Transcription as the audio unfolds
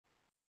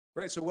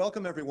Great. So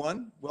welcome,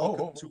 everyone.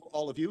 Welcome to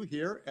all of you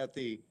here at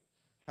the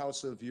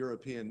House of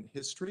European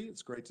History.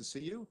 It's great to see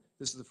you.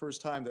 This is the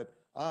first time that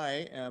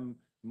I am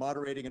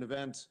moderating an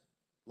event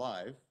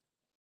live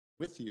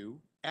with you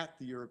at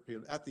the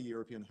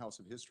European House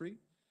of History.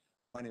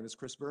 My name is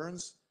Chris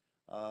Burns.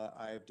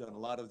 I've done a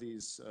lot of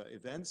these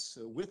events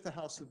with the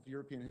House of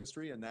European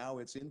History, and now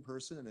it's in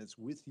person and it's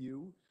with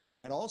you,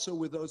 and also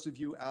with those of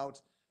you out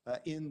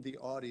in the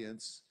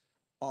audience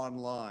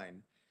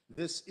online.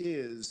 This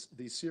is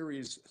the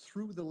series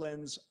Through the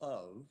Lens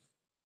of,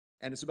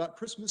 and it's about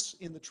Christmas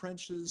in the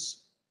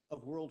trenches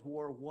of World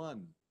War I.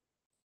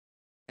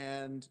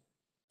 And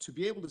to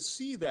be able to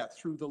see that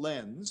through the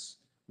lens,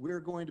 we're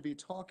going to be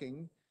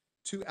talking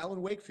to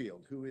Alan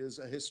Wakefield, who is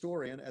a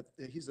historian.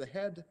 He's the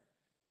head,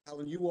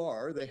 Alan, you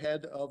are the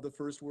head of the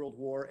First World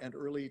War and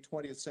early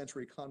 20th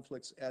century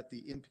conflicts at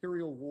the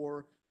Imperial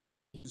War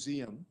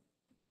Museum,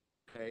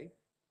 okay?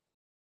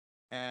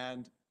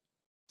 And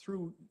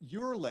through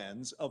your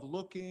lens of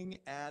looking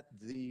at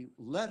the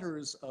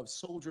letters of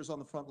soldiers on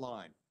the front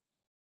line,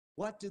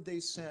 what did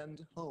they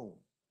send home?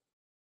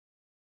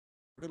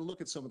 We're going to look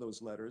at some of those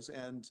letters,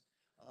 and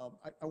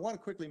I want to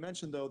quickly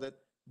mention, though, that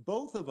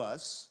both of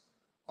us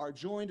are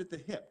joined at the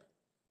hip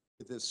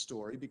with this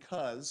story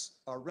because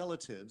our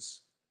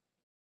relatives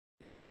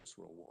in the First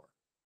World War.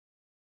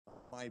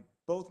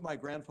 Both my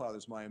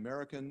grandfathers, my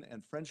American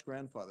and French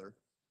grandfather,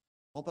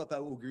 Grand-Papa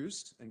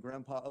Auguste and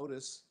Grandpa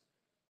Otis,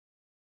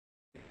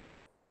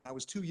 I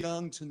was too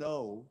young to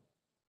know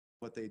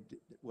what they did.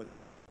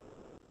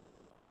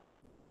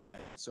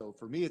 So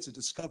for me, it's a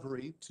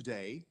discovery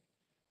today,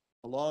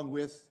 along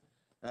with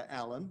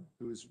Alan,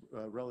 whose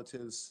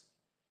relatives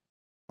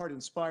part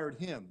inspired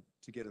him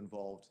to get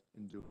involved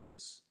in doing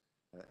this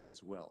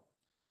as well.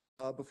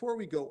 Before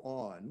we go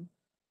on,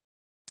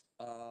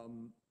 a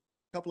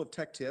couple of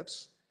tech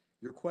tips.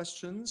 Your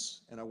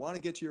questions, and I want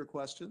to get to your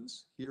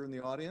questions here in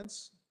the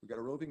audience. We've got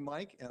a roving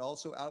mic, and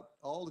also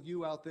all of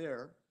you out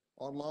there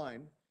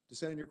online, to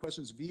send in your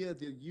questions via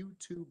the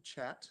YouTube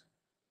chat.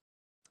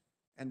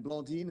 And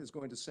Blondine is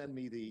going to send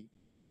me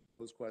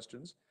those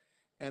questions.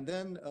 And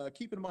then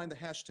keep in mind the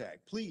hashtag.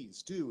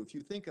 Please do, if you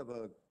think of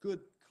a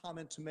good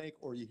comment to make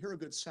or you hear a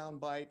good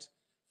soundbite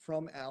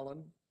from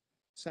Alan,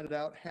 send it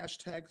out.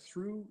 Hashtag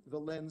through the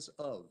lens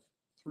of.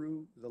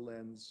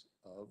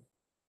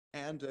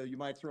 And you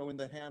might throw in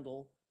the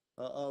handle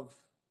of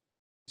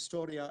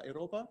Historia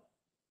Europa.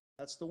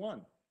 That's the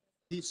one.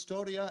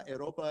 Historia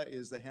Europa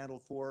is the handle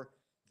for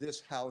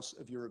this House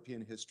of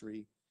European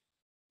History.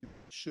 You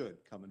should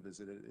come and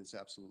visit it. It's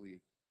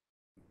absolutely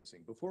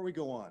amazing. Before we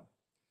go on,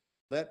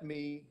 let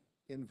me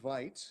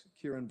invite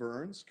Kieran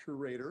Burns,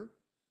 curator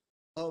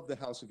of the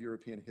House of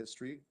European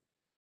History.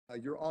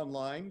 You're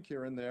online,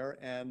 Kieran, there,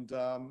 and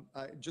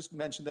I just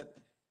mentioned that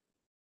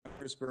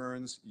Chris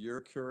Burns,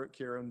 you're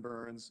Kieran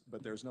Burns,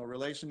 but there's no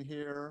relation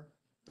here.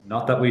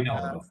 Not that we know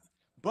of.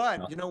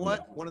 But you know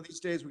what? One of these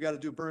days we got to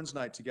do Burns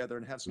night together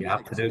and have some. Yeah,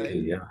 absolutely,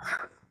 yeah.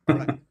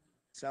 Right.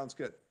 Sounds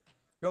good.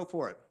 Go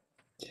for it.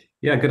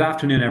 Yeah, good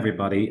afternoon,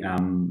 everybody.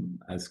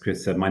 As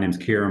Chris said, my name is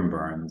Kieran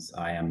Burns.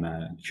 I am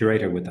a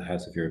curator with the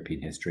House of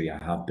European History.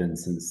 I have been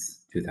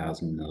since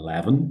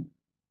 2011.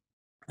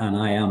 And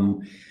I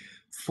am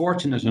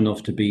fortunate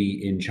enough to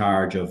be in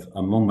charge of,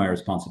 among my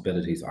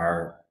responsibilities,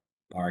 our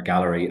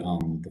gallery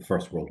on the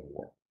First World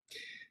War.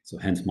 So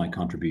hence my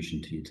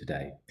contribution to you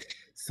today.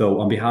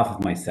 So on behalf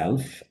of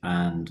myself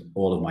and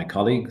all of my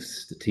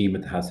colleagues, the team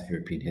at the House of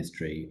European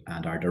History,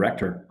 and our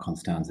director,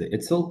 Constanze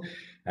Itzel,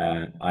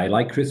 I,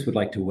 like Chris, would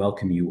like to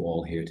welcome you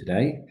all here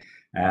today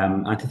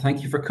and to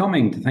thank you for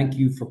coming,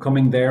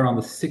 there on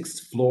the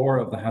 6th floor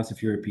of the House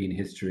of European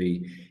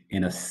History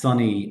in a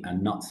sunny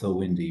and not so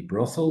windy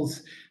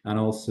Brussels, and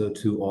also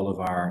to all of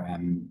our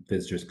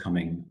visitors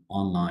coming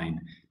online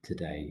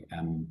today.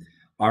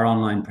 Our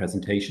online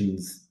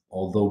presentations,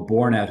 although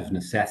born out of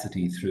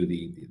necessity through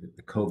the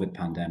COVID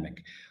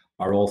pandemic,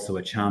 are also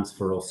a chance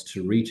for us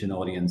to reach an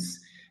audience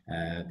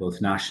both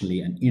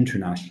nationally and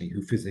internationally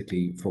who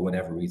physically, for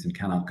whatever reason,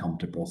 cannot come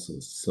to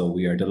Brussels. So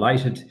we are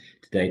delighted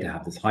today to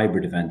have this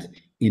hybrid event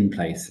in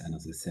place, and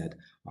as I said,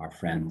 our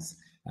friends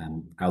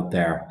out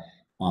there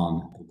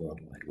on the World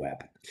Wide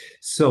Web.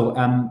 So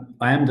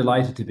I am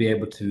delighted to be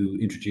able to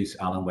introduce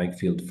Alan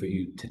Wakefield for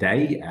you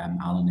today.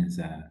 Alan is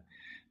a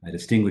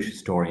distinguished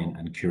historian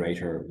and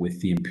curator with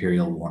the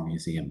Imperial War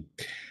Museum.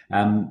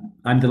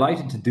 I'm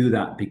delighted to do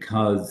that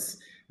because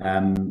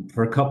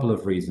for a couple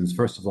of reasons.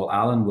 First of all,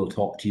 Alan will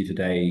talk to you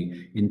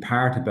today in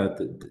part about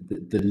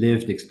the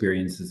lived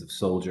experiences of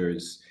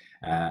soldiers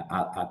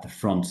at the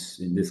front,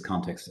 in this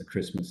context at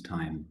Christmas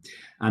time.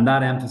 And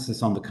that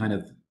emphasis on the kind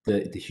of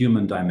the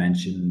human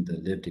dimension, the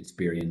lived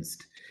experience,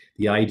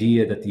 the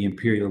idea that the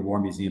Imperial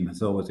War Museum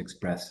has always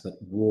expressed that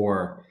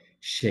war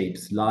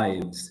shapes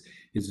lives,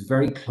 is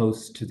very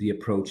close to the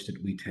approach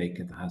that we take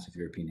at the House of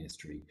European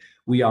History.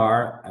 We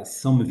are, as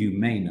some of you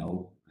may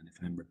know, and if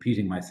I'm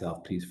repeating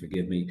myself, please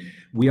forgive me,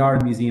 we are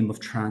a museum of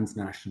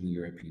transnational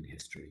European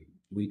history.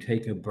 We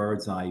take a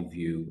bird's eye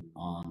view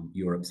on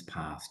Europe's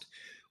past.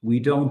 We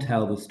don't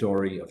tell the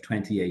story of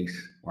 28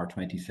 or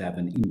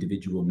 27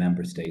 individual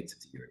member states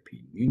of the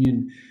European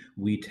Union.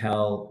 We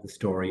tell the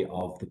story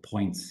of the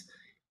points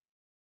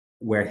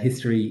where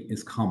history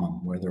is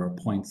common, where there are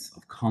points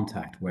of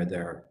contact, where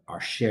there are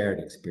shared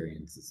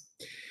experiences.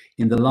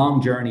 In the long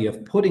journey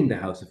of putting the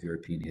House of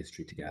European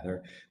History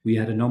together, we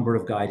had a number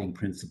of guiding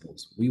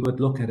principles. We would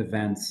look at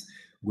events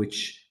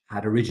which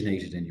had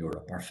originated in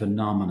Europe, or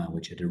phenomena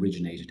which had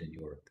originated in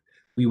Europe.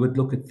 We would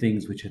look at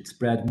things which had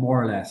spread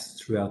more or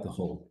less throughout the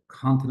whole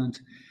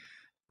continent,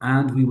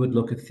 and we would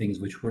look at things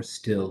which were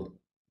still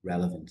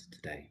relevant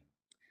today.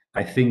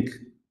 I think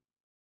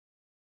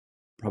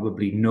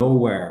probably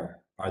nowhere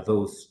are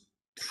those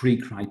three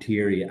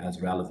criteria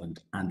as relevant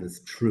and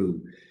as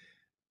true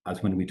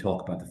as when we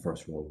talk about the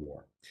First World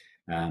War.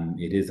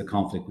 It is a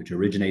conflict which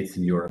originates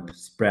in Europe,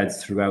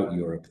 spreads throughout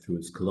Europe through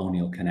its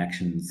colonial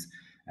connections,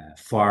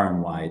 far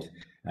and wide.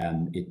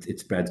 It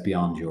spreads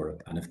beyond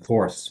Europe. And of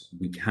course,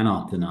 we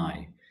cannot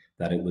deny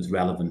that it was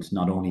relevant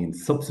not only in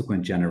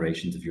subsequent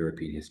generations of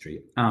European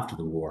history after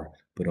the war,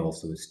 but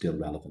also is still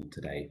relevant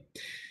today.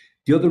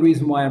 The other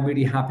reason why I'm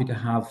really happy to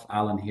have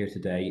Alan here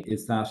today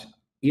is that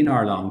in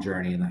our long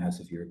journey in the House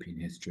of European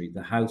History,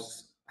 the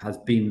House has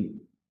been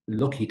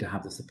lucky to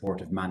have the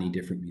support of many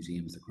different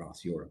museums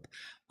across Europe,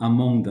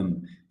 among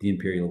them the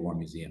Imperial War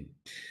Museum.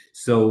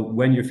 So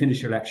when you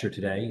finish your lecture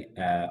today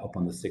up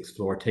on the 6th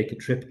floor, take a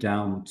trip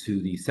down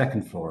to the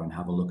 2nd floor and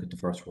have a look at the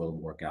First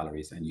World War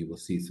galleries, and you will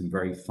see some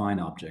very fine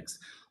objects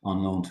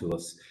on loan to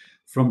us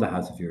from the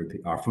House of Europe,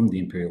 or from the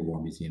Imperial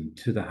War Museum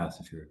to the House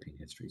of European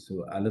History.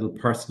 So a little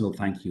personal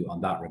thank you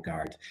on that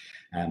regard.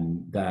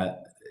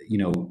 That, you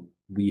know,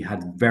 we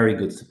had very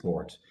good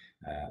support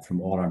from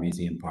all our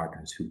museum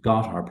partners who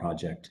got our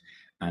project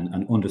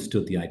and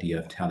understood the idea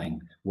of telling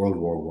World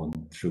War I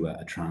through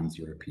a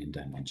trans-European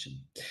dimension.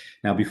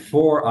 Now,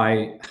 before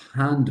I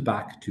hand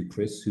back to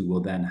Chris, who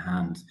will then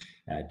hand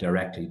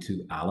directly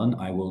to Alan,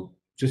 I will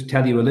just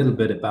tell you a little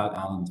bit about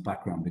Alan's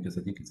background, because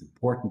I think it's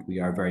important. We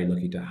are very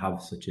lucky to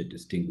have such a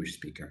distinguished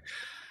speaker.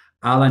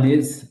 Alan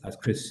is, as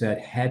Chris said,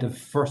 head of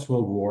First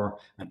World War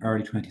and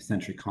early 20th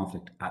century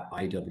conflict at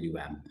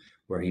IWM,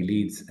 where he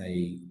leads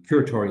a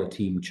curatorial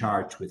team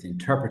charged with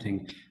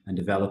interpreting and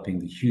developing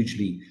the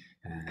hugely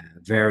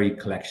varied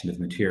collection of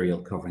material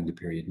covering the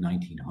period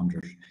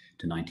 1900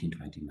 to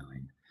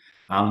 1929.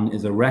 Alan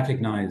is a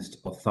recognised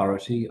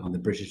authority on the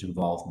British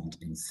involvement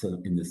in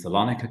the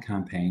Salonika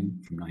campaign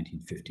from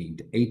 1915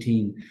 to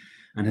 18,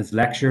 and has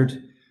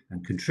lectured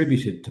and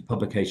contributed to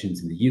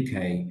publications in the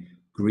UK,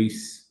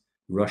 Greece,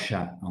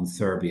 Russia, and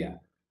Serbia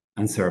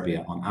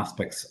on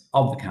aspects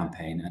of the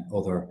campaign and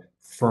other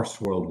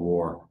First World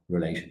War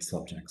related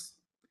subjects.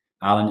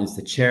 Alan is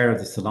the chair of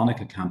the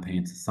Salonika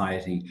Campaign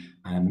Society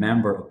and a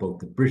member of both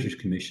the British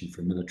Commission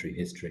for Military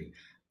History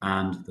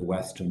and the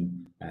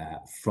Western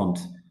Front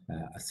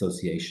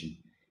Association.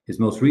 His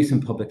most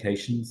recent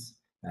publications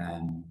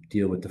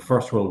deal with the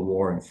First World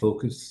War in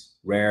focus,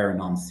 rare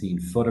and unseen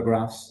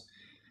photographs,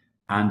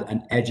 and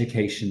an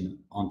education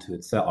unto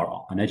itself,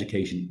 or an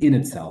education in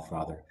itself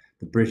rather,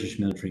 the British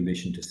military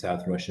mission to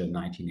South Russia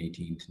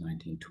 1918 to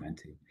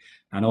 1920.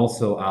 And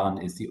also Alan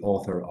is the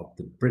author of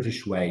The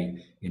British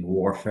Way in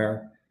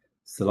Warfare,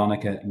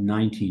 Salonika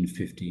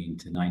 1915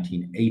 to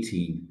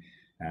 1918,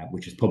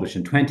 which is published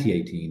in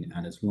 2018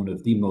 and is one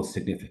of the most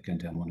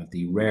significant and one of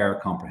the rare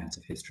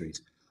comprehensive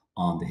histories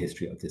on the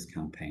history of this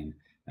campaign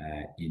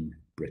in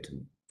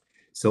Britain.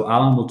 So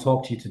Alan will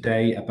talk to you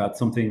today about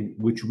something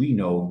which we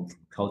know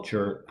from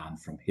culture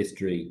and from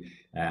history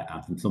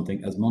and from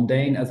something as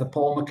mundane as a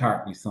Paul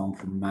McCartney song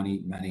from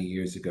many, many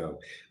years ago.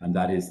 And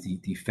that is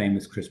the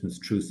famous Christmas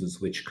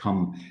truces which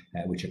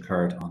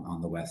occurred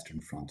on the Western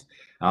Front.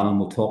 Alan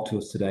will talk to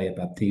us today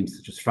about themes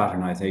such as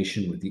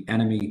fraternization with the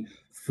enemy,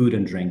 food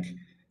and drink,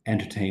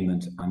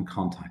 entertainment, and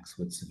contacts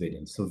with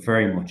civilians. So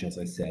very much, as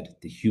I said,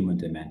 the human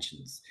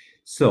dimensions.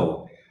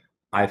 So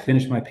I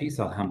finished my piece.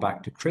 I'll hand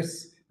back to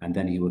Chris, and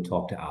then he will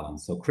talk to Alan.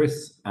 So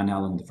Chris and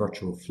Alan, the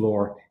virtual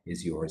floor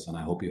is yours, and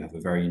I hope you have a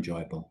very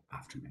enjoyable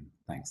afternoon.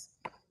 Thanks.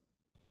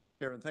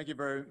 Karen, thank you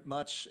very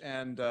much.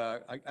 And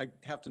I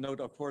have to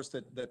note, of course,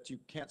 that you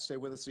can't stay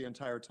with us the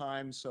entire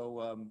time.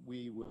 So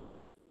we will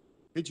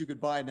bid you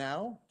goodbye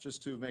now,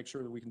 just to make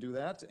sure that we can do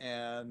that.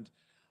 And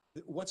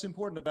what's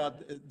important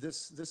about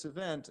this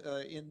event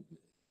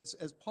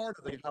as part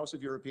of the House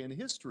of European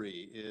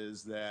History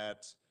is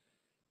that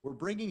we're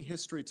bringing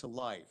history to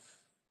life.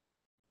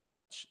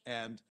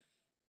 And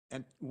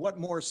what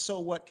more, so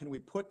what can we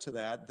put to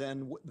that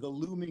than the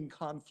looming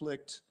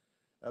conflict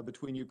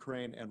between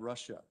Ukraine and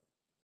Russia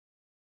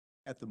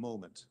at the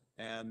moment?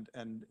 And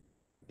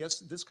I guess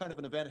this kind of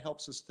an event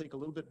helps us think a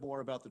little bit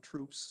more about the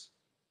troops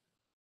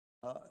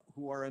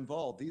who are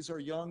involved. These are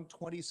young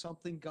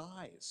 20-something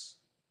guys.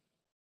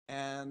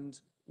 And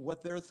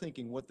what they're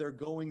thinking, what they're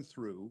going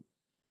through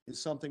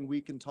is something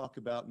we can talk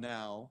about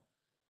now,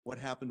 what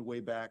happened way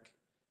back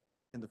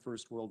in the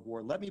First World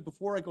War.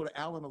 Before I go to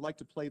Alan, I'd like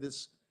to play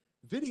this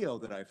video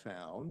that I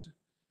found.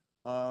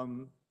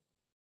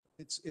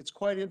 It's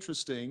quite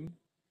interesting.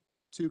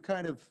 to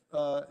kind of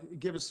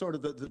give us sort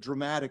of the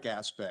dramatic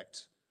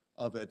aspect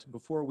of it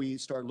before we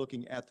start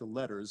looking at the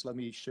letters. Let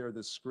me share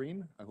this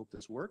screen. I hope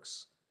this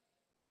works.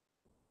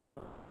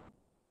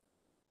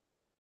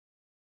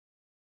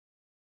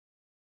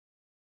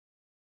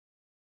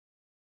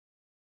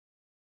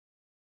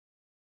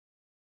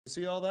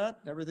 See all that?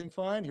 Everything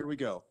fine? Here we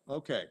go.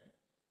 Okay.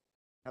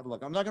 Have a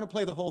look. I'm not going to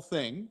play the whole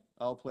thing.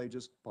 I'll play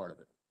just part of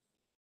it.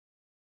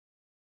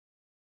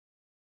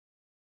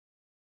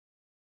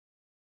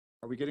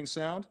 Are we getting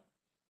sound?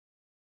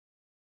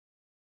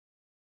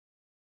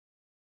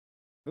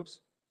 Oops.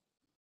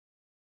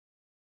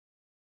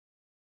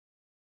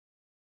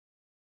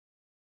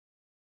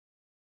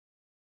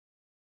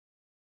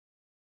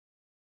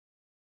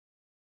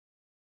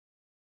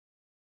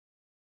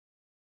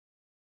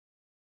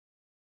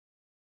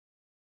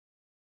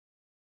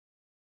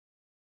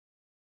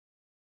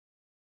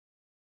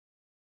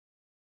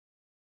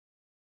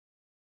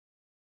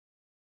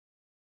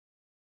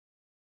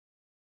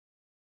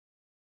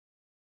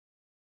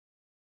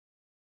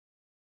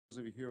 Those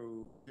of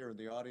you here in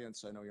the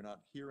audience, I know you're not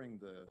hearing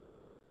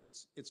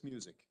it's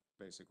music,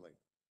 basically.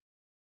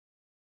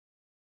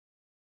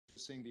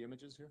 Seeing the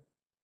images here?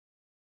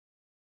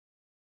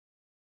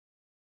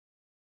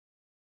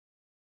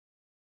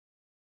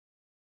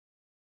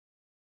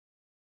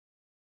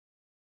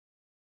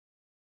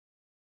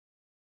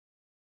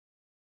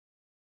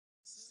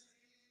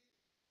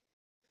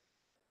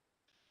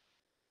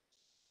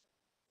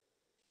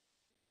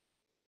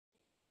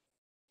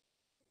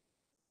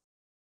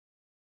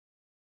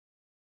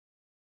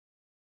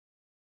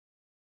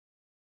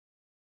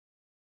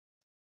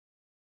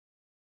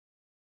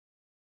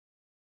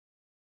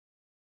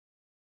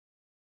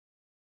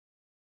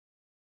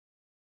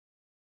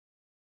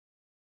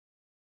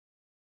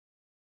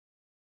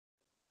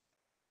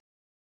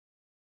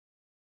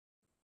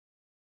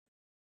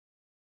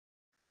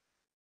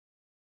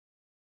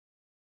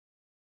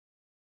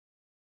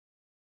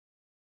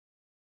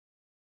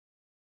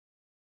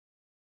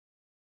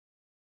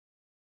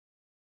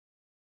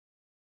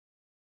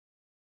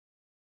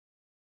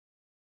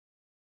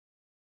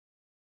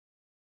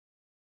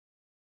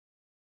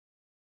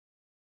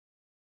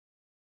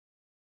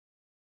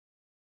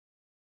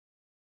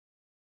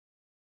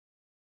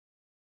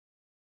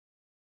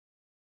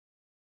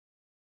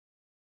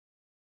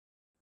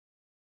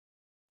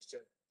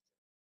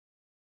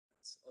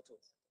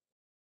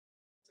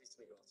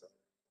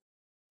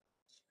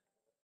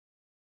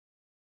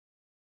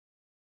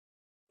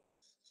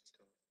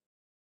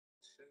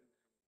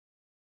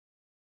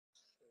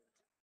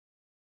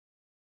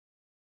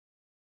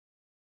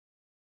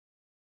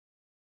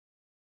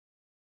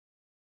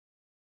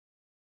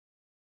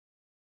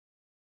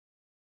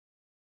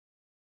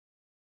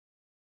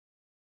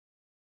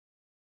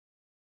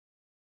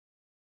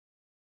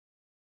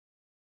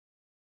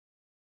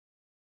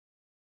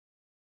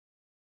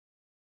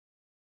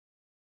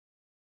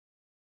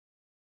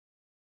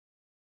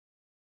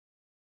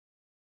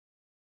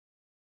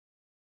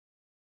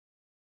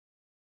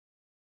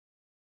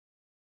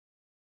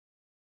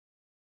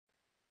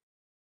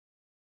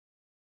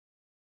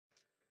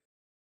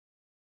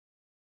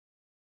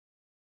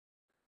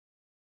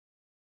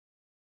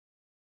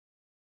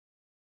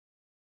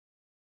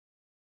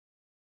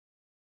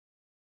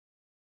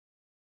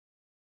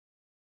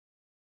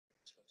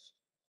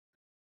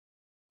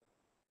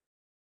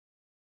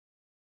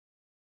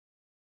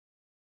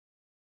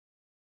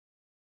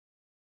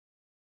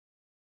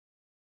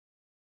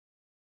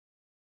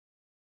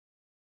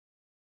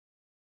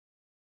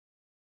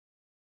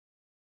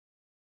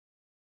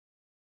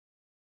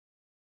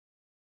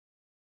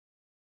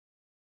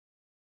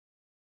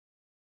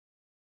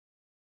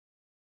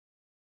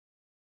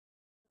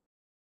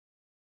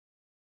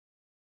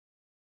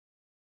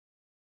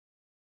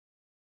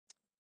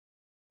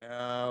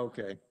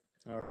 Okay.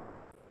 All right.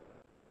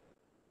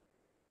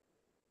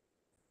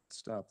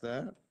 Stop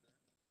that.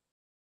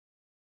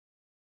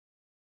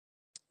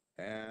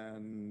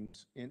 And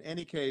in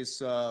any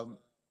case,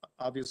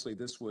 obviously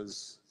this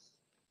was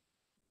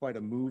quite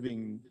a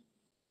moving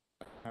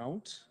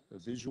account, a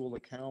visual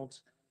account,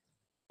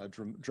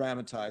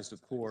 dramatized,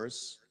 of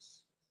course.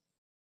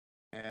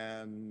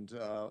 And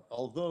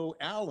although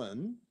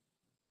Alan,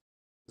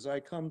 as I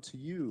come to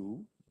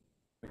you,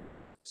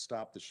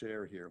 stop the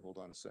share here. Hold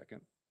on a second.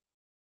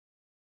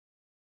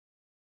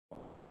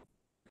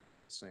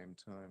 Same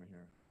time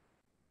here.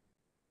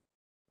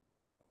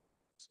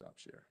 Stop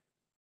share.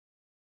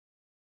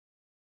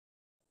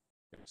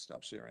 Okay,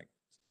 stop sharing.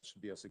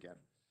 Should be us again.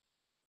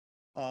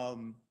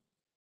 I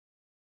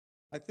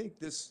think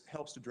this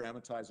helps to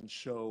dramatize and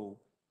show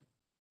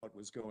what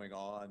was going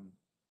on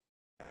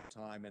at the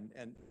time.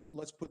 And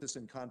let's put this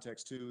in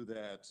context too,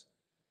 that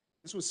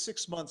this was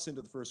 6 months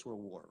into the First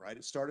World War, right?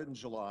 It started in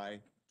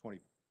July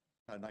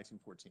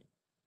 1914.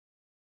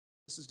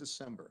 This is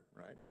December,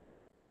 right?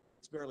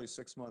 It's barely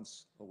 6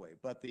 months away.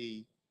 But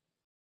the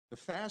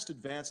fast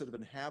advance that had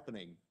been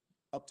happening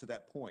up to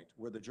that point,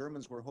 where the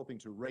Germans were hoping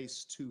to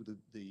race to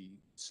the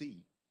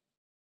sea,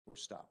 were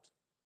stopped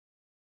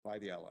by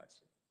the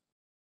Allies.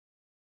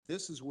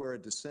 this is where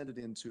it descended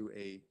into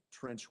a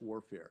trench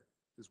warfare.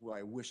 This is why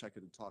I wish I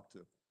could have talked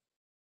to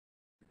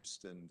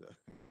and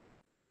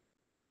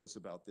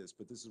about this,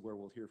 but this is where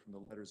we'll hear from the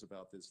letters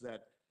about this,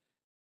 that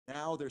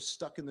now they're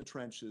stuck in the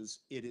trenches.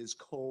 It is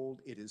cold,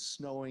 it is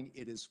snowing,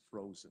 it is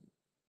frozen.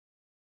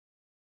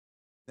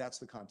 That's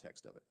the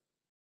context of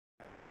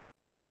it.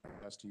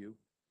 Pass to you.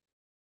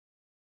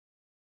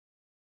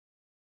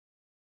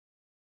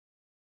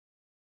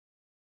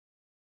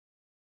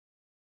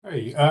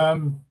 Hey,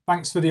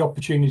 thanks for the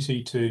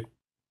opportunity to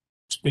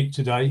speak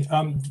today.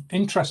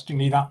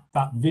 Interestingly,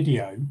 that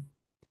video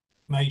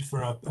made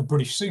for a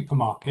British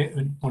supermarket,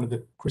 and one of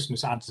the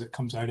Christmas ads that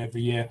comes out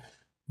every year,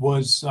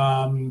 was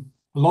a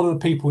lot of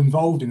the people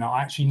involved in that.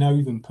 I actually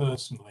know them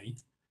personally,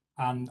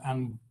 and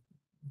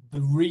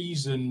the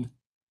reason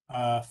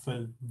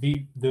for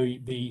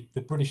the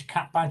British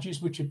cap badges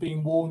which are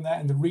being worn there,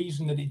 and the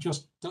reason that it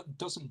just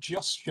doesn't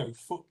just show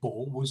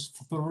football, was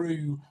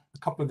through a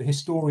couple of the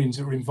historians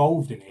that were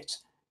involved in it,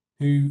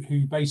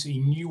 who basically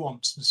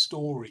nuanced the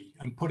story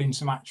and put in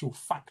some actual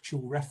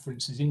factual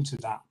references into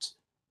that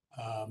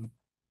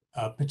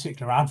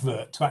particular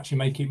advert to actually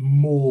make it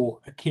more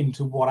akin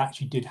to what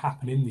actually did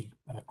happen in the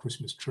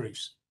Christmas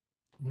truce,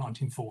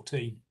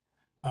 1914.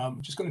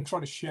 I'm just going to try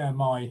to share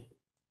my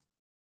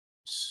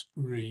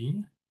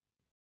screen.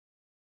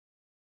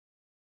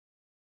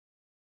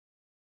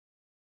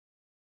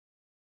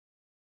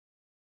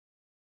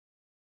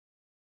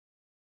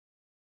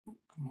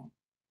 Come on.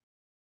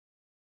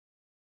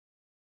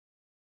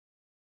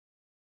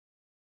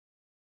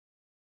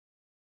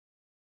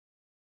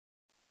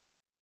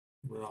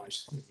 Right,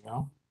 there we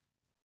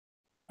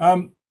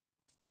are.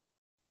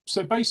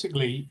 So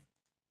basically,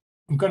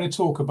 I'm going to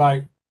talk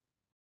about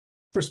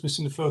Christmas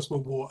in the First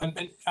World War,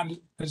 and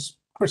as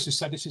Chris has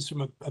said, this is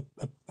from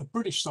a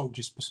British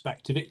soldier's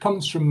perspective. It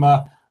comes from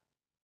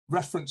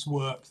reference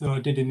work that I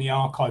did in the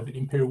archive at the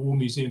Imperial War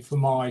Museum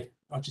for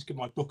I'll just give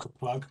my book a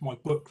plug, my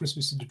book,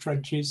 Christmas in the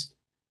Trenches,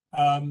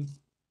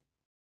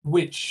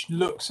 which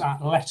looks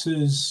at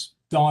letters,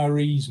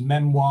 diaries,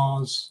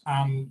 memoirs,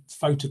 and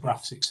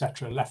photographs,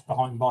 etc., left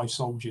behind by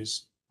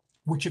soldiers,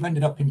 which have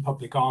ended up in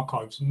public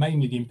archives,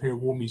 mainly the Imperial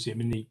War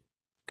Museum in the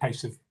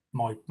case of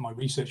my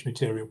research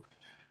material.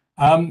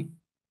 And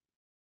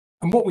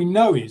what we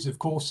know is, of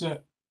course,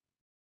 that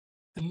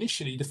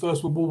initially the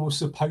First World War was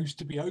supposed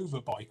to be over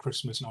by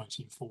Christmas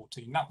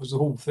 1914. That was the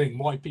whole thing.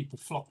 Why people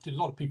flocked, a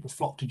lot of people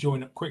flocked to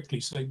join up quickly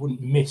so they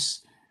wouldn't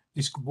miss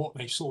this, what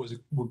they saw as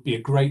would be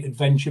a great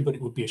adventure, but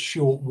it would be a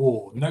short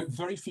war. No,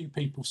 very few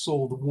people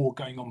saw the war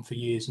going on for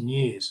years and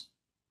years.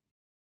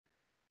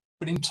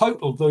 But in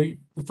total, the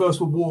First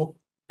World War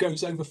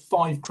goes over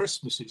 5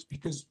 Christmases,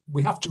 because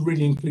we have to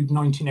really include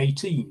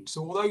 1918.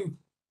 So although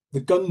the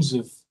guns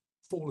have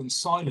fallen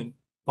silent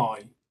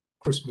by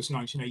Christmas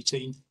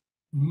 1918,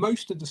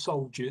 most of the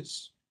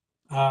soldiers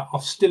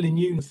are still in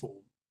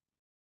uniform.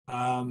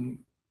 And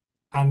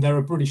there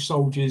are British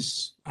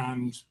soldiers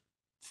and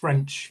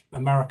French,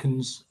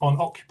 Americans on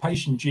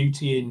occupation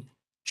duty in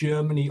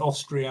Germany,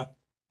 Austria,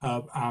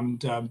 and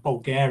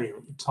Bulgaria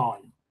at the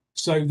time.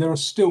 So there are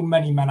still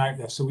many men out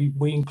there. So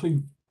we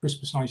include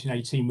Christmas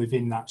 1918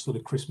 within that sort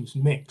of Christmas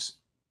mix.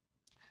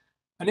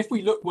 And if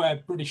we look where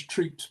British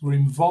troops were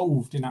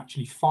involved in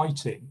actually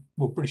fighting,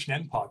 well, British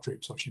Empire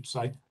troops, I should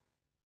say,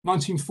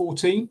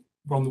 1914,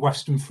 we're on the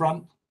Western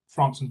Front,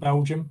 France and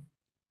Belgium.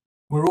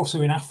 We're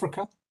also in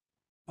Africa,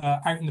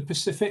 out in the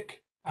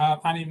Pacific,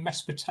 and in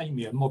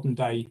Mesopotamia, modern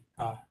day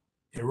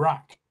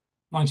Iraq.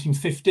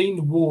 1915,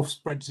 the war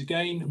spreads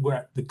again,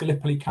 where the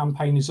Gallipoli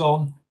campaign is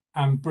on,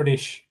 and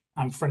British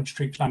and French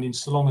troops land in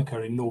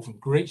Salonika in northern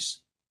Greece.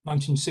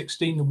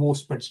 1916, the war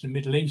spreads to the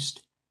Middle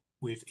East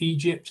with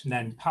Egypt and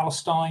then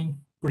Palestine.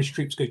 British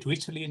troops go to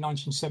Italy in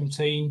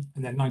 1917,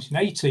 and then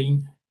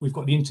 1918, we've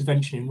got the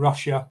intervention in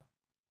Russia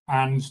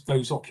and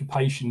those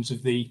occupations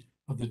of the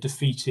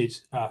defeated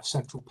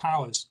Central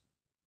Powers.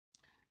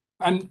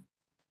 And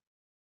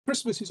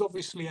Christmas is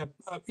obviously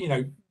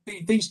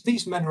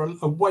these men are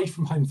away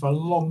from home for a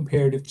long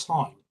period of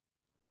time,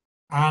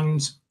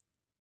 and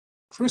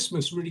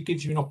Christmas really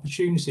gives you an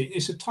opportunity.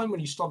 It's a time when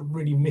you start to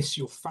really miss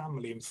your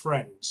family and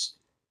friends,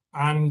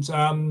 and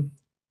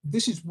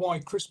this is why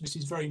Christmas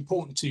is very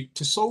important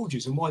to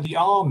soldiers, and why the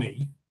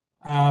army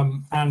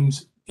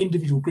and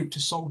individual groups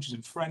of soldiers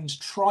and friends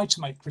try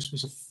to make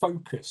Christmas a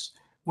focus.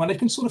 When they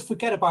can sort of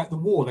forget about the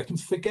war, they can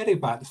forget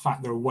about the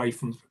fact they're away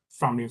from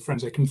family and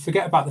friends, they can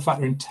forget about the fact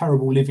they're in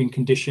terrible living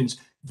conditions,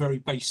 very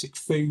basic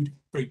food,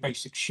 very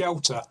basic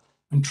shelter,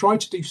 and try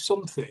to do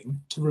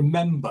something to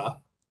remember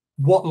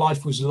what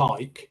life was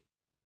like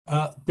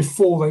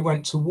before they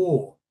went to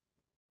war.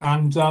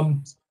 And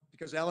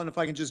because Alan, if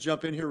I can just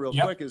jump in here real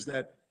quick, is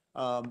that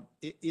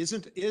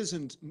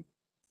isn't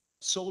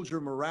soldier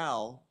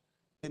morale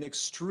an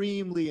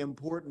extremely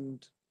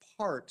important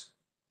part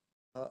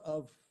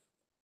of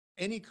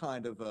any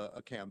kind of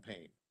a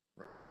campaign?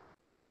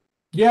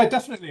 Yeah,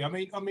 definitely. I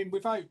mean,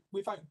 without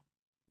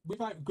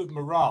good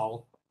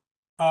morale,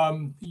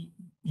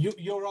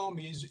 your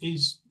army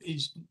is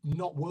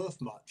not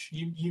worth much.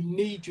 You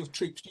need your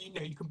troops. You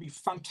know, you can be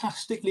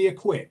fantastically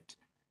equipped,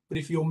 but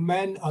if your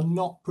men are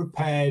not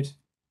prepared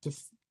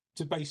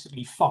to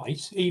basically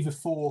fight, either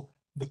for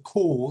the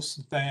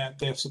cause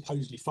they're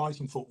supposedly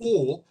fighting for,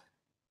 or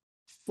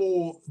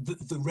for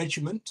the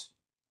regiment,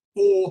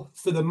 or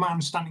for the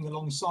man standing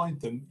alongside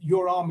them,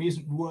 your army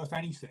isn't worth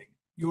anything.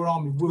 Your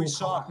army will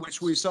collapse.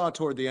 Which we saw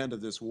toward the end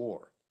of this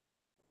war.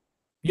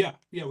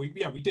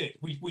 We did.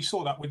 We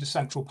saw that with the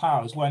Central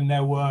Powers when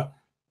there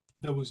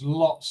was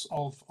lots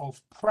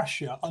of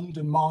pressure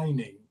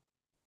undermining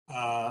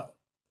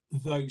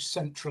those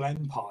central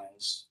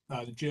empires,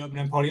 the German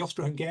Empire, the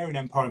Austro-Hungarian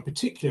Empire in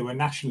particular, where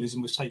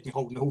nationalism was taking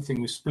hold and the whole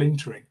thing was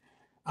splintering.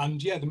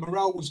 And yeah, the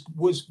morale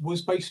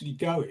was basically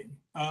going.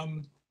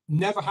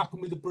 Never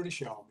happened with the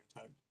British Army,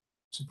 though,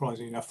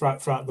 surprisingly enough,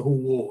 throughout the whole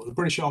war. The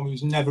British Army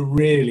was never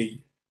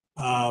really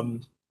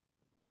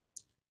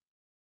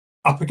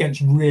up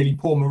against really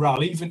poor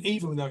morale,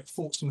 even though it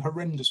fought some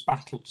horrendous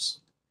battles.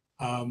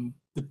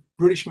 The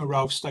British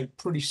morale stayed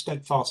pretty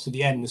steadfast to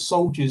the end. The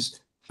soldiers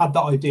had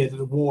that idea that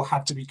the war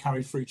had to be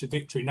carried through to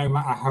victory, no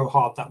matter how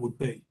hard that would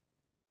be.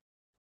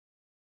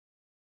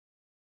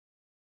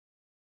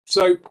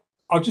 So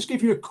I'll just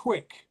give you a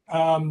quick.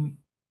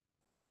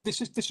 This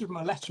is from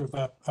a letter of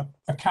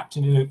a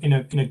captain in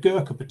a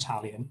Gurkha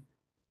battalion,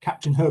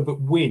 Captain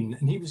Herbert Wynne,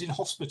 and he was in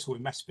hospital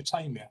in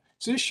Mesopotamia.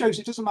 So this shows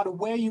it doesn't matter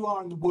where you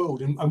are in the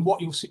world and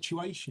what your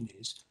situation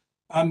is,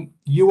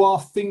 you are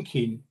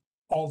thinking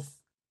of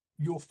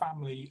your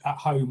family at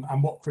home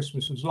and what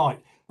Christmas was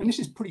like. And this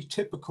is pretty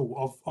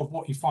typical of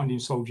what you find in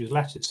soldiers'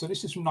 letters. So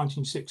this is from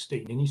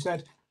 1916, and he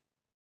said,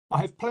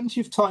 "I have plenty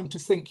of time to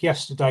think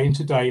yesterday and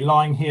today,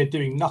 lying here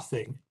doing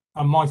nothing,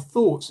 and my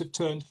thoughts have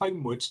turned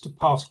homewards to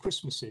past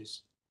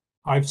Christmases.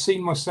 I have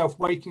seen myself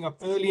waking up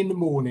early in the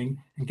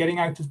morning and getting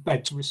out of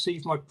bed to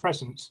receive my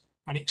presents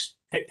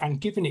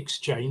and give in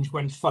exchange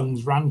when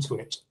funds ran to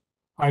it.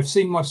 I have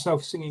seen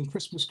myself singing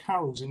Christmas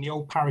carols in the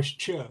old parish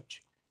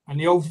church, and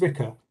the old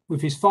vicar,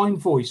 with his fine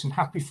voice and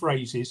happy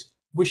phrases,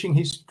 wishing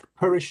his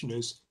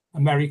parishioners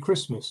a Merry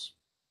Christmas.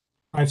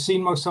 I have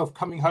seen myself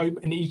coming home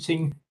and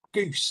eating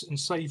goose and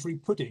savoury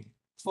pudding,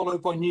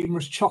 followed by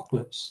numerous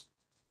chocolates.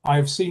 I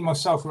have seen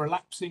myself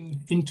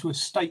relapsing into a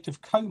state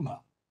of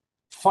coma,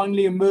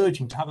 finally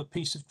emerging to have a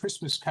piece of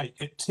Christmas cake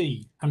at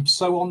tea, and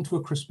so on to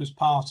a Christmas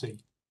party.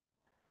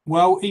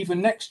 Well, either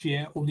next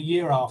year or the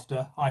year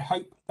after, I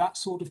hope that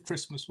sort of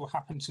Christmas will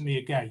happen to me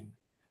again.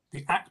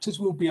 The actors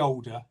will be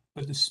older,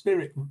 but the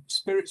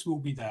spirits will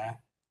be there,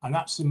 and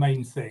that's the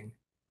main thing.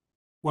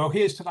 Well,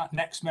 here's to that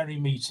next merry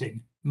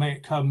meeting. May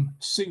it come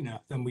sooner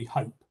than we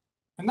hope."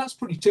 And that's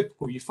pretty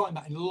typical. You find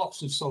that in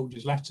lots of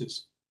soldiers'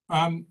 letters,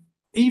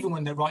 even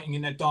when they're writing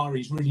in their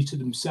diaries really to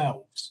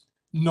themselves,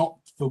 not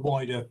for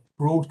wider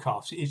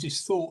broadcast. It is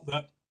this thought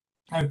that,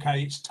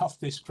 okay, it's tough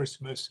this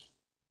Christmas,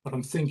 but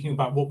I'm thinking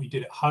about what we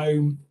did at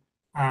home,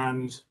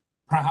 and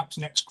perhaps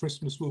next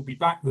Christmas we'll be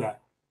back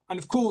there. And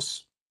of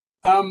course,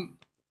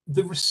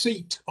 the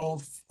receipt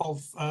of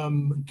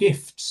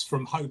gifts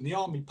from home, the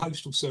Army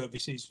Postal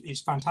Service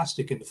is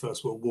fantastic in the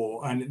First World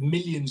War, and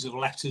millions of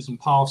letters and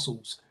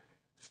parcels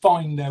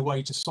find their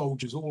way to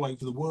soldiers all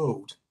over the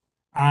world.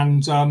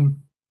 And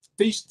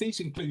these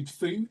include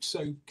food,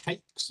 so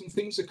cakes and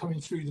things are coming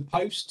through the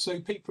post.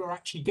 So people are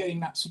actually getting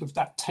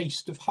that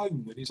taste of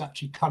home that is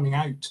actually coming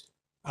out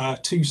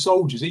to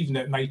soldiers, even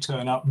though it may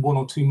turn up 1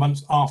 or 2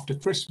 months after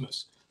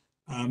Christmas,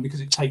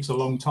 because it takes a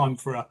long time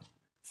for a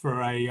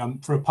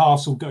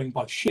parcel going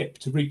by ship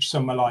to reach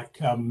somewhere like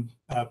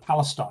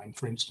Palestine,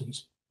 for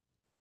instance.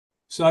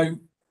 So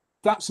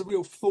that's a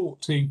real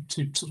thought to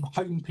sort of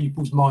hone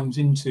people's minds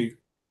into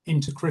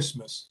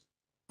Christmas.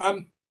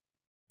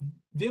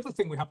 The other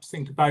thing we have to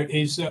think about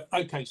is,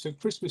 okay, so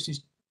Christmas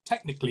is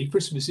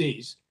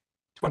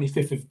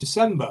 25th of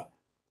December.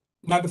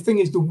 Now, the thing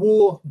is, the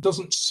war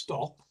doesn't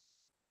stop.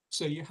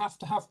 So you have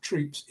to have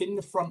troops in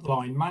the front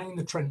line, manning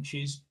the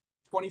trenches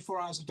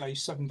 24 hours a day,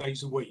 7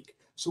 days a week.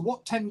 So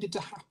what tended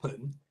to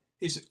happen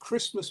is that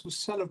Christmas was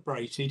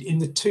celebrated in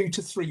the 2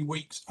 to 3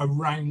 weeks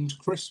around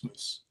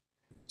Christmas.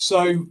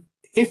 So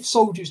if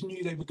soldiers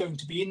knew they were going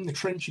to be in the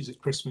trenches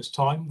at Christmas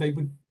time, they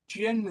would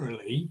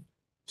generally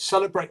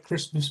celebrate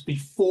Christmas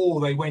before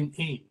they went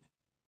in.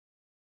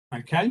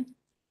 Okay.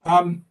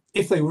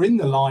 If they were in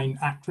the line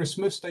at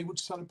Christmas, they would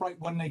celebrate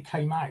when they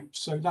came out.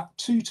 So that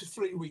 2 to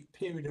 3 week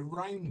period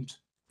around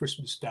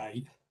Christmas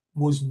Day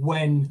was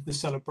when the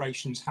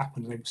celebrations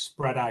happened. They were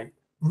spread out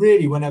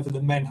really whenever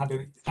the men had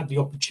the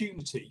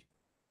opportunity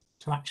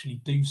to actually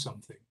do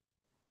something.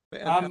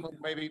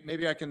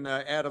 Maybe I can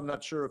add. I'm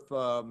not sure if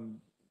how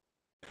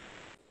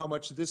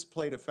much this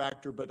played a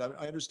factor, but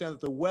I understand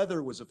that the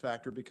weather was a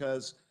factor,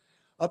 because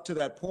up to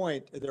that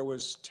point there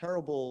was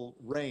terrible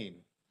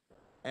rain,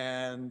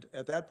 and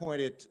at that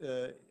point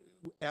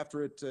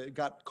after it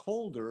got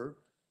colder,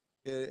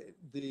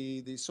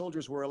 the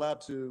soldiers were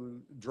allowed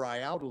to dry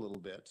out a little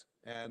bit,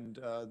 and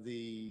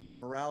the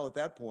morale at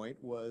that point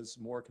was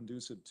more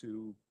conducive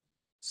to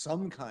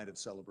some kind of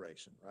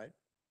celebration, right?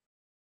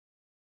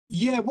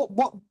 Yeah,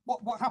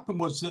 what happened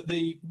was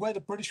that where the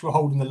British were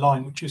holding the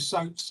line, which is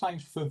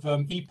south of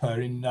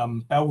Ypres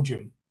in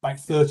Belgium, about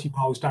 30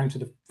 miles down to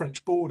the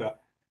French border,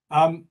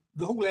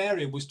 the whole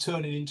area was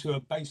turning into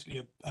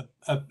basically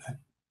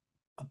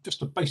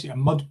basically a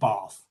mud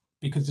bath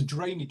because the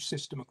drainage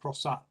system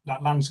across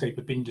that landscape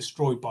had been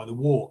destroyed by the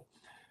war.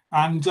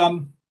 And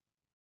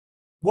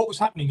what was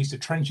happening is the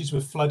trenches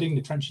were flooding,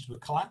 the trenches were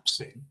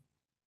collapsing,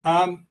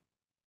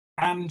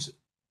 and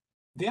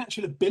the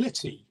actual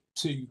ability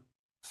to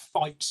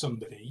fight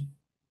somebody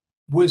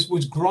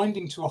was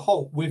grinding to a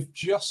halt, with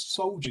just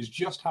soldiers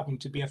just having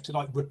to be able to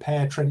like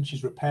repair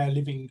trenches, repair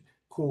living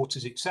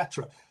quarters,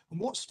 etc. And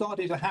what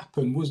started to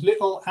happen was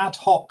little ad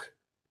hoc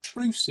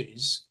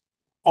truces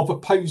of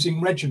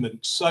opposing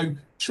regiments. So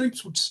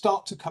troops would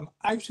start to come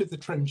out of the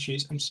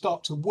trenches and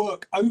start to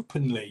work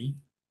openly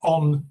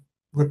on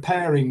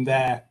repairing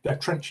their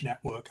trench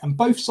network. And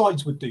both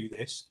sides would do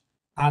this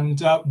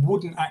and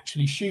wouldn't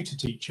actually shoot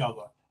at each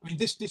other. I mean,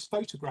 this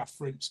photograph,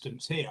 for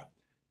instance, here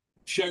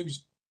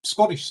shows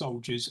Scottish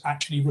soldiers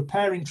actually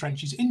repairing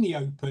trenches in the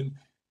open.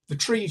 The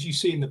trees you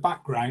see in the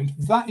background,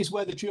 that is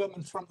where the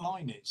German front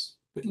line is.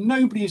 But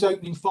nobody is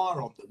opening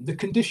fire on them. The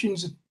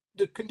conditions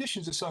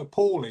are so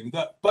appalling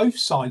that both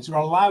sides are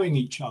allowing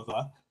each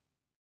other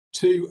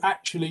to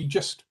actually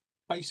just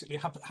basically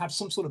have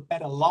some sort of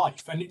better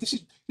life. And this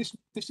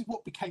is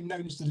what became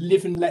known as the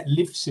live and let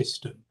live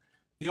system.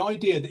 The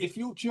idea that if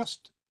you're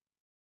just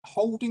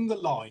holding the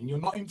line, you're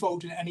not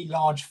involved in any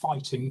large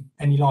fighting,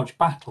 any large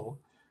battle.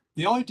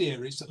 The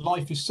idea is that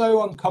life is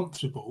so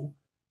uncomfortable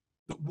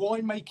that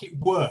why make it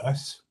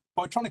worse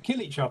by trying to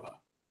kill each other?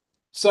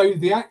 So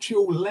the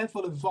actual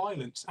level of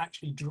violence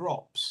actually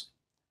drops.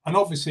 And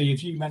obviously,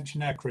 as you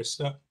mentioned there, Chris,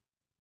 that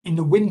in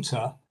the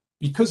winter,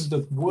 because of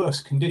the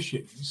worse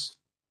conditions,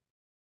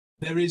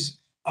 there is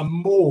a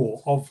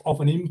more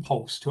of an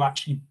impulse to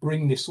actually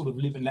bring this sort of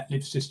live and let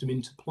live system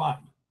into play.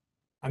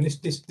 And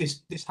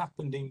this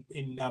happened in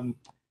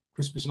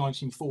Christmas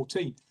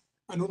 1914.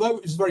 And although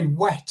it was very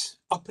wet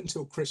up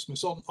until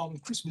Christmas, on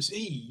Christmas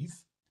Eve,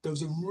 there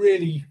was a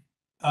really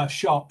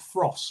sharp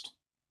frost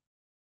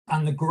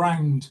and the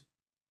ground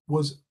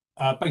was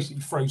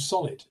basically froze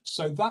solid.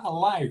 So that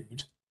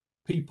allowed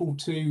people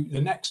to,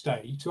 the next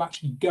day, to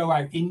actually go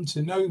out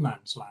into no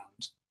man's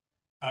land.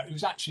 It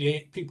was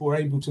actually, people were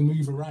able to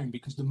move around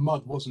because the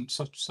mud wasn't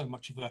so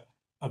much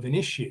of an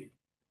issue.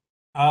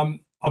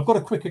 I've got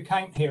a quick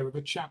account here of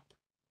a chap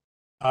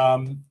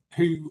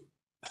who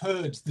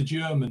heard the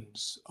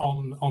Germans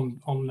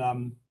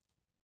on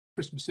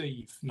Christmas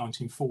Eve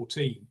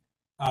 1914.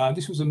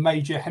 This was a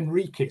Major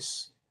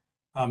Henriques.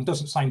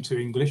 Doesn't sound too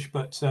English,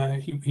 but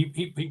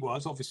he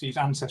was. Obviously, his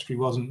ancestry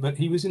wasn't, but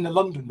he was in the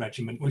London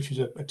Regiment, which was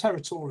a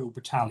territorial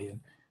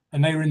battalion,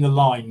 and they were in the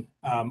line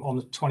on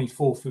the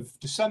 24th of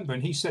December.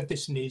 And he said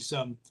this in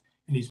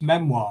his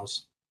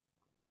memoirs.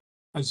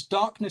 As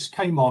darkness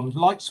came on,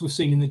 lights were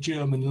seen in the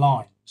German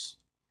lines.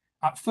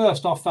 At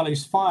first, our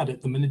fellows fired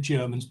at them and the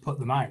Germans put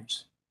them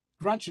out.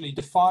 Gradually,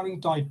 the firing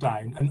died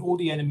down and all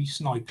the enemy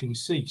sniping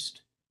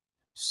ceased.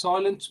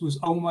 Silence was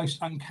almost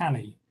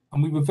uncanny,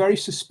 and we were very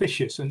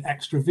suspicious and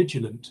extra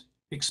vigilant,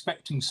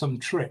 expecting some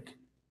trick.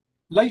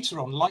 Later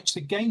on, lights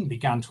again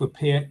began to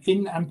appear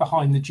in and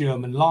behind the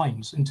German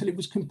lines until it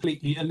was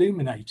completely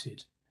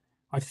illuminated.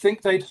 I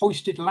think they'd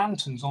hoisted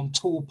lanterns on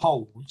tall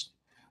poles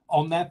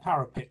on their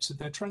parapets of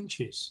their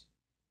trenches.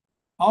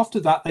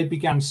 After that, they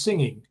began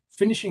singing,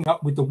 finishing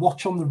up with the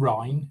Watch on the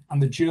Rhine and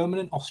the German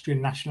and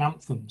Austrian national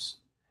anthems.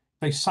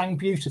 They sang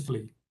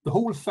beautifully. The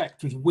whole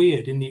effect was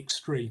weird in the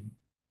extreme.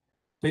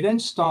 They then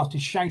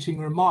started shouting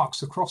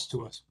remarks across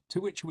to us, to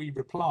which we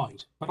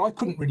replied, but I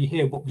couldn't really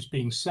hear what was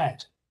being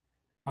said.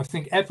 I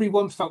think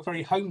everyone felt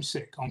very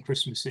homesick on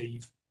Christmas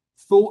Eve.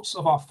 Thoughts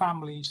were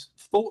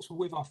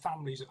with our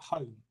families at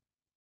home.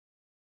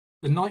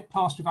 The night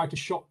passed without a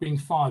shot being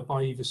fired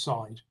by either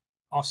side.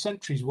 Our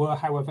sentries were,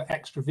 however,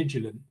 extra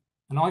vigilant,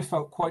 and I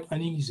felt quite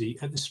uneasy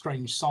at the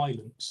strange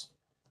silence.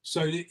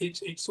 So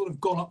it's sort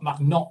of gone up that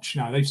notch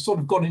now. They've sort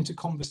of gone into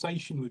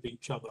conversation with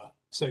each other,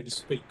 so to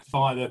speak,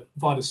 via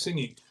the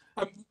singing.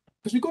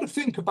 Because we've got to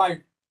think about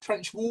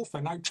trench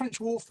warfare. Now, trench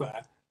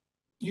warfare,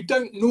 you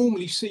don't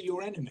normally see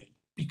your enemy,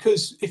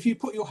 because if you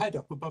put your head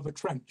up above a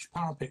trench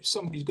parapet,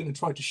 somebody's going to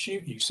try to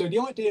shoot you. So the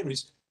idea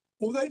is,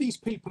 although these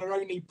people are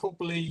only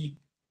probably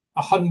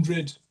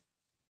 100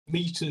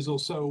 meters or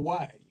so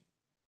away,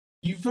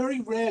 you very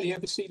rarely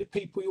ever see the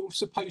people you're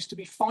supposed to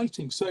be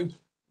fighting. So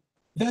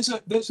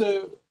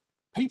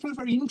people are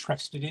very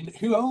interested in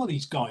who are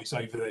these guys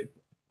over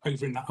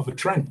in that other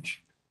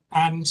trench.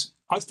 And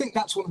I think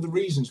that's one of the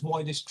reasons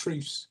why this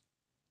truce,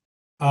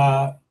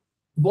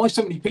 why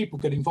so many people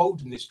get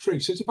involved in this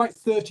truce. There's about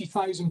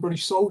 30,000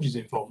 British soldiers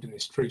involved in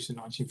this truce in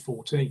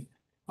 1914.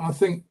 And I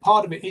think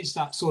part of it is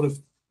that sort of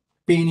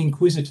being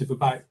inquisitive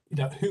about,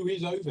 who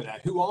is over there,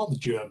 who are the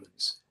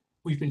Germans.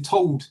 We've been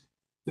told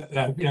that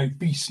they're,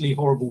 beastly,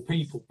 horrible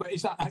people, but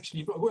is that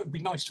actually? It would be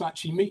nice to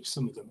actually meet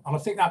some of them. And I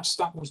think that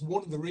was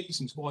one of the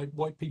reasons why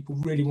people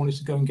really wanted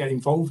to go and get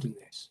involved in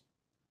this.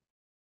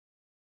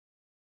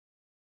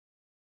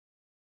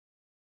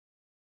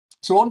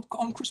 So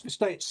on Christmas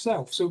Day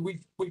itself, so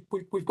we've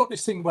got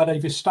this thing where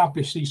they've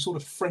established these sort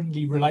of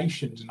friendly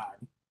relations now.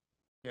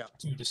 Yeah.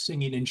 Just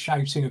singing and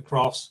shouting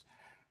across,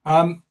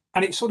 and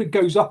it sort of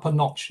goes up a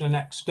notch the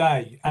next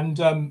day. And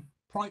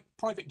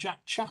Private Jack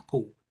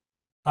Chappell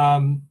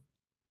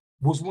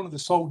was one of the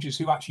soldiers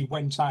who actually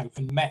went out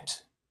and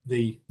met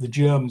the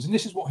Germans, and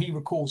this is what he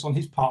recalls on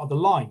his part of the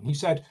line. He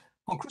said,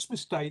 on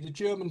Christmas Day, the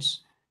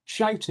Germans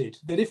shouted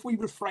that if we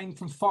refrained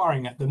from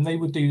firing at them, they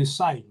would do the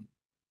same.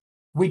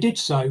 We did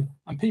so,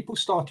 and people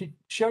started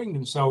showing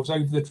themselves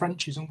over the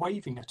trenches and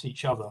waving at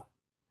each other.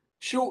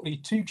 Shortly,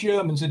 2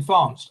 Germans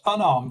advanced,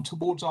 unarmed,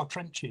 towards our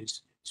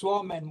trenches, so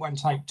our men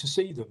went out to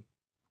see them.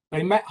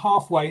 They met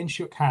halfway and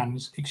shook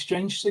hands,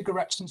 exchanged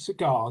cigarettes and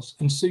cigars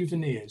and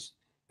souvenirs,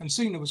 and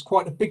soon there was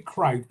quite a big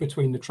crowd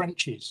between the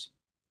trenches.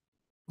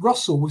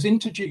 Russell was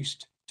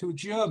introduced to a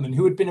German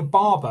who had been a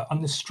barber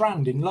on the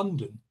Strand in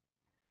London.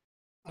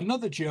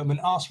 Another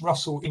German asked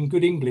Russell in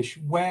good English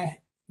where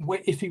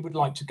if he would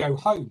like to go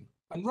home,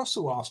 and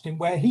Russell asked him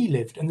where he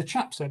lived, and the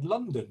chap said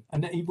London,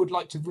 and that he would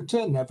like to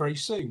return there very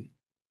soon.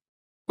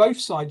 Both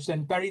sides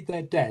then buried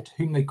their dead,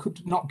 whom they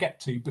could not get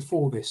to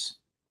before this,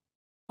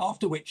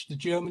 after which the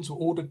Germans were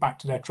ordered back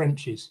to their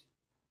trenches.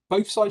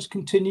 Both sides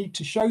continued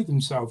to show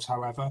themselves,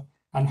 however,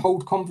 and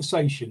hold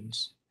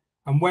conversations,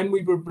 and when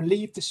we were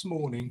relieved this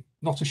morning,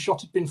 not a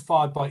shot had been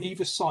fired by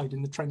either side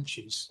in the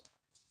trenches,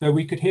 though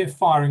we could hear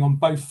firing on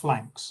both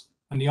flanks,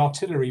 and the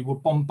artillery were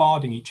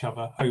bombarding each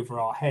other over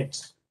our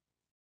heads.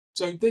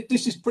 So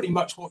this is pretty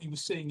much what he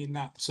was seeing in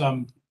that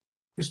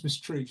Christmas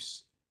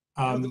truce.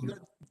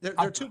 There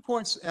are 2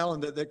 points, Alan,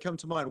 that come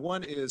to mind.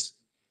 One is,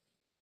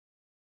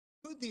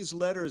 could these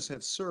letters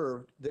have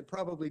served, that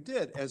probably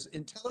did, as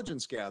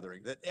intelligence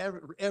gathering, that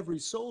every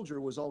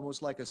soldier was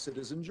almost like a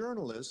citizen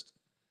journalist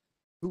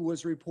who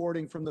was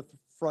reporting from the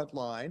front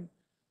line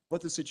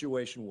what the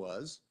situation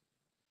was,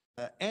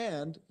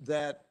 and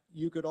that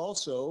you could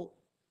also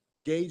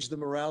gauge the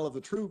morale of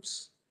the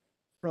troops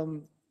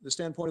from the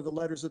standpoint of the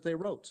letters that they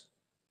wrote.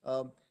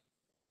 So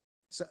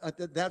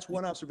that's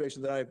one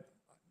observation that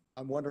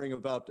I'm wondering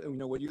about,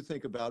 what you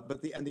think about.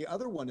 But the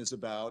other one is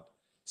about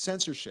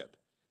censorship.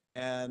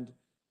 And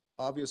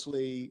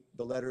obviously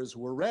the letters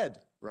were read,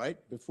 right,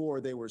 before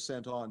they were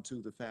sent on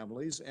to the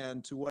families.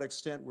 And to what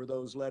extent were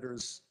those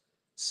letters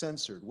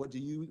censored? What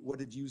did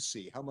you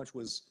see? How much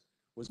was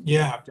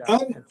blocked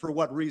out, and for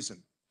what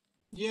reason?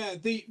 Yeah,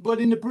 but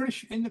in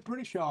the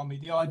British Army,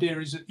 the idea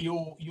is that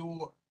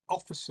your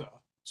officer,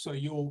 so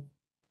you're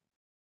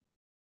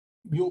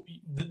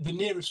the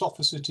nearest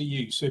officer to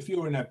you. So if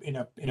you're in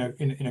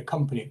a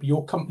company,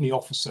 your company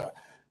officer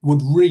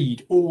would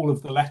read all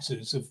of the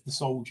letters of the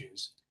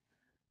soldiers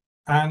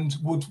and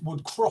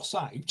would cross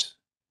out,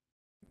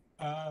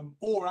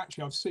 or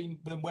actually I've seen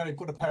them where they've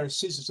got a pair of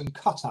scissors and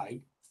cut out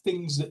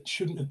things that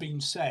shouldn't have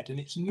been said, and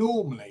it's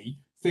normally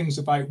things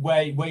about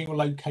where you're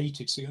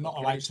located, so you're not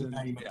allowed to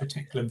name a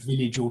particular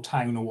village or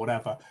town or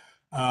whatever.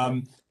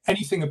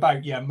 Anything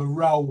about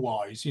morale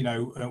wise,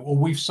 or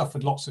we've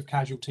suffered lots of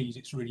casualties,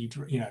 it's really,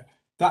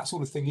 that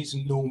sort of thing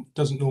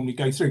doesn't normally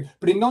go through.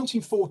 But in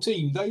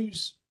 1914,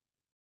 those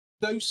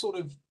sort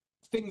of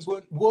things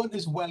weren't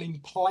as well in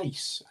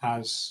place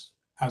as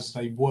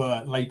they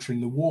were later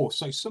in the war.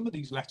 So some of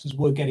these letters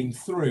were getting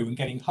through and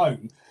getting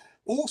home.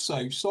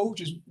 Also,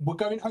 soldiers were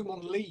going home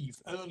on leave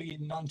early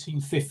in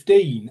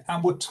 1915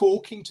 and were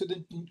talking to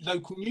the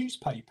local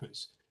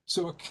newspapers.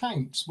 So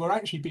accounts were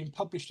actually being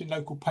published in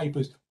local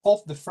papers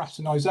of the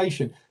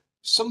fraternisation.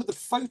 Some of the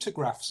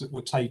photographs that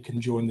were taken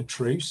during the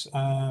truce,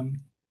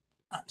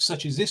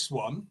 such as this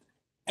one,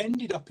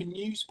 ended up in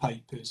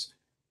newspapers.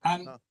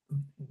 And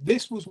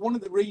this was one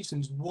of the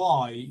reasons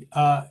why,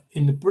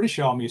 in the British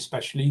Army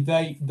especially,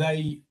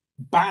 they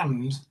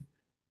banned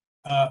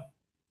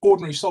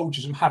ordinary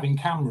soldiers from having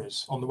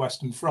cameras on the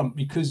Western Front,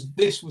 because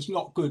this was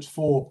not good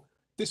for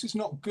this is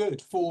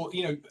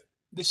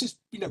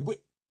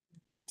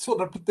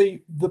sort of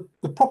the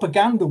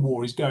propaganda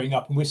war is going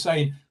up, and we're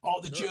saying, oh,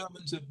 the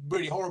Germans are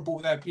really horrible,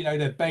 they're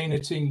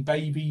bayoneting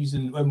babies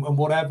and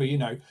whatever,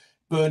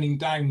 burning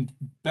down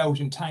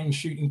Belgian towns,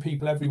 shooting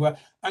people everywhere.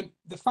 And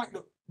the fact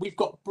that we've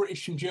got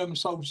British and German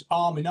soldiers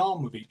arm in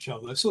arm with each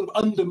other sort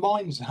of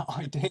undermines that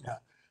idea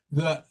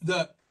that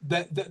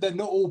they're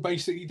not all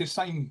basically the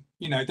same,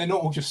 they're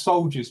not all just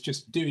soldiers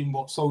just doing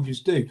what soldiers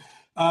do.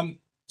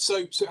 So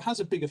it has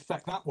a big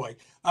effect that way.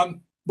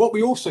 What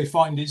we also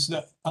find is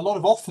that a lot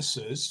of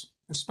officers,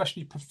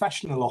 especially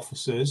professional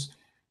officers,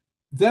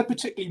 they're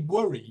particularly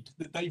worried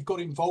that they've got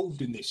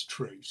involved in this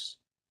truce.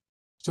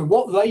 So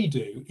what they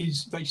do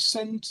is they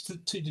send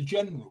to the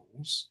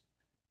generals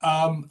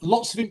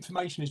lots of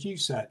information, as you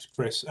said,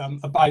 Chris,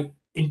 about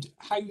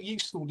how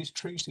useful this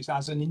truce is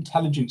as an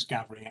intelligence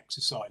gathering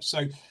exercise.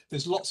 So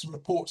there's lots of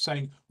reports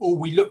saying, oh,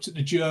 we looked at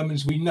the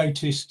Germans, we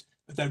noticed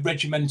their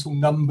regimental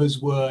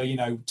numbers were,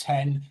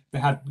 10. They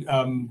had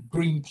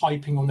green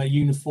piping on their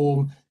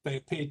uniform. They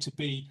appeared to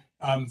be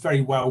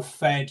very well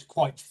fed,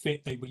 quite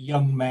fit. They were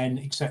young men,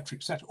 etc.,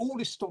 etc. All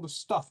this sort of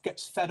stuff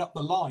gets fed up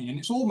the line, and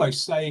it's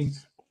almost saying,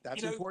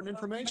 That's important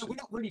information.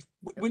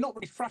 We're not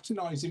really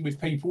fraternizing with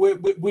people.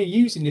 We're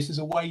using this as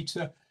a way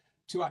to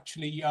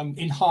actually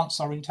enhance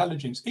our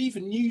intelligence.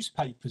 Even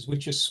newspapers,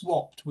 which are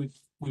swapped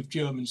with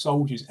German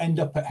soldiers, end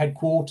up at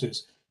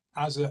headquarters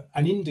as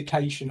an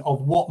indication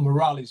of what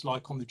morale is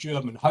like on the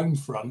German home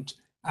front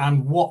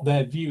and what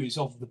their view is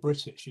of the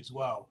British as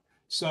well.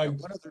 So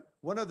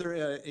one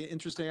other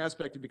interesting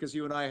aspect, because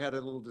you and I had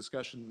a little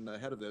discussion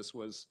ahead of this,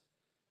 was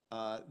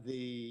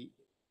the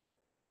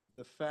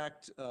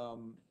fact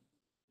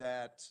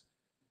that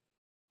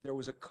there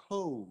was a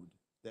code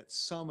that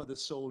some of the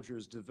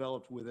soldiers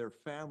developed with their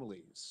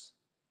families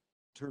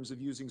in terms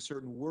of using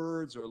certain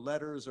words or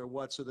letters or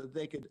what, so that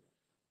they could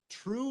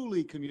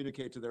truly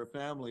communicate to their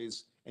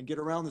families and get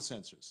around the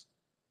censors.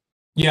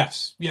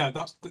 Yes,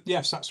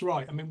 that's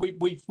right. I mean,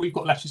 we've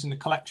got letters in the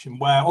collection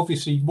where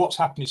obviously what's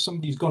happened is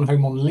somebody's gone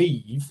home on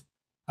leave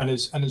and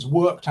has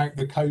worked out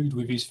the code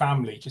with his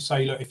family to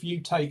say, look, if you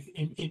take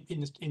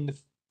in the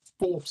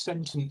fourth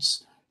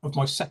sentence of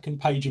my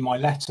second page in my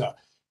letter,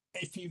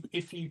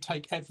 if you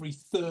take every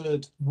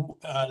third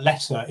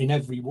letter in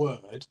every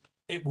word,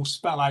 it will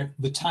spell out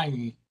the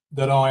town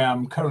that I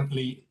am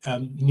currently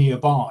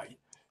nearby.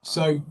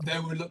 So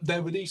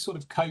there were these sort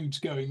of codes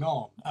going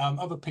on.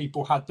 Other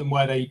people had them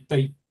where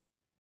the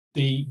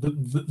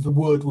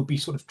word would be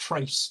sort of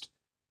traced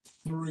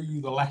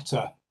through the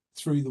letter,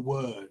 through the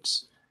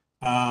words,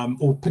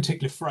 or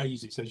particular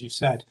phrases, as you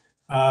said.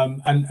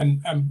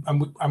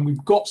 And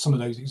we've got some of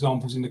those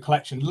examples in the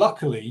collection.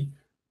 Luckily,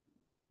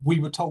 we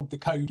were told the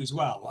code as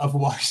well.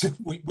 Otherwise,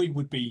 we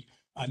would be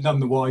none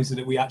the wiser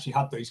that we actually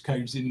had those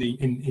codes in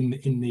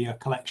the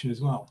collection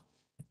as well.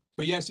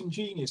 But yes,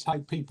 ingenious how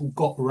people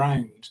got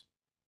around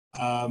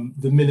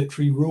the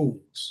military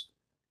rules,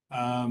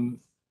 and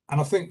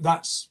I think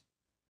that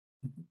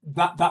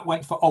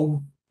went for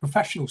old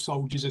professional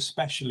soldiers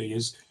especially.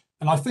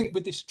 And I think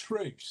with this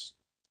truce,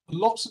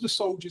 lots of the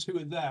soldiers who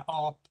are there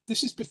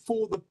this is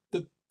before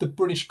the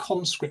British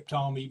conscript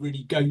army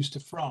really goes to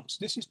France.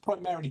 This is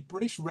primarily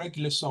British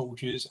regular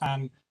soldiers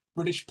and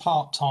British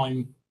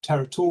part-time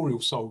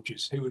territorial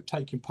soldiers who are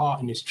taking part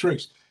in this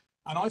truce.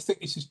 And I think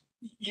this is,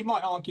 you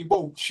might argue,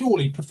 well,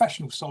 surely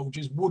professional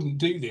soldiers wouldn't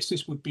do this.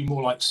 This would be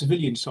more like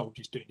civilian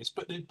soldiers doing this.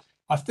 But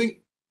I think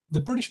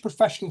the British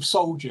professional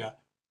soldier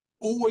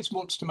always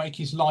wants to make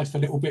his life a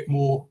little bit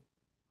more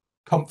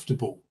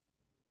comfortable.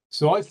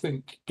 So I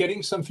think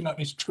getting something like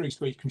this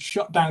truce where you can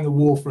shut down the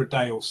war for a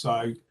day or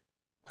so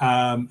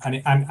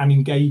and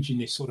engage in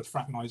this sort of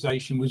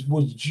fraternization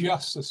was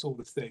just the sort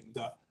of thing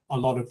that a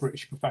lot of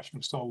British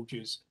professional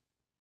soldiers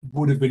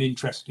would have been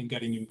interested in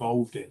getting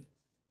involved in.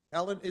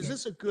 Alan, is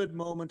this a good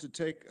moment to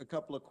take a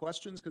couple of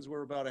questions? Because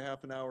we're about a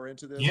half an hour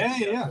into this.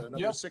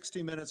 Another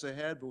 60 minutes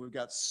ahead, but we've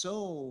got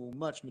so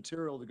much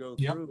material to go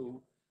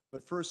through.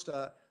 But first,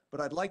 but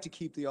I'd like to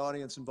keep the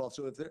audience involved.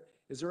 So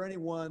is there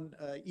anyone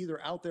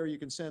either out there you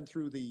can send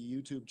through the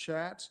YouTube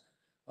chat,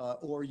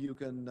 or you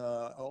can,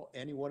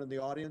 anyone in the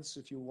audience,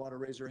 if you want to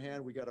raise your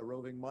hand, we got a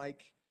roving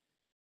mic.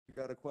 You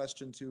got a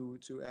question to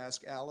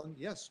ask Alan?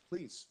 Yes,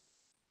 please.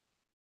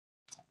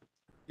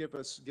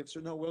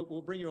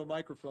 We'll bring you a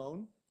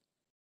microphone.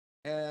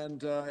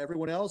 And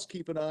everyone else,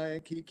 keep in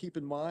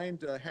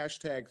mind,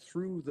 hashtag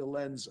through the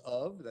lens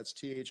of, that's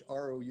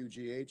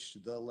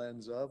THROUGH, the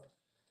lens of.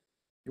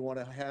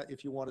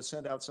 If you want to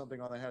send out something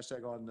on the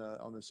hashtag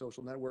on the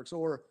social networks,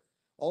 or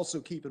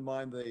also keep in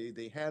mind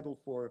the handle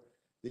for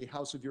the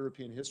House of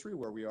European History,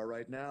 where we are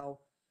right now,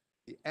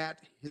 the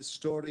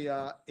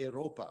 @Historia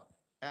Europa,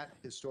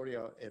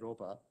 @Historia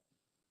Europa.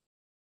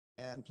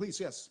 And please,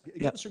 yes,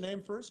 give us your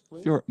name first,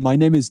 please. Sure. My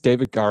name is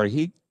David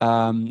Garrahy.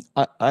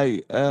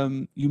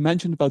 You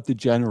mentioned about the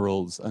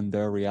generals and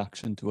their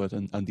reaction to it,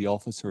 and the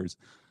officers.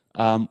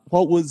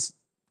 What was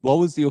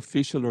the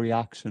official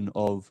reaction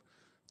of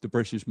the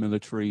British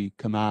military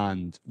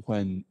command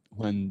when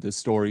the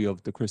story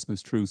of the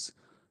Christmas truce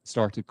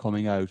started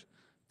coming out?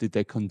 Did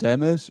they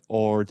condemn it,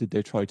 or did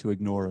they try to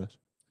ignore it?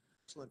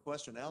 Excellent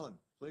question, Alan,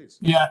 please.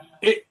 Yeah,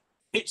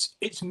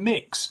 it's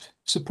mixed.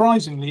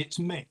 Surprisingly, it's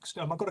mixed.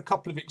 I've got a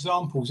couple of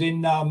examples.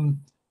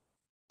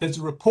 There's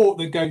a report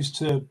that goes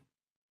to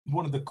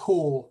one of the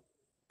corps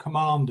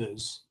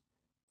commanders,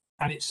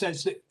 and it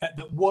says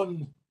that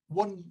one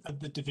of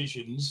the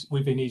divisions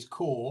within his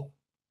corps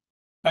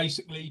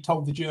basically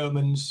told the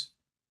Germans,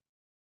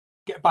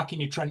 "Get back in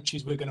your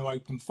trenches, we're going to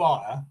open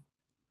fire."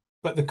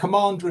 But the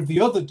commander of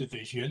the other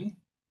division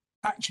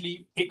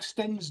actually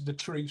extends the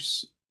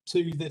truce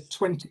to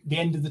the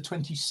end of the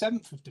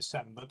 27th of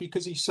December,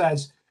 because he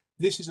says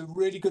this is a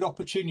really good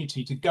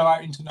opportunity to go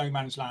out into no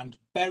man's land,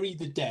 bury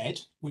the dead,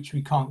 which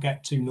we can't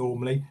get to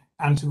normally,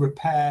 and to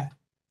repair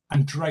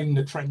and drain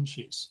the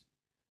trenches.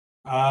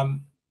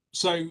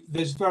 So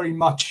there's very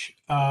much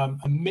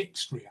a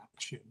mixed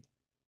reaction.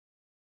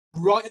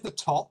 Right at the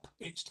top,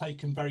 it's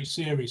taken very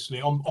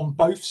seriously on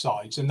both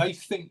sides, and they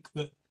think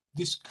that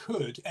this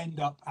could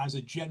end up as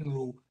a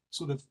general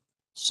sort of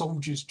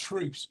soldiers'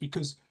 truce,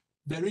 because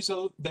there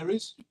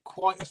is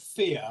quite a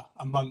fear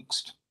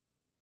amongst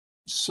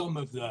some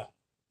of the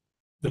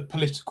the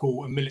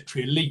political and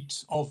military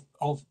elite of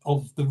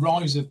the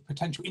rise of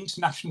potential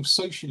international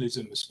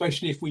socialism,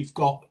 especially if we've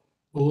got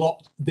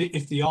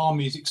if the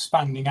army is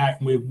expanding out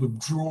and we're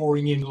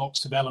drawing in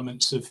lots of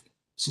elements of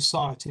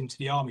society into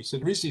the army. So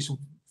there is this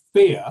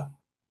fear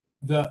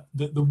that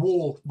the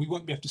war, we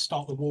won't be able to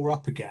start the war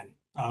up again.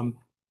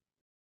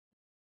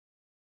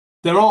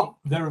 There are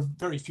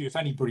very few, if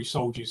any, British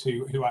soldiers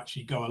who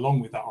actually go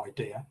along with that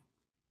idea.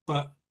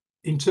 But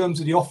in terms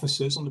of the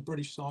officers on the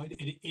British side,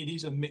 it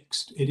is a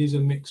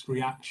mixed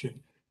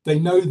reaction. They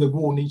know the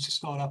war needs to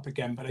start up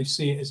again, but they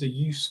see it as a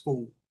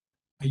useful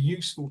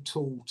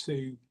tool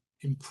to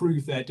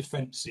improve their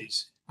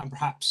defences and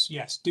perhaps,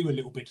 yes, do a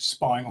little bit of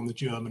spying on the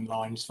German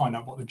lines, find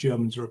out what the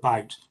Germans are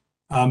about.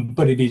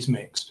 But it is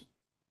mixed.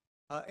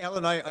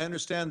 Alan, I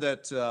understand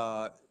that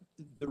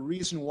the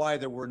reason why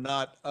there were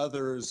not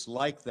others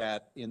like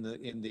that in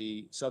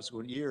the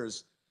subsequent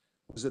years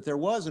was that there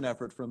was an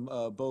effort from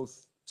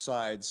both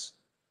sides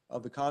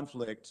of the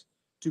conflict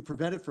to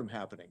prevent it from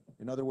happening.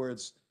 In other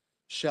words,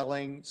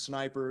 shelling,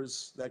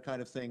 snipers, that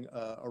kind of thing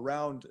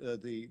around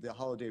the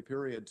holiday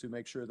period to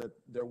make sure that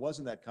there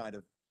wasn't that kind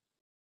of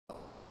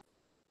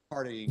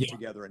partying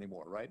together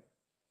anymore, right?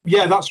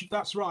 Yeah,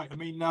 that's right. I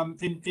mean,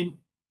 in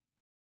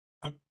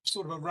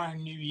sort of around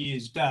New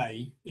Year's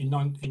Day in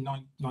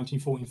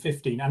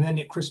 1914-15, and then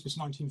at Christmas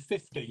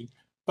 1915,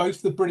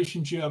 both the British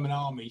and German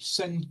army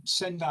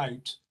send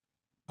out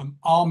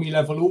army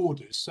level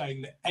orders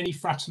saying that any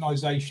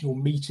fraternization or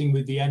meeting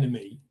with the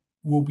enemy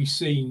will be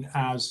seen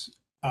as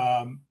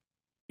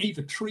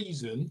either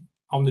treason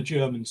on the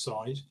German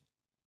side,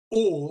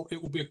 or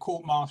it will be a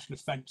court-martial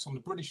offence on the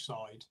British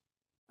side,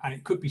 and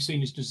it could be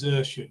seen as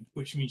desertion,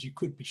 which means you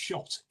could be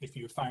shot if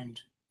you were found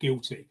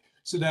guilty.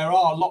 So there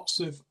are lots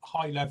of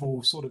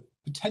high-level sort of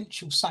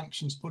potential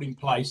sanctions put in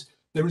place.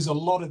 There is a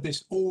lot of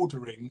this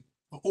ordering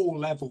at all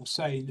levels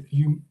saying that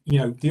you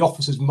know the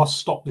officers must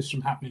stop this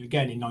from happening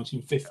again in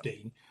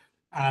 1915.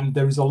 And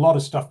there is a lot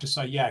of stuff to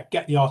say, yeah,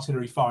 get the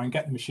artillery firing,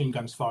 get the machine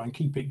guns firing,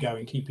 keep it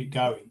going, keep it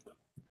going.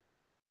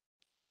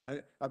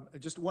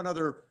 Just one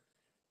other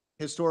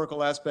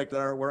historical aspect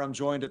where I'm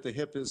joined at the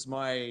hip is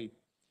my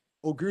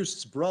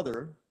Auguste's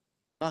brother,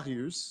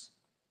 Marius,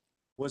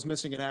 was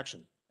missing in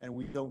action. And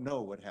we don't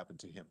know what happened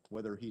to him,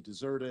 whether he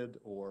deserted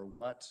or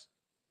what,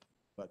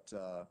 but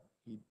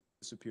he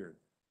disappeared.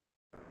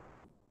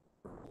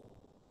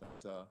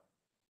 But,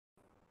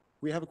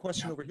 we have a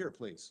question over here,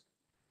 please.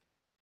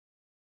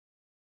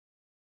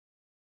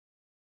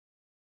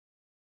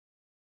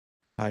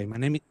 Hi, my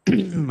name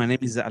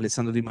is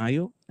Alessandro Di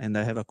Maio, and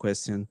I have a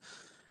question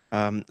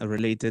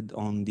related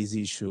on this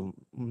issue.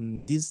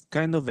 These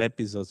kind of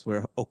episodes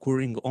were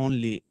occurring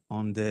only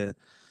on the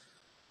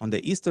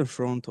Eastern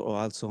Front or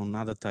also on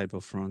other type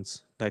of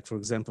fronts, like, for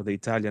example, the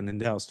Italian and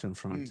the Austrian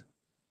front?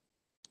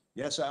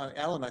 Yes,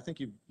 Alan, I think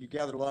you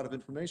gathered a lot of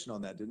information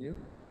on that, didn't you?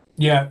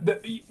 Yeah,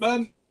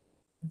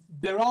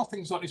 there are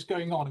things like this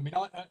going on. I mean,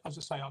 as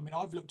I say, I mean,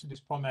 I've looked at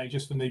this primarily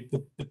just from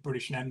the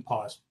British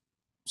Empire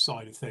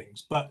side of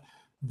things, but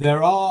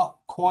there are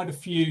quite a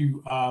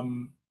few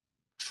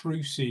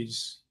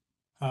truces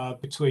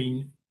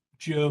between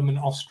German,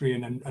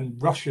 Austrian,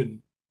 and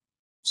Russian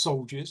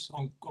soldiers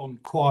on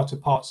quieter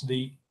parts of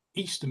the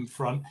Eastern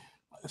Front,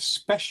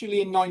 especially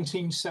in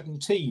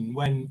 1917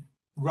 when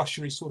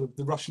Russia is sort of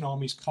the Russian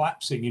army is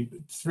collapsing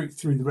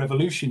through the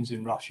revolutions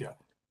in Russia.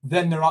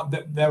 Then there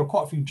are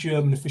quite a few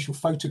German official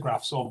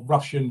photographs of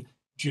Russian,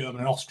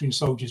 German, and Austrian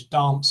soldiers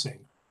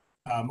dancing.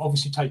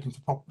 Obviously taken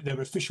for they're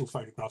official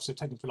photographs, they're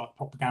taken for like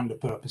propaganda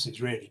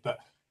purposes, really. But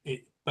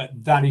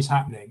that is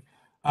happening.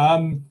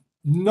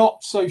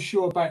 Not so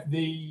sure about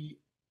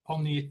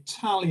on the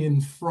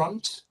Italian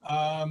front,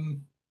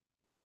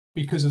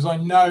 because as I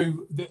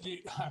know that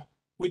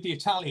with the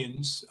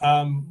Italians,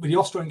 with the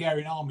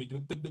Austro-Hungarian army,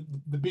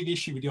 the big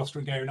issue with the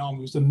Austro-Hungarian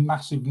army was the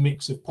massive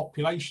mix of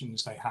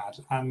populations they had,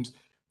 and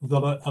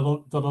that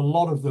a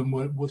lot of them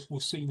were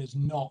seen as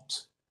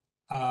not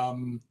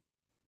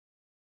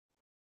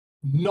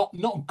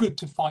good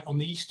to fight on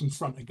the Eastern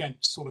Front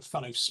against sort of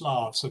fellow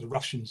Slavs, so the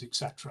Russians,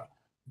 etc.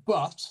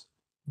 But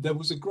there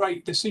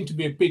seemed to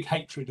be a big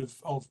hatred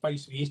of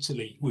basically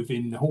Italy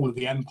within the whole of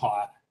the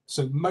empire.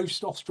 So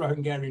most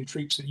Austro-Hungarian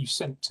troops that you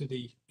sent to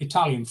the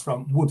Italian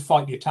front would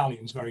fight the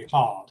Italians very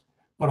hard.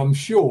 But I'm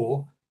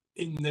sure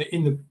in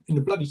the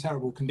bloody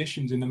terrible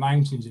conditions in the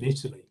mountains in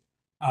Italy,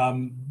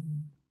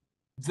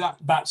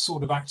 that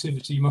sort of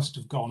activity must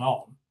have gone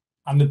on.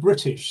 And the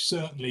British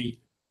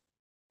certainly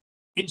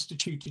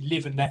instituted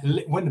live and let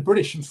live. When the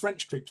British and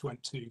French troops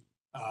went to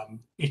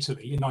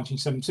Italy in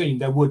 1917,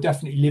 there were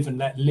definitely live and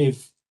let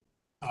live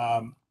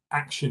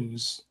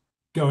actions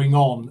going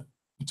on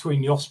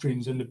between the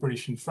Austrians and the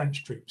British and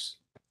French troops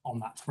on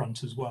that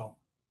front as well.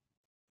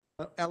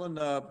 Alan,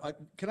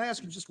 can I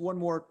ask you just one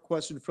more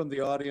question from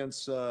the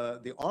audience,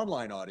 the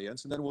online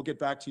audience, and then we'll get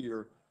back to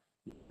your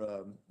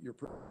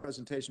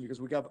presentation, because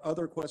we got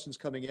other questions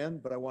coming in,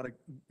 but I want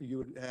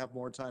you to have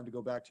more time to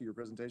go back to your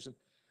presentation.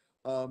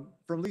 From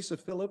Lisa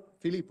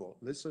Filippo.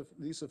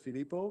 Lisa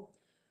Filippo,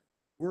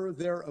 were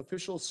there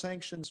official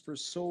sanctions for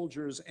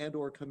soldiers and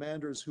or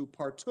commanders who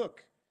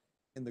partook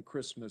in the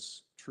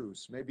Christmas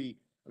truce? Maybe,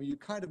 I mean, you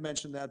kind of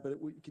mentioned that, but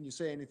can you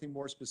say anything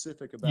more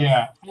specific about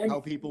Yeah. how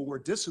people were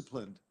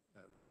disciplined?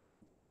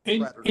 In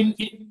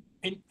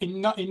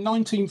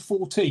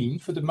 1914,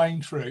 for the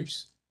main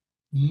truce,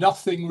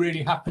 nothing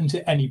really happened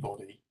to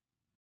anybody.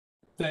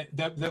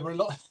 There were a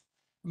lot.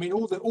 I mean,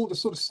 all the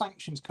sort of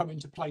sanctions come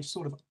into place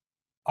sort of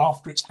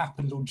after it's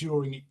happened or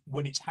during it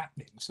when it's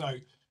happening. So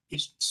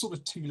it's sort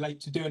of too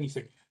late to do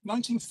anything.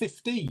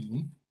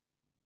 1915,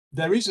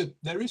 there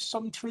is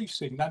some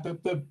trucing. Now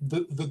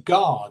the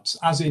guards,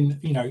 as in,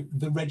 you know,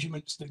 the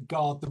regiments that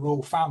guard the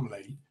royal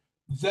family,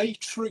 they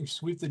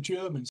truce with the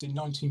Germans in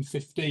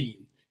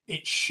 1915.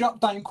 It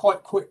shut down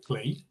quite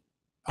quickly.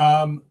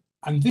 And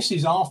this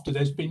is after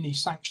there's been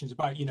these sanctions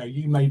about, you know,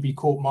 you may be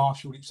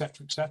court-martialed,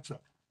 etc., etc.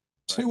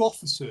 Two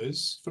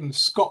officers from the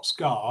Scots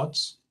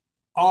Guards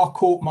are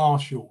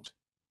court-martialed.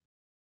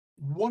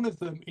 One of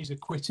them is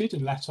acquitted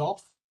and let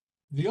off.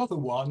 The other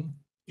one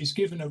is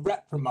given a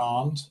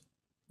reprimand,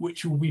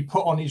 which will be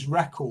put on his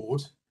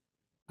record,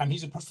 and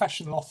he's a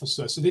professional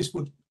officer. So this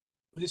would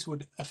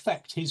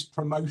affect his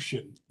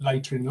promotion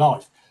later in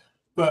life.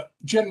 But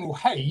General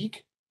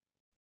Haig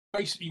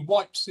basically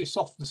wipes this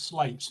off the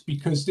slate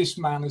because this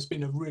man has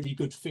been a really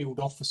good field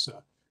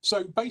officer.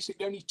 So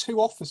basically only two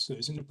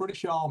officers in the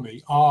British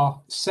Army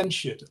are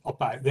censured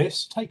about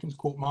this, taken to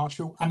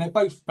court-martial, and they're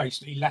both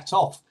basically let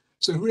off.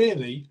 So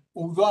really,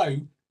 although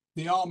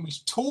the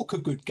armies talk a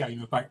good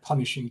game about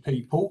punishing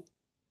people,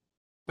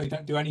 they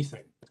don't do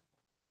anything.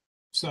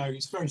 So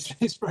it's very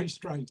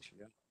strange.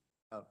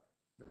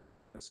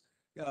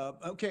 Yeah.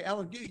 Okay,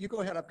 Alan, you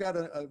go ahead. I've got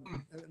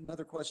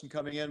another question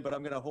coming in, but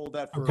I'm going to hold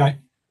that for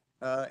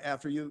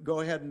after you. Go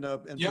ahead and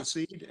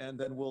proceed, and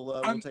then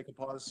we'll take a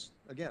pause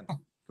again.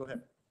 Go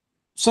ahead.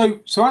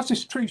 So as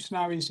this truce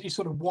now is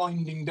sort of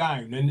winding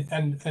down,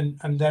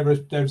 and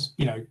there's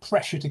you know,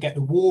 pressure to get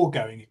the war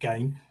going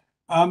again.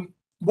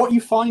 What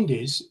you find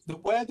is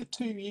that where the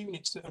two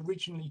units that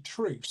originally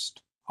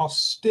truced are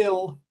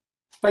still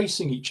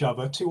facing each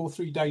other 2 or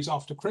 3 days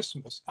after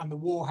Christmas, and the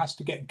war has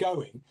to get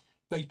going,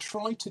 they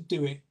try to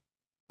do it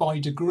by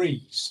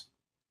degrees.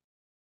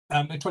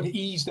 They try to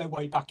ease their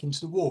way back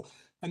into the war.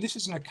 And this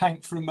is an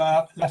account from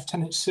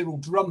Lieutenant Cyril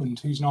Drummond,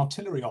 who's an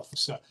artillery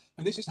officer.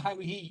 And this is how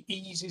he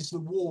eases the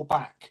war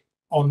back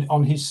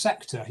on his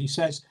sector. He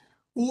says,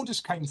 orders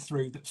came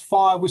through that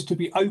fire was to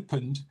be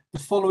opened the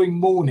following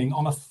morning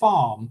on a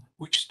farm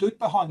which stood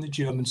behind the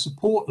German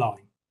support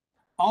line.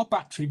 Our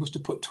battery was to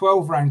put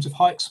 12 rounds of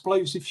high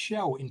explosive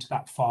shell into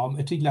that farm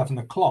at 11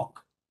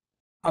 o'clock.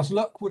 As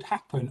luck would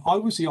happen, I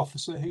was the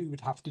officer who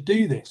would have to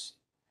do this.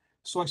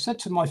 So I said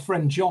to my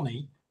friend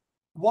Johnny,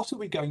 what are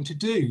we going to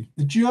do?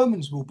 The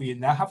Germans will be in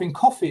there having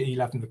coffee at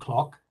 11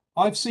 o'clock.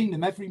 I've seen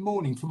them every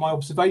morning from my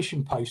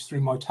observation post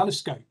through my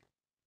telescope.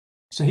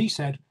 So he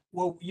said,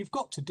 well, you've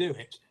got to do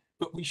it,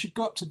 but we should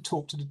go up to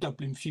talk to the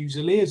Dublin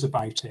Fusiliers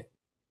about it.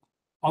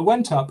 I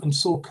went up and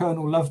saw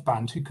Colonel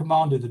Loveband, who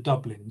commanded the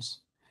Dublins,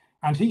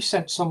 and he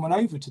sent someone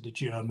over to the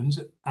Germans.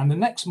 And the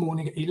next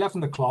morning at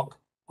 11 o'clock,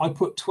 I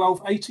put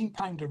 12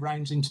 18-pounder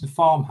rounds into the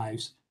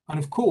farmhouse. And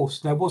of course,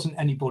 there wasn't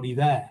anybody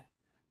there.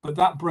 But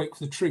that broke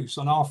the truce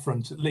on our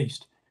front, at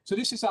least. So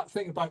this is that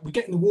thing about we're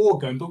getting the war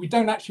going, but we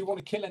don't actually want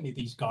to kill any of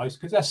these guys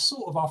because they're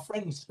sort of our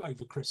friends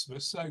over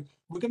Christmas. So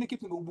we're going to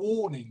give them a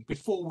warning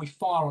before we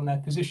fire on their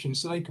position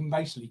so they can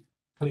basically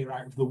clear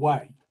out of the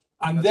way.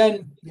 And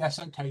then, yes,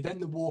 okay, then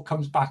the war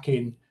comes back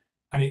in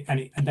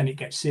and then it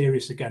gets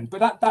serious again.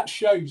 But that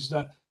shows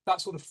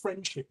that sort of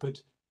friendship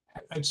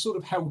had sort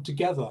of held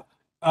together.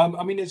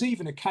 I mean, there's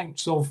even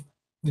accounts of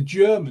the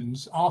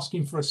Germans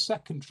asking for a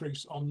second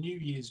truce on New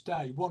Year's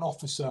Day. One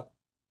officer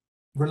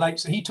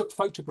relates that he took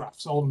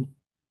photographs on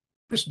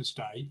Christmas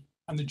Day,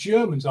 and the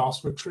Germans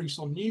asked for a truce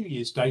on New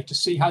Year's Day to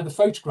see how the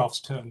photographs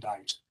turned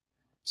out,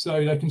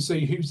 so they can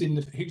see who's in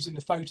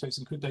the photos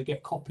and could they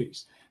get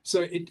copies.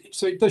 So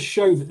it does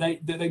show that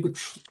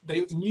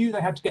they knew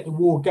they had to get the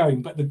war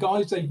going, but the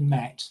guys they'd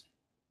met,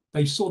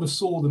 they sort of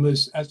saw them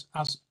as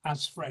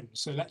friends.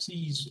 So let's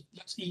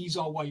ease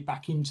our way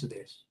back into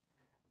this.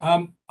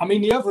 I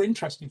mean, the other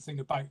interesting thing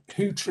about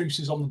who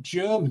truces on the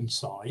German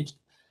side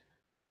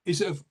is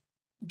that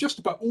just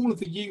about all of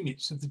the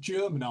units of the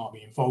German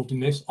army involved in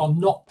this are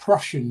not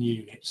Prussian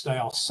units. They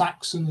are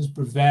Saxons,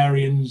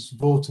 Bavarians,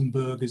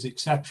 Württembergers,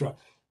 etc.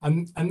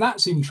 And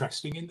that's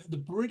interesting in that the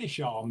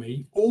British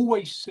army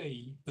always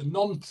see the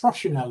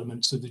non-Prussian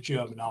elements of the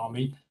German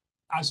army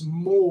as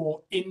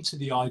more into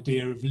the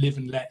idea of live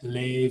and let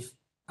live,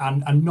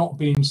 and not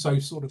being so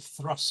sort of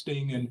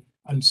thrusting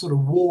and sort of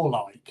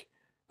warlike.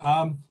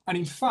 And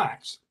in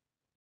fact,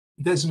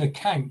 there's an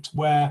account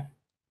where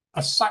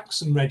a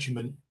Saxon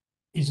regiment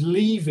is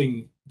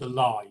leaving the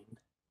line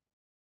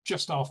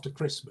just after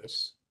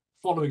Christmas,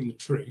 following the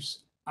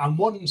truce, and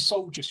one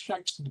soldier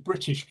shouts to the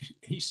British,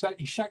 he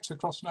shouts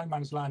across no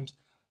man's land,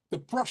 "The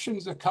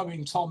Prussians are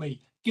coming,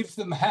 Tommy, give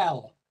them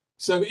hell."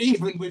 So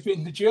even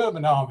within the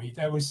German army,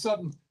 there was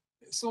some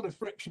sort of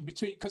friction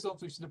between, because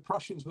obviously the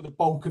Prussians were the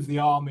bulk of the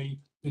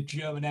army, the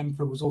German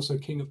emperor was also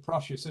king of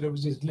Prussia. So there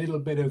was this little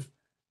bit of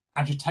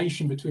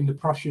agitation between the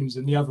Prussians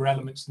and the other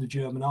elements of the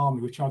German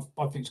army, which I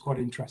think is quite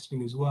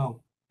interesting as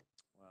well.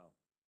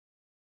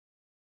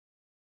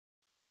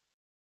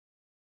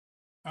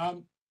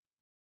 Wow.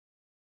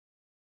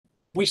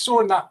 We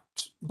saw in that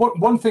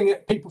one thing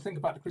that people think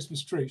about the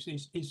Christmas truce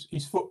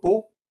is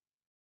football,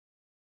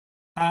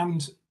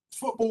 and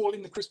football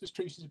in the Christmas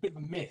truce is a bit of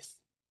a myth.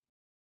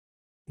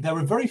 There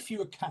are very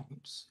few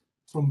accounts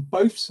from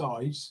both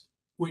sides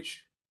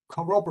which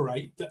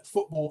corroborate that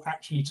football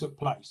actually took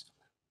place.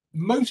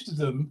 Most of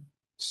them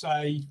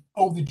say,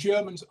 oh, the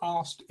Germans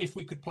asked if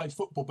we could play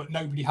football, but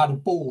nobody had a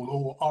ball,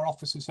 or our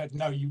officer said,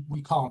 no,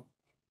 we can't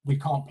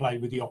play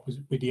with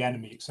the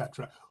enemy,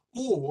 etc.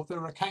 Or there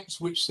are accounts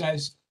which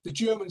says the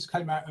Germans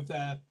came out of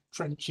their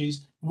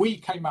trenches, we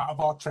came out of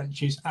our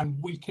trenches, and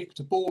we kicked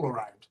a ball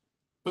around.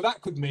 But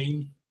that could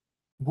mean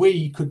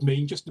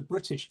just the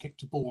British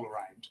kicked a ball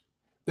around.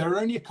 There are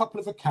only a couple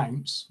of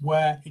accounts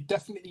where it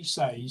definitely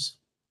says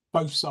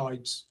both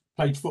sides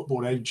played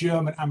football. They're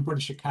German and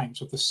British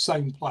accounts of the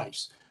same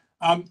place.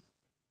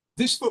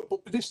 This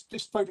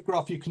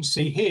photograph you can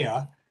see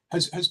here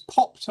has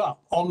popped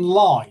up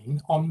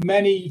online on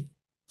many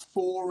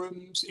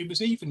forums. It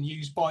was even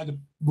used by the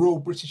Royal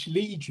British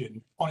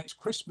Legion on its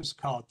Christmas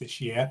card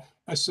this year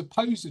as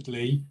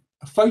supposedly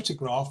a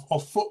photograph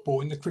of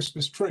football in the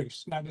Christmas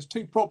truce. Now, there's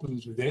two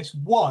problems with this.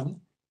 One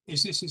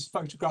is this is a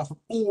photograph of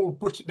all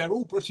British. They're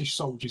all British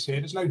soldiers here.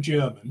 There's no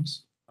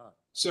Germans.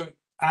 So,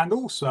 and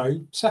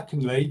also,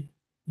 secondly,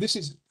 this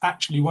is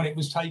actually when it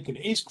was taken.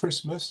 It is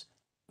Christmas,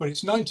 but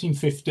it's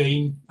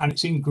 1915 and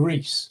it's in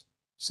Greece.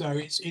 So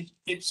it's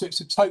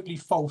a totally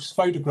false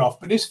photograph.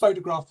 But this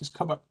photograph has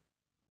come up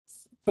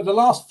for the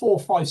last 4,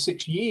 5,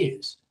 6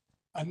 years.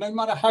 And no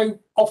matter how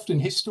often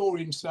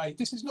historians say,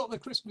 this is not the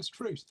Christmas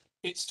truce,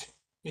 it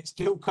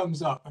still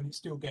comes up and it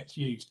still gets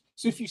used.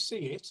 So if you see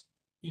it,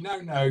 you now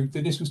know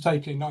that this was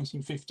taken in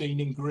 1915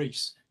 in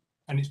Greece,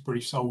 and it's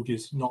British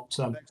soldiers, not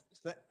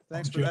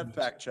Thanks for that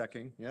fact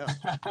checking. Yeah.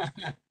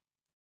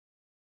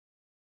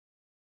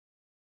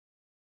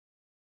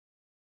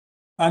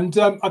 And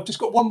I've just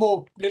got one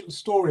more little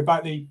story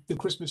about the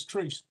Christmas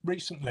truce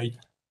recently.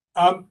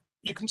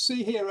 You can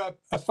see here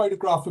a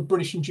photograph of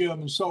British and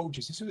German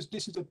soldiers.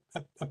 This is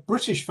a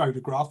British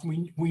photograph,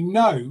 and we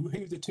know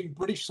who the two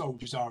British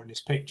soldiers are in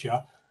this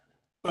picture.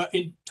 But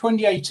in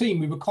 2018,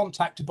 we were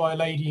contacted by a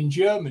lady in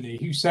Germany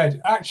who said,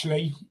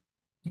 actually,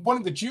 one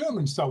of the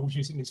German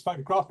soldiers in this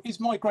photograph is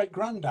my great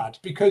granddad,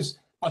 because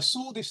I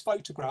saw this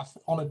photograph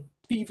on a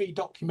TV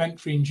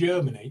documentary in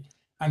Germany,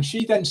 and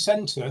she then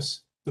sent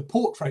us the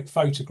portrait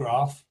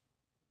photograph,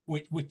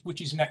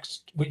 which is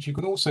next, which you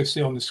can also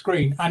see on the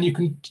screen, and you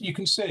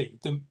can see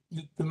the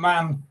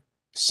man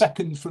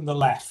second from the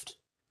left.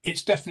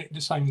 It's definitely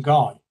the same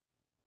guy.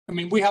 I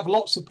mean, we have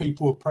lots of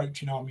people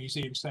approaching our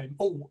museum saying,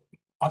 "Oh,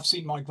 I've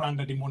seen my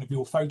granddad in one of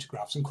your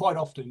photographs," and quite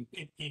often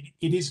it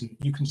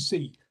isn't. You can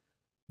see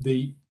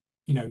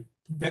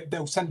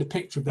they'll send a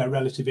picture of their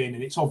relative in,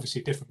 and it's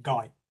obviously a different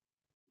guy.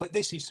 But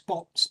this is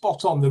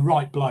spot on the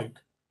right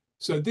bloke.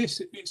 So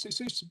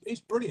it's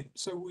brilliant.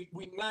 So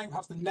we now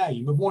have the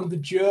name of one of the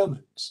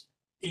Germans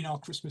in our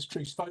Christmas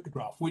truce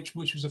photograph, which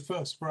was a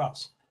first for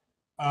us.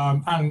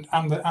 And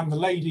the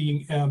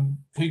lady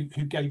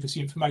who gave us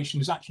the information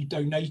has actually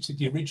donated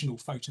the original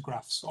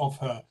photographs of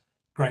her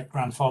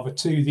great-grandfather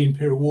to the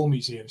Imperial War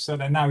Museum. So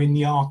they're now in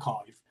the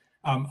archive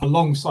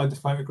alongside the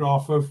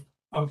photograph of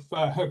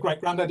her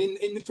great-granddad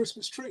in the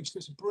Christmas truce. So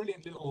it's a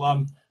brilliant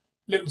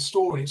little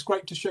story. It's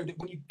great to show that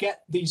when you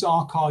get these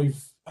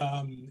archive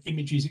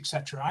images,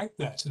 etc., out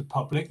there to the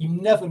public, you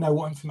never know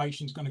what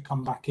information is going to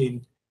come back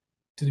in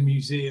to the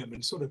museum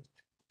and sort of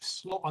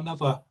slot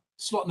another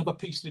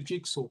piece of the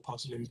jigsaw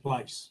puzzle in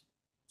place.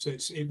 So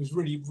it was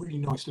really, really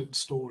nice little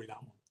story,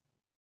 that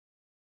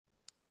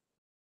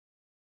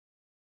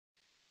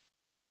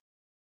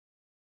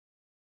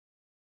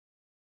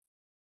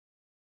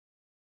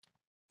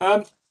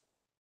one.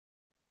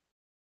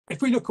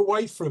 If we look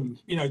away from,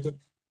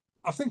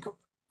 I think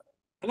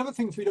another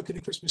thing if we look at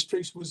the Christmas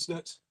truce was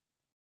that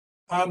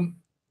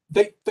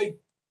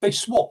they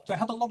swapped. They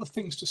had a lot of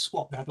things to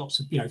swap. They had lots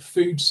of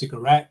food,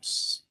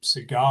 cigarettes,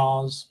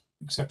 cigars,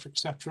 etc.,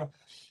 etc.,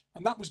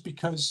 and that was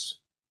because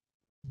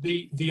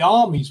the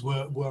armies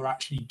were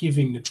actually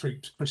giving the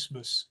troops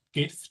Christmas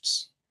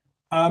gifts,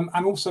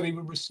 and also they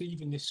were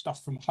receiving this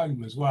stuff from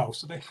home as well.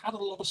 So they had a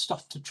lot of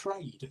stuff to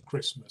trade at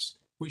Christmas,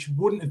 which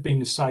wouldn't have been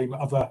the same at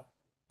other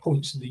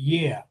points of the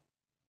year.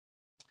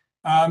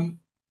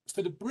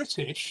 For the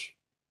British,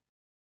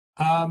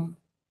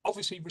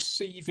 obviously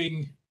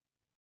receiving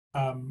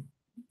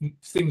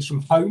things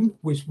from home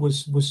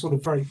was sort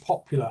of very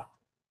popular,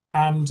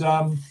 and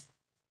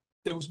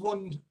there was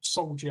one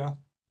soldier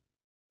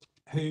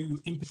who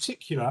in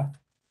particular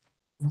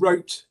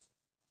wrote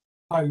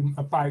home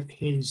about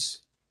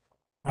his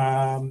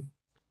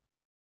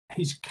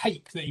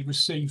cake that he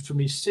received from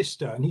his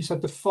sister, and he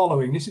said the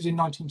following. This is in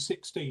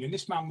 1916, and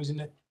this man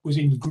was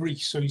in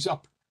Greece, so he's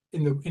up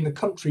in the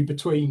country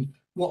between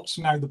what's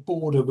now the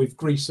border with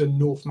Greece and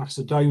North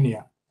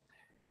Macedonia.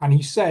 And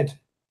he said,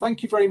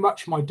 "Thank you very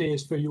much, my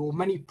dears, for your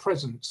many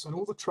presents and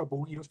all the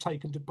trouble you have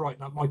taken to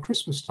brighten up my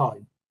Christmas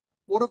time.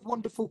 What a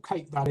wonderful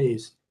cake that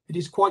is. It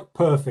is quite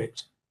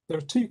perfect. There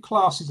are two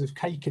classes of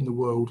cake in the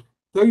world,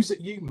 those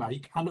that you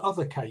make and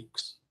other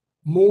cakes.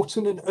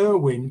 Morton and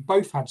Irwin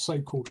both had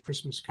so-called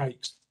Christmas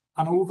cakes,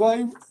 and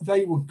although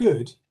they were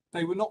good,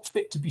 they were not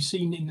fit to be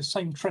seen in the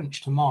same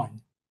trench to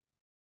mine.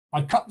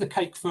 I cut the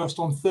cake first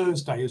on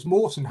Thursday, as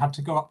Morton had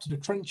to go up to the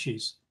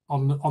trenches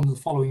on the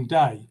following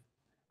day,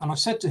 and I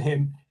said to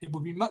him it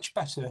would be much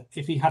better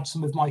if he had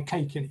some of my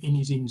cake in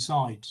his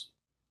insides.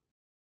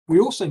 We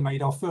also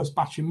made our first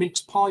batch of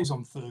mince pies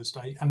on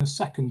Thursday and a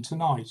second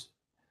tonight.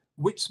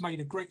 Wits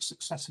made a great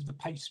success of the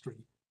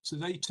pastry, so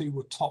they too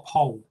were top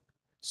hole.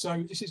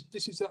 So this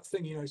is that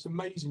thing, you know, it's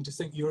amazing to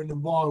think you're in the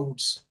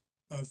wilds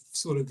of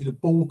sort of the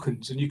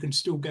Balkans and you can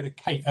still get a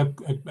cake,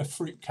 a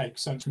fruit cake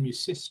sent from your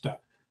sister.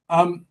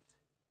 Now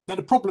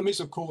the problem is,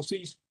 of course,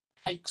 these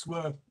cakes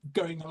were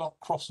going a lot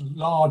across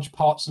large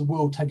parts of the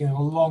world, taking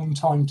a long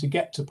time to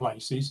get to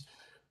places.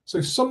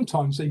 So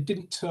sometimes they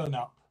didn't turn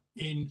up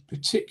in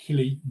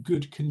particularly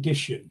good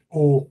condition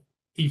or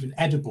even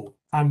edible.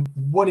 And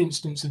one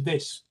instance of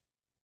this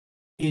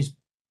is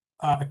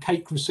a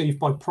cake received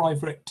by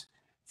Private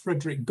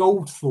Frederick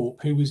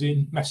Goldthorpe, who was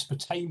in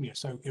Mesopotamia,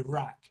 so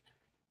Iraq.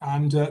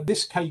 And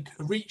this cake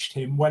reached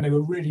him when they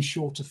were really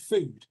short of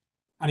food.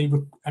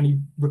 And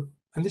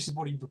this is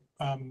what he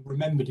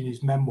remembered in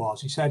his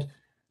memoirs. He said,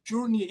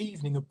 "During the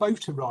evening, a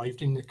boat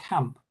arrived in the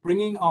camp,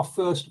 bringing our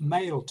first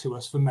mail to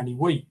us for many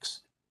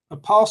weeks. A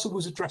parcel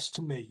was addressed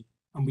to me,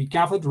 and we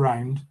gathered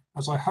round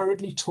as I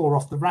hurriedly tore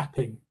off the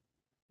wrapping.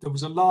 There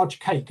was a large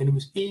cake, and it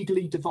was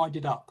eagerly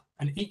divided up,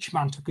 and each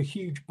man took a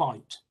huge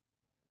bite.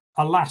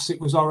 Alas, it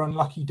was our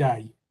unlucky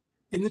day.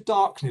 In the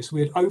darkness,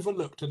 we had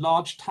overlooked a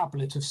large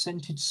tablet of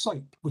scented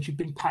soap which had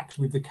been packed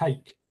with the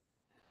cake.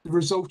 The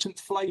resultant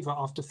flavour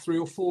after 3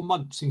 or 4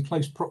 months in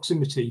close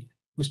proximity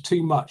was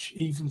too much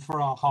even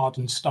for our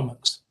hardened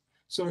stomachs."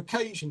 So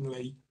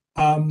occasionally,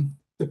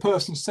 the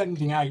person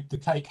sending out the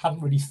cake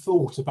hadn't really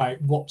thought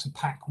about what to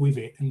pack with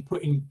it, and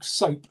putting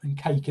soap and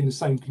cake in the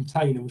same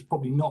container was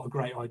probably not a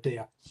great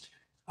idea.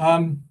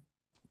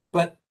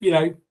 But, you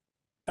know,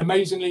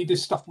 amazingly,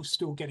 this stuff was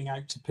still getting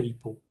out to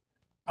people.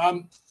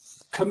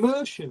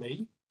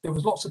 Commercially, there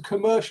was lots of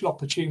commercial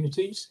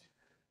opportunities.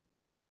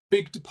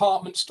 Big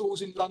department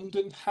stores in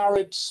London,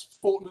 Harrods,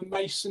 Fortnum &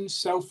 Mason,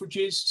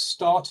 Selfridges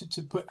started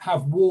to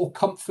have war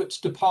comforts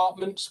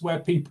departments where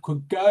people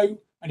could go,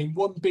 and in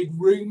one big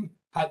room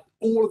had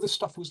all of the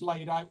stuff was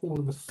laid out, all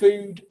of the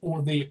food, all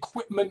of the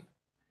equipment,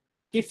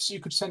 gifts you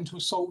could send to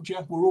a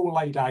soldier were all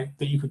laid out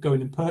that you could go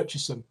in and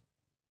purchase them.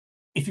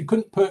 If you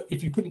couldn't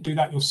do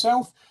that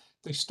yourself,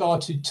 they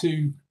started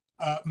to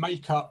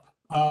make up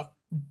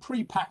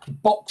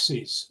pre-packed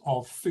boxes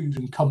of food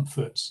and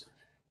comforts.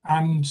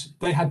 And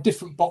they had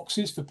different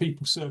boxes for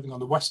people serving on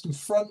the Western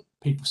Front,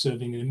 people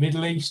serving in the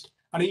Middle East,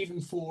 and even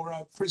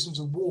for prisoners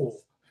of war.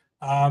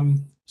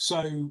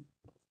 Doesn't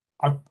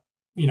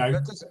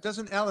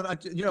Alan?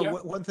 Yeah.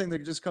 One thing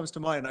that just comes to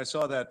mind, and I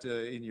saw that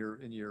in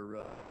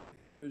your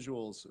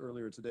visuals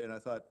earlier today, and I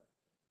thought,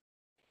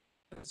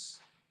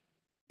 this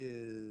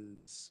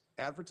is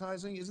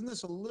advertising. Isn't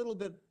this a little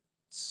bit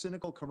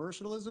cynical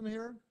commercialism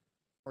here,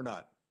 or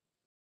not?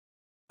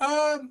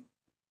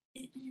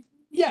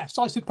 Yes,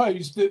 I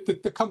suppose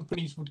the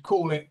companies would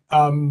call it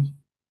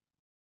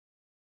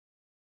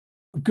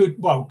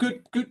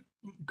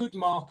good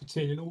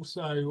marketing, and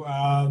also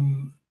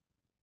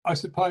I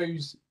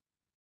suppose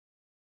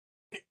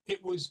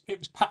it was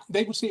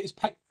they would see it as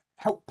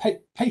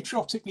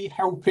patriotically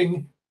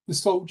helping the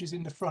soldiers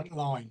in the front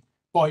line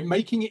by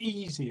making it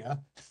easier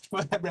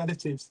for their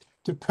relatives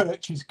to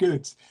purchase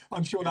goods.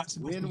 I'm sure that's a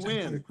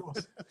win-win.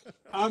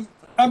 I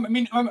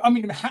mean,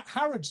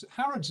 Harrods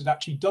had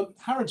actually done.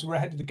 Harrods were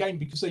ahead of the game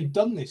because they'd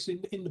done this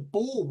in the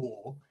Boer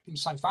War in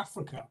South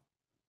Africa,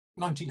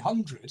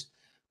 1900.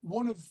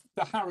 One of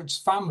the Harrods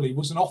family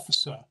was an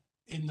officer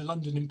in the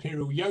London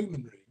Imperial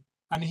Yeomanry,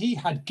 and he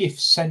had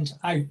gifts sent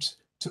out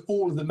to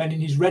all of the men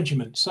in his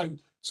regiment. So,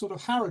 sort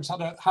of, Harrods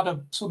had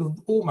a sort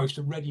of almost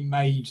a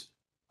ready-made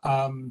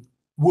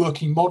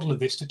working model of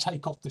this to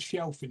take off the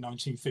shelf in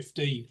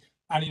 1915.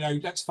 And, you know,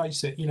 let's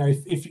face it, you know,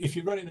 if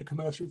you're running a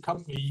commercial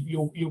company,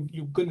 you're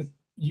gonna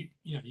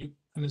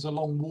and there's a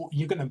long walk,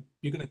 you're gonna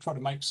try to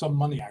make some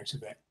money out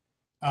of it.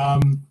 I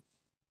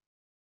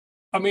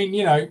mean,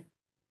 you know,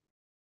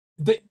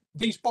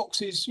 these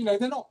boxes, you know,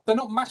 they're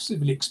not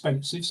massively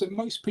expensive, so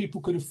most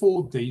people could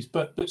afford these,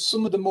 but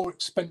some of the more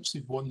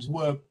expensive ones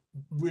were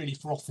really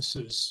for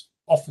officers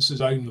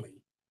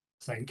only,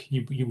 I think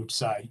you would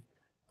say.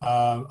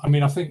 I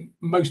mean, I think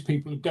most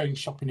people going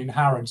shopping in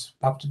Harrods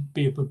have to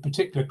be of a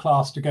particular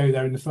class to go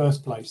there in the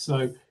first place.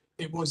 So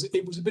it was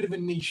a bit of a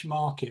niche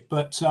market,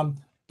 but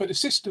the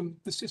system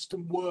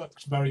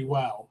worked very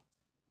well,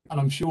 and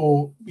I'm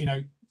sure, you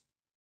know,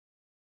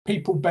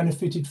 people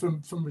benefited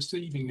from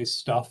receiving this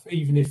stuff,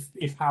 even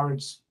if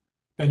Harrods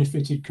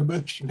benefited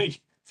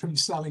commercially from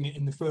selling it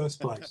in the first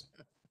place.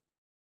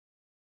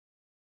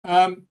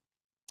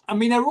 I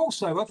mean, there are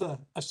also other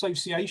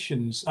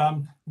associations,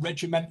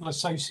 regimental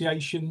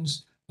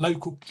associations,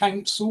 local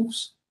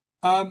councils,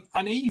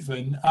 and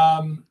even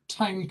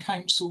town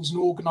councils and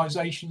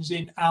organisations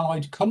in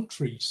allied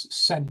countries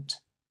sent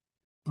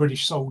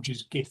British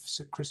soldiers gifts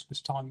at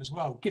Christmas time as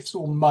well, gifts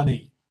or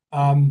money.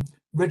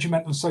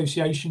 Regimental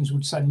associations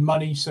would send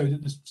money so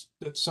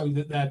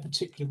that their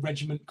particular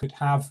regiment could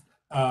have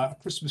a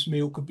Christmas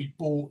meal could be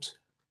bought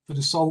for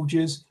the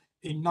soldiers.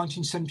 In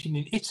 1917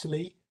 in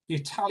Italy, the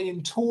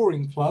Italian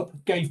Touring Club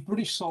gave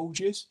British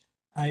soldiers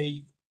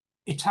a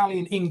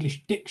Italian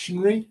English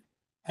dictionary,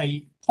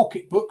 a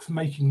pocketbook for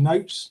making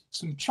notes,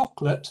 some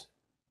chocolate,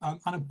 and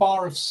a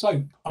bar of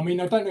soap. I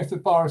mean, I don't know if the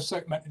bar of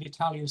soap meant that the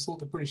Italians thought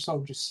the British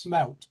soldiers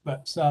smelt,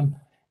 but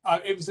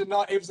it was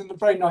a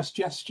very nice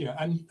gesture.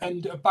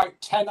 And about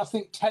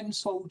 10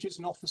 soldiers,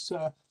 an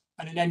officer,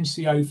 and an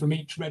NCO from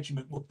each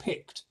regiment were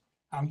picked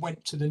and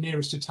went to the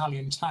nearest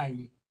Italian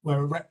town where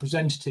a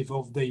representative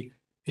of the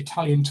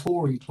Italian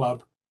Touring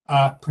Club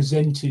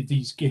presented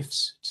these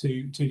gifts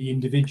to the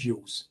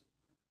individuals.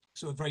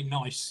 So a very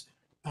nice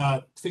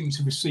thing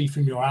to receive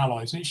from your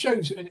allies, and it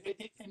shows, and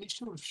it's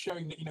sort of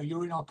showing that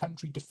you're in our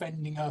country,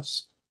 defending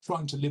us,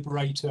 trying to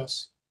liberate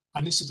us,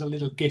 and this is a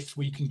little gift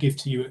we can give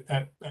to you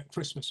at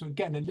Christmas. So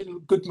again, a little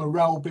good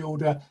morale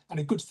builder and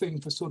a good thing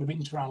for sort of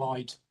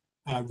inter-allied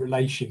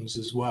relations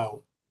as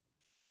well.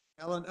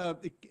 Alan,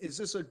 is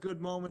this a good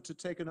moment to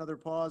take another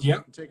pause? Yeah.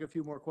 And take a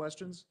few more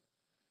questions?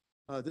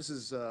 This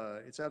is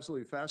it's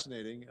absolutely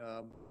fascinating.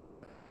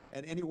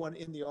 And anyone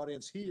in the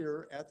audience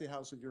here at the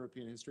House of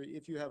European History,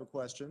 if you have a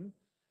question,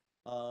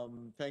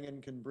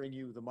 Pengen can bring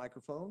you the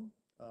microphone.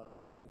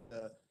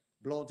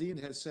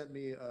 Blondine has sent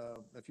me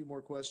a few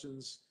more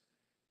questions.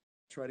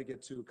 Try to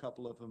get to a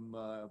couple of them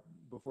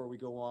before we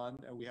go on.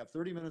 And we have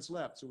 30 minutes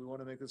left, so we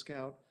want to make this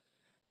count.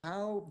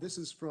 This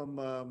is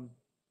from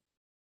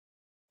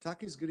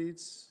Takis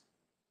Grits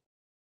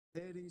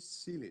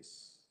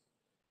Perisilis.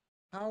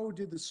 How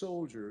did the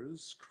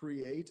soldiers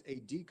create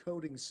a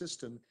decoding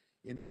system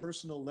in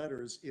personal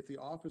letters if the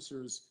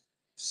officers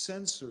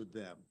censored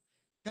them?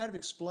 Kind of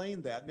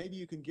explain that. Maybe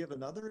you can give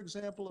another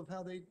example of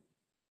how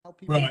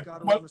people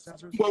got around the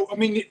censors. Well, I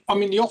mean,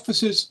 the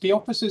officers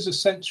are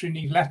censoring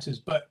these letters,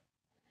 but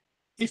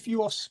if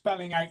you are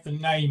spelling out the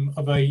name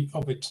of a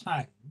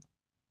town,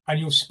 and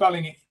you're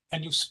spelling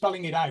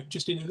it out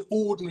just in an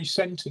ordinary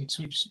sentence,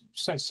 which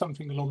says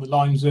something along the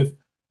lines of,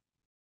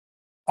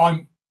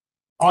 I'm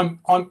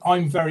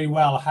very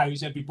well.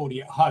 How's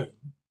everybody at home?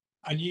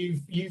 And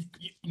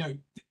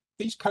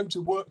these codes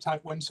are worked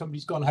out when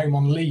somebody's gone home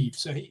on leave.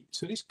 So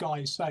this guy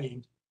is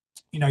saying,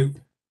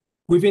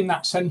 within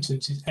that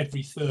sentence is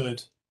every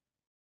third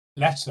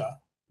letter.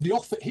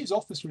 His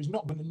officer is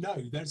not going to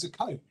know there's a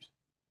code.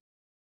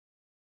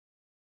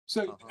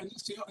 So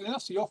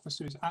unless the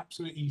officer is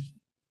absolutely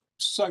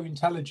so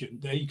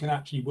intelligent that he can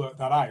actually work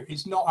that out,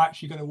 it's not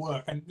actually going to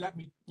work. And let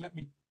me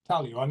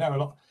tell you, I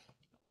know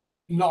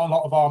not a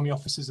lot of army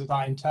officers are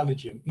that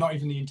intelligent, not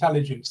even the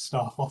intelligence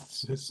staff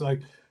officers. So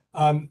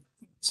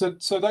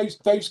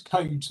those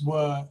codes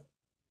were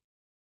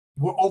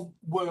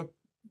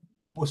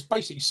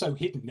basically so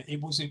hidden that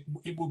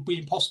it would be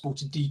impossible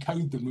to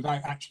decode them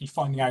without actually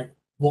finding out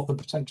what the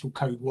potential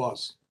code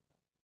was.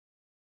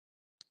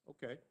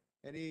 Okay.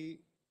 Any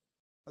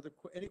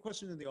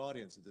question in the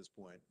audience at this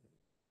point?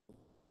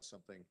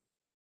 Something.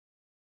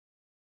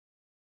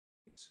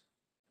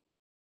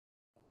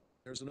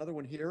 There's another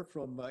one here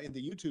from in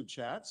the YouTube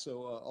chat.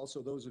 So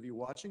also those of you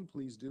watching,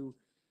 please do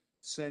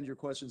send your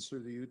questions through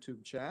the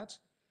YouTube chat.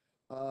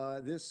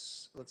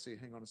 Let's see,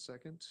 hang on a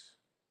second.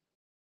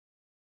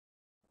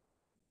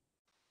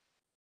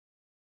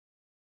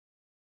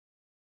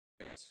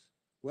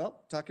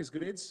 Well, Takis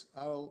Grids,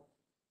 I'll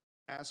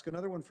ask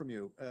another one from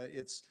you.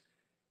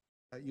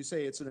 You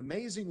say it's an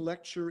amazing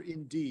lecture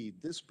indeed.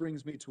 This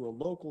brings me to a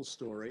local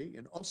story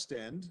in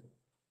Ostend.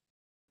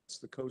 It's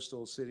the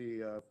coastal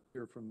city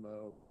here from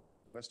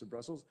west of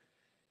Brussels.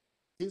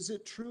 Is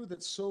it true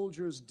that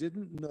soldiers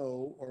didn't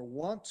know or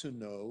want to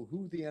know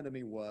who the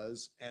enemy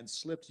was and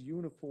slipped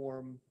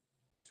uniform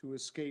to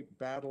escape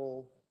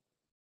battle?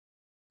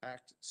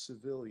 Act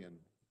civilian.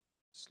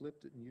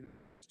 Slipped in uniform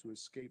to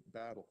escape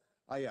battle.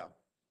 Yeah.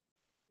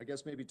 I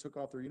guess maybe took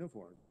off their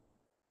uniform,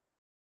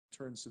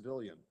 turned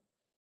civilian.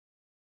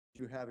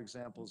 Do you have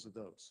examples of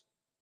those?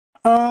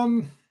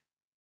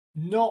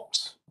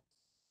 Not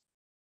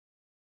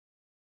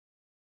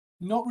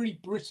really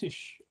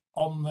British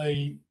on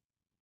the,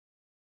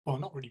 well,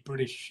 not really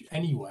British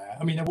anywhere.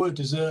 I mean, there were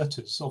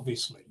deserters,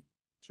 obviously.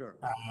 Sure.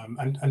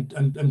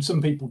 And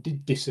some people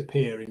did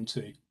disappear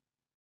into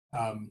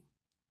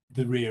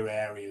the rear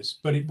areas,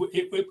 but it would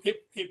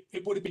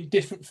have been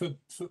different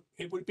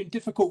it would have been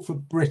difficult for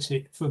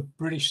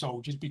British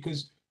soldiers,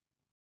 because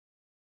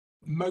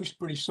most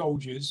British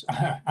soldiers,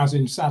 as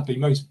in sadly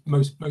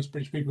most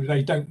British people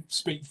today, don't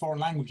speak foreign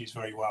languages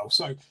very well.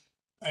 So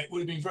it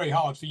would have been very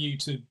hard for you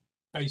to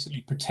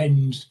basically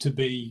pretend to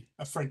be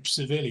a French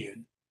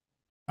civilian,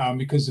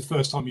 because the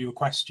first time you were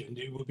questioned,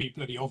 it would be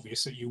bloody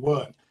obvious that you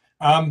weren't.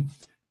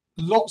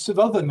 Lots of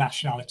other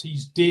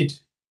nationalities did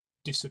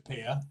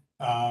disappear.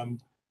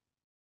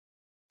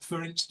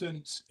 For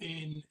instance,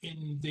 in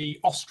the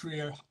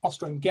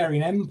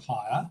Austro-Hungarian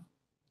Empire,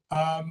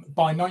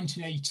 by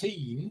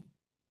 1918,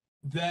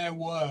 there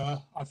were,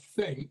 I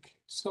think,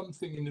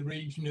 something in the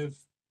region of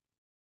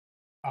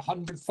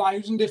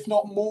 100,000, if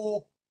not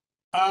more,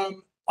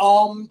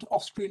 armed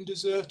Austrian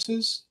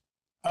deserters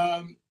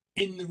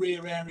in the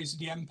rear areas of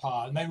the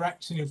empire, and they were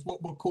acting as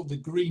what were called the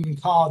Green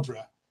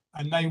Cadre,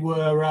 and they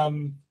were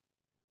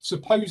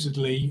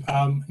supposedly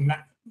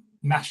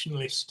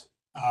nationalist.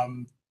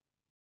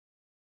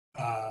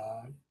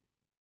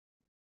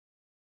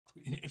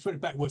 If we're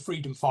better, were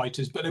freedom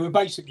fighters, but they were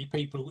basically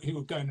people who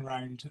were going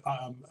around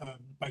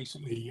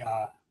basically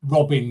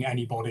robbing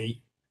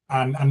anybody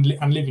and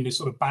living as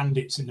sort of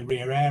bandits in the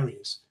rear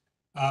areas.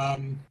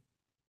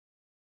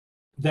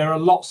 There are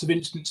lots of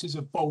instances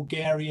of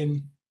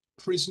Bulgarian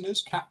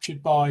prisoners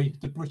captured by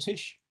the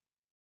British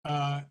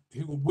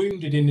who were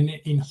wounded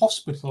in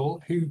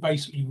hospital, who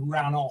basically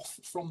ran off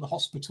from the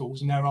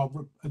hospitals, and there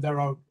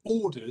are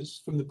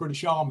orders from the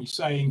British Army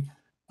saying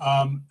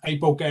a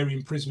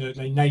Bulgarian prisoner,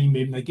 they name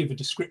him, they give a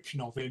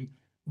description of him,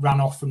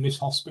 ran off from this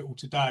hospital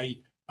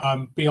today,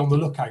 be on the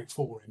lookout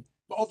for him.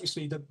 But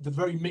obviously the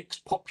very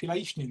mixed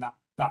population in that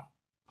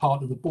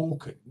part of the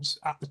Balkans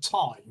at the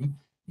time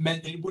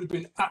meant that it would have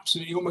been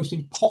absolutely almost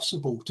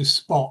impossible to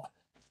spot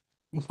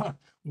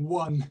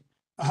one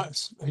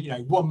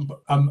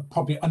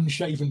probably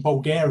unshaven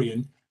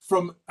Bulgarian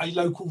from a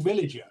local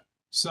villager.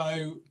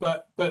 So,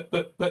 but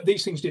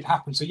these things did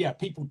happen. So yeah,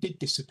 people did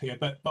disappear,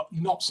 but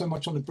not so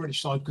much on the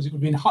British side, because it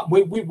would have been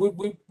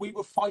we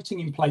were fighting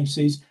in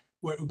places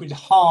where it would be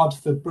hard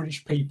for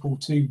British people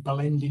to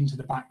blend into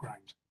the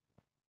background.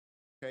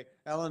 Okay,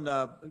 Alan,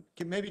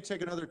 can maybe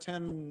take another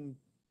 10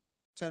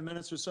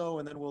 minutes or so,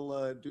 and then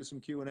we'll do some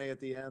Q&A at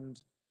the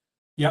end.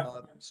 Yeah.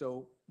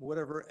 So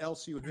whatever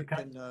else you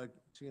can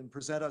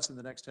present us in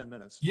the next 10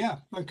 minutes. Yeah.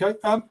 Okay.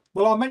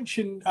 Well, I'll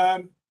mention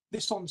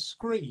this on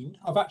screen.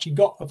 I've actually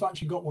got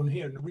one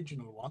here, an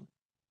original one.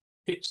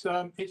 It's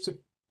the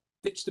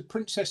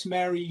Princess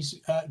Mary's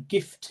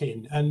gift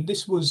tin, and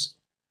this was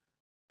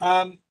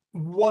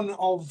one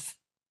of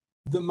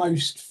the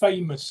most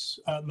famous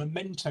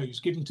mementos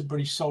given to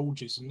British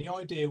soldiers. And the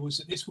idea was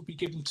that this would be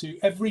given to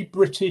every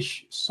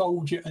British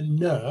soldier and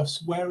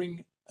nurse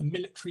wearing a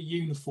military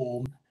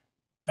uniform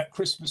at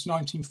Christmas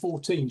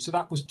 1914. So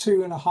that was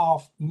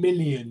 2.5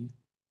 million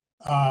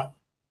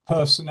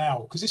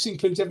personnel, because this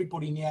includes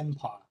everybody in the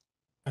empire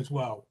as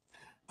well.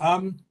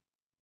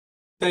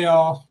 They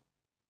are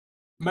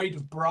made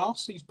of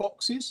brass, these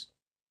boxes,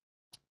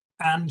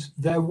 and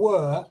there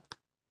were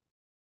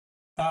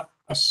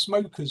a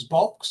smoker's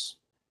box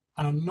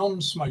and a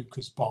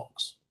non-smoker's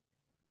box.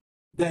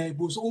 There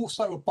was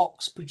also a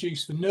box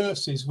produced for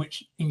nurses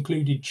which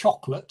included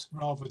chocolate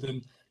rather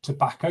than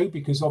tobacco,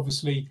 because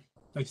obviously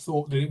they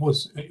thought that it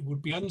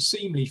would be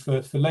unseemly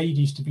for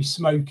ladies to be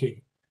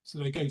smoking, so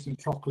they gave them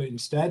chocolate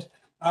instead.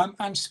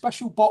 And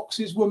special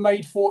boxes were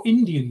made for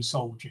Indian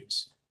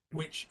soldiers,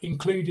 which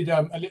included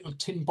a little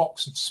tin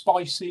box of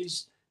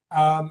spices,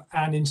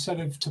 and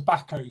instead of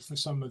tobacco for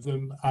some of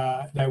them,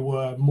 there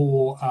were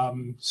more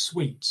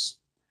sweets.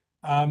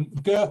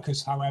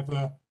 Gurkhas,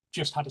 however,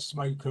 just had a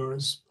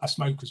smoker's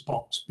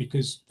box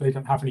because they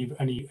don't have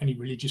any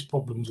religious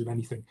problems with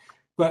anything.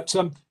 But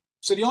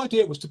so the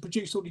idea was to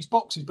produce all these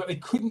boxes, but they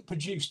couldn't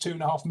produce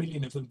 2.5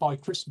 million of them by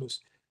Christmas.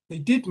 They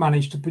did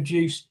manage to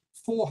produce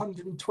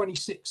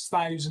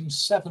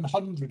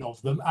 426,700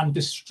 of them and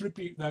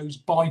distribute those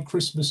by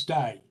Christmas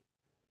Day,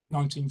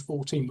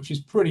 1914, which is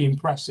pretty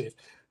impressive.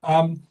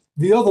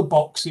 The other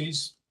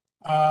boxes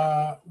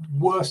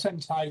were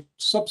sent out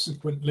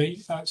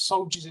subsequently.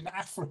 Soldiers in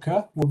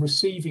Africa were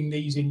receiving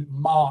these in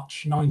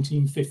March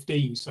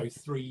 1915, so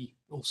 3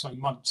 or so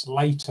months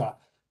later.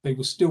 They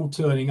were still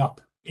turning up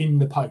in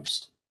the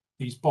post,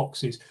 these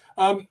boxes.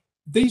 Alan,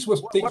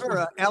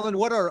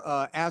 what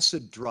are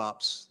acid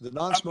drops? The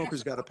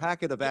non-smokers got a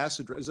packet of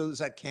acid drops. Is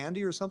that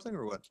candy or something,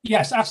 or what?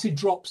 Yes, acid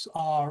drops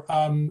are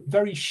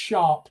very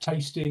sharp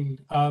tasting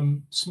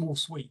small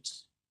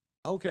sweets.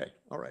 Okay,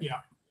 all right.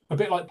 Yeah, a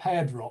bit like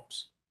pear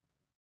drops.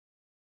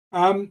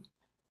 And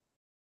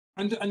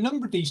a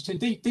number of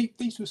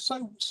these were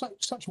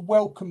such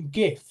welcome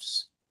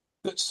gifts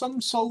that some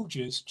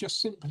soldiers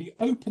just simply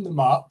opened them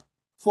up,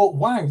 thought,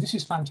 wow, this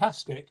is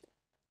fantastic,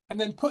 and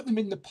then put them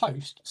in the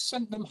post,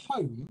 sent them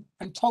home,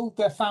 and told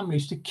their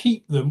families to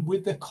keep them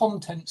with their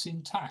contents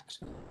intact.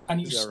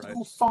 And you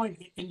still find,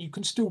 and you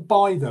can still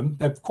buy them.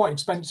 They're quite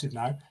expensive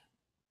now.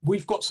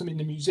 We've got some in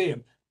the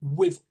museum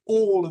with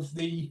all of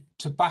the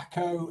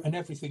tobacco and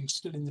everything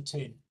still in the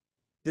tin.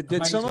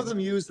 Did some of them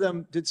use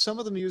them? Did some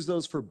of them use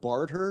those for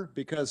barter?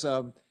 Because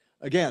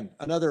again,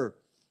 another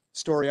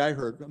story I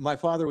heard. My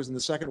father was in the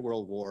Second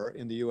World War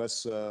in the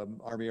U.S.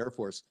 Army Air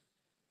Force,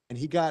 and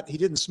he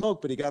didn't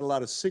smoke, but he got a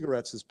lot of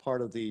cigarettes as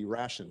part of the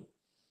ration,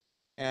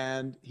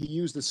 and he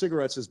used the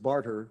cigarettes as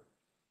barter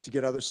to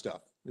get other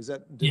stuff.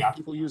 Did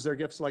people use their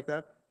gifts like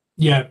that?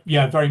 Yeah,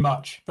 very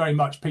much.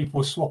 People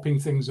were swapping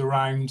things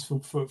around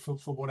for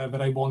whatever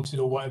they wanted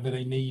or whatever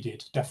they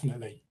needed,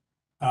 definitely.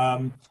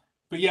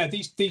 But yeah,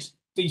 these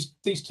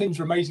tins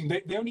are amazing.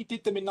 They only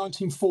did them in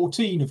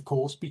 1914, of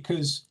course,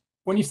 because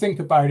when you think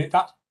about it,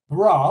 that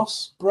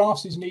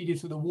brass is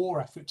needed for the war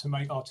effort to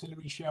make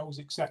artillery shells,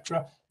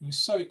 etc. It was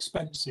so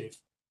expensive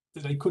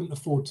that they couldn't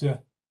afford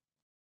to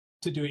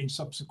do it in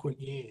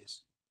subsequent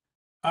years.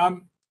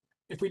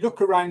 If we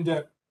look around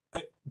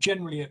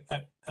generally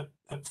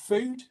at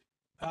food,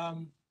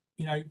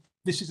 you know,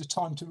 this is a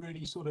time to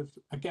really sort of,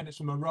 again, it's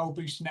a morale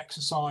boosting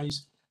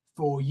exercise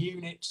for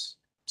units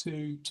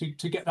to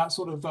get that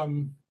sort of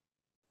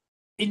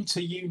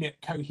inter-unit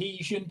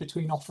cohesion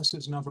between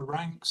officers and other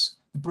ranks.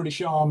 The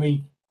British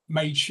Army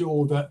made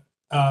sure that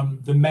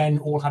the men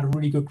all had a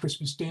really good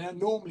Christmas dinner,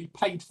 normally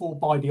paid for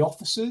by the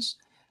officers.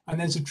 And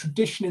there's a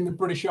tradition in the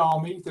British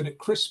Army that at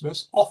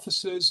Christmas,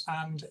 officers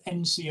and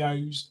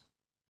NCOs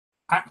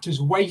act as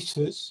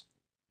waiters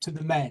to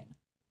the men.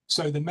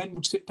 So the men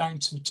would sit down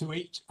to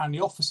eat, and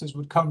the officers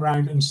would come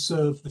around and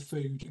serve the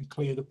food and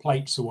clear the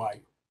plates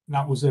away. And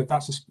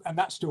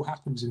that still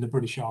happens in the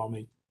British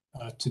Army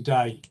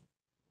today.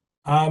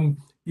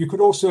 You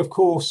could also, of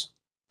course,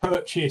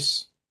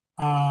 purchase.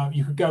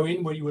 You could go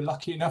in where you were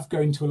lucky enough,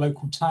 go into a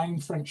local town,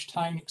 French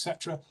town,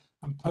 etc.,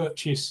 and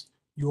purchase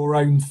your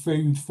own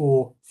food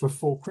for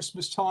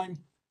Christmas time.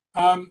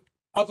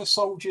 Other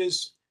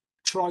soldiers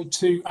tried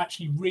to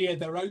actually rear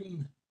their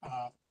own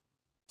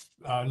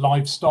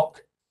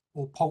livestock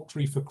or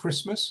poultry for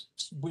Christmas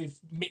with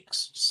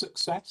mixed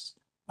success.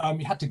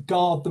 You had to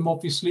guard them,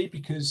 obviously,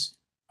 because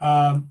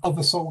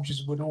other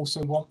soldiers would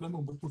also want them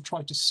and would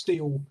try to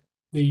steal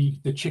the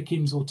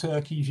chickens or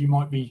turkeys you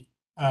might be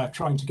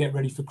trying to get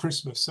ready for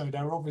Christmas. So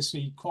there are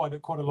obviously quite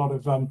a lot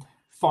of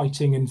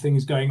fighting and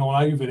things going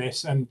on over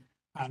this, and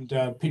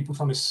people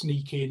trying to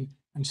sneak in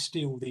and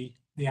steal the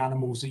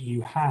animals that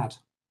you had.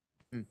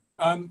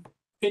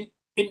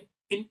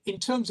 In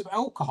terms of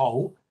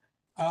alcohol,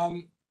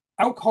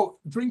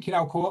 drinking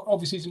alcohol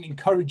obviously isn't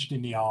encouraged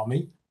in the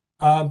army,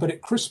 but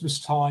at Christmas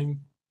time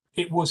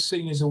it was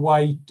seen as a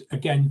way,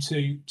 again,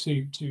 to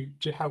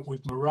help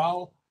with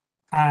morale,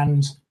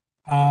 and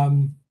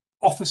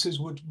officers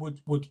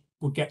would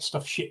get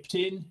stuff shipped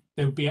in.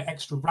 There would be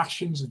extra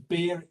rations of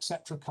beer,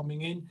 etc.,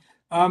 coming in.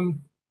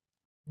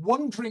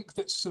 One drink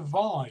that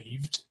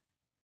survived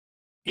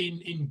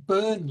in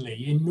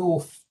Burnley, in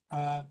north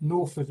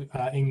of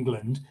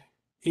England,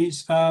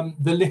 is the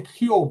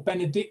liqueur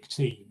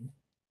Benedictine,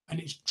 and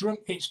it's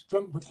drunk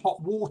with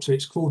hot water.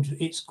 It's called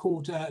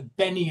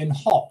Benny and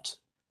Hot,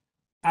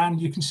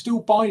 and you can still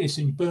buy this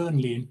in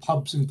Burnley, in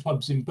pubs and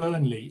clubs in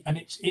Burnley, and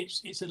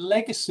it's a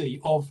legacy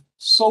of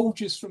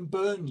soldiers from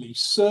Burnley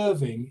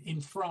serving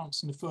in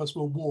France in the First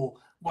World War,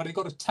 where they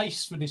got a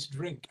taste for this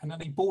drink, and then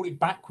they brought it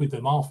back with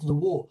them after the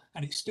war,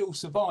 and it still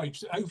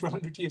survives over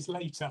 100 years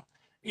later.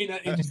 In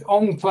this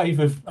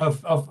enclave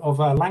of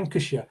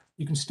Lancashire,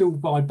 you can still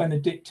buy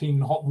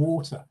Benedictine hot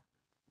water.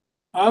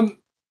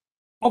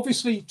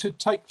 Obviously, to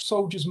take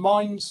soldiers'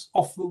 minds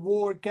off the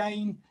war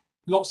again,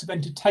 lots of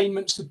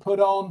entertainments to put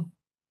on,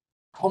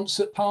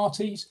 concert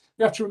parties.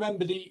 You have to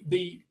remember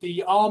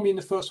the army in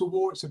the First World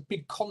War, it's a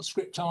big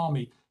conscript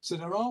army. So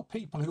there are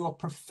people who are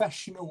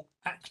professional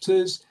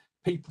actors,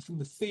 people from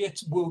the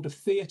world of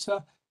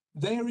theatre.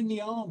 They're in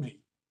the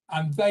army,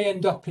 and they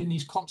end up in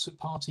these concert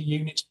party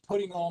units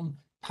putting on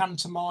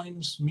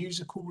pantomimes,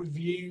 musical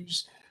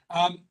reviews,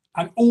 and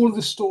all of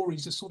the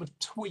stories are sort of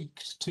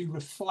tweaked to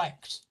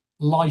reflect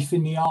life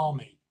in the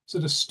army. So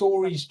the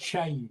stories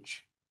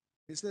change.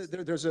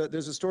 There's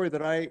a story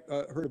that I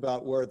heard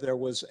about where there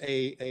was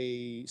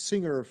a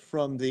singer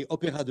from the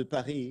Opéra de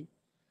Paris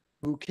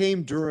who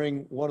came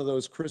during one of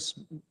those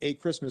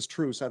Christmas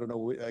truce. I don't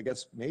know, I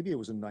guess maybe it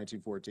was in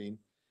 1914,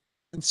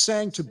 and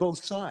sang to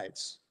both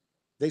sides.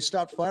 They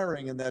stopped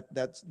firing, and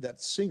that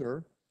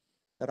singer,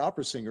 that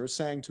opera singer,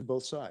 sang to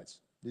both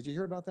sides. Did you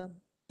hear about that?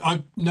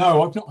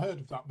 No, I've not heard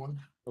of that one.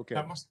 Okay.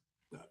 That must,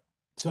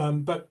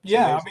 but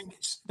yeah, I mean,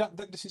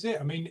 this is it.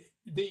 I mean,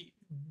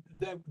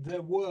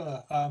 there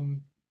were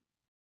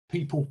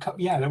people.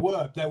 Yeah,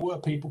 there were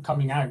people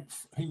coming out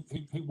who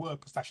were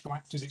professional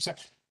actors,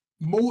 etc.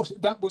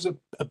 That was a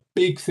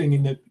big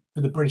thing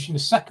for the British in the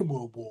Second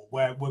World War,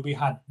 where we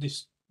had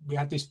this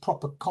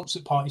proper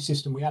concert party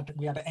system. We had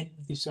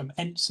this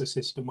ENSA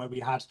system where we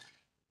had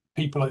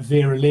people like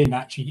Vera Lynn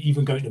actually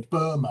even going to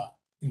Burma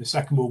in the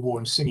Second World War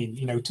and singing,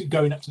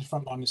 going up to the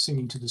front line and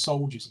singing to the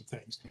soldiers and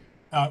things.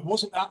 It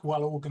wasn't that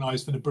well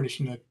organised for the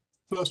British in the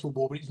First World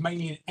War, but it's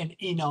mainly an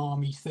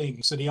in-army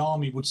thing. So the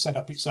army would set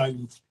up its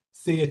own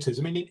theatres.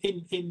 I mean,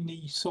 in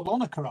the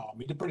Salonika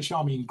Army, the British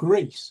Army in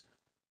Greece,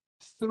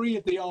 3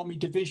 of the army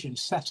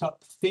divisions set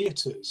up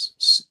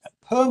theatres,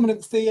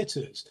 permanent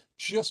theatres,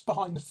 just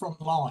behind the front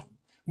line,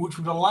 which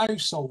would allow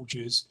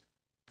soldiers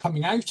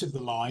coming out of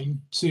the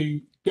line to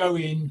go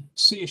in,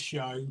 see a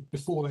show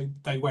before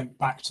they went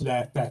back to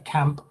their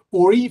camp,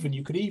 or even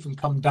you could even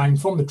come down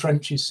from the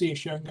trenches, see a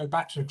show and go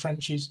back to the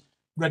trenches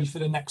ready for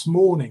the next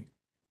morning.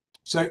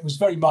 So it was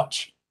very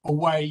much a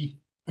way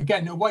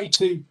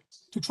to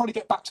try to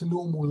get back to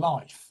normal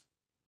life,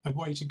 a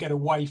way to get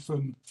away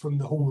from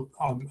the whole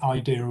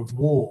idea of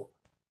war.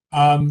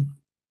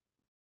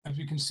 as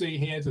we can see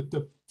here,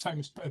 the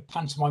famous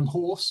pantomime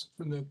horse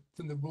from the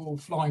Royal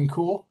Flying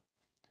Corps.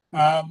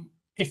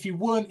 If you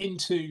weren't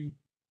into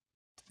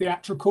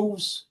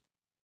theatricals,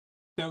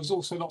 there was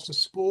also lots of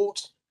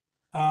sport,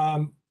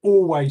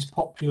 always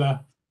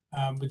popular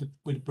with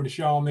the British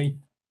Army,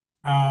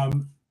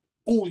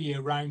 all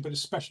year round, but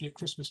especially at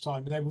Christmas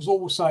time. There was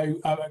also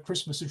at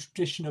Christmas a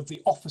tradition of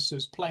the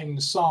officers playing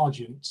the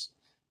sergeants,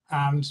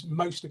 and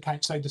most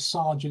accounts say the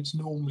sergeants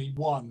normally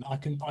won. I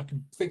can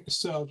think the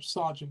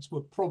sergeants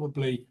were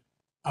probably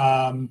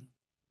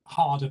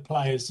harder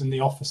players than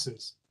the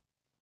officers,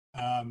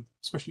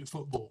 especially at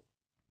football.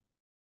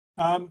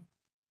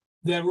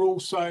 There were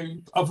also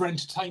other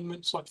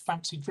entertainments like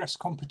fancy dress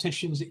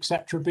competitions,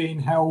 etc., being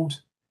held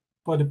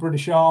by the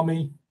British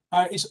Army.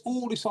 It's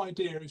all this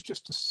idea is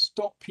just to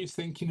stop you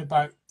thinking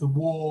about the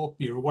war,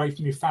 you're away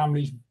from your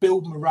families,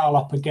 build morale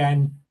up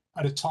again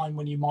at a time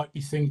when you might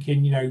be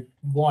thinking, you know,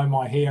 why am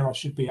I here? I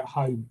should be at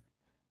home.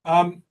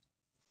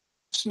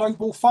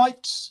 Snowball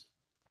fights.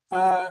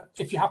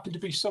 If you happen to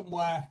be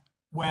somewhere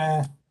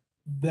where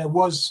there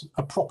was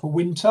a proper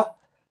winter,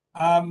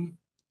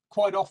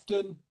 quite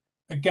often,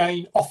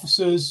 again,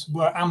 officers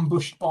were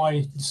ambushed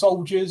by the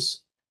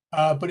soldiers,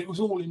 but it was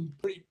all in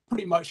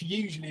pretty much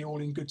usually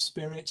all in good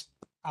spirit.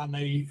 And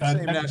they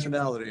Same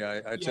nationality,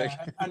 I take.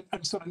 and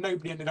sort of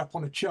nobody ended up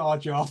on a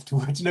charge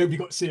afterwards. Nobody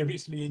got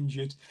seriously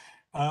injured,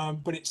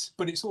 but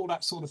it's all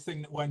that sort of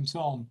thing that went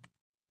on.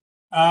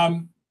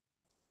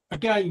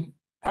 Again,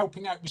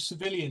 helping out with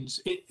civilians,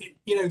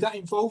 you know, that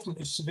involvement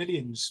of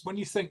civilians. When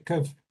you think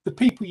of the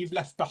people you've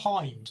left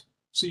behind,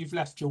 so you've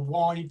left your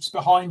wives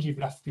behind, you've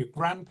left your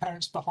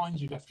grandparents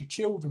behind, you've left your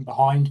children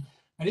behind,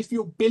 and if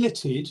you're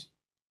billeted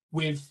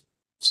with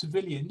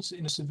civilians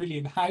in a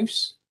civilian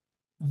house,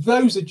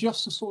 those are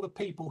just the sort of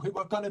people who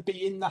are going to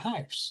be in the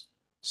house.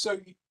 So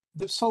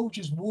the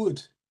soldiers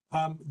would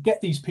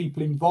get these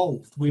people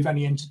involved with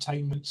any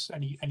entertainments,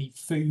 any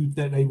food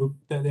that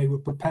they were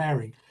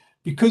preparing,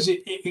 because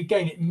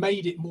it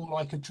made it more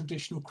like a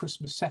traditional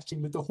Christmas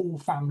setting with the whole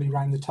family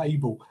around the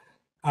table,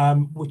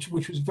 which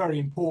was very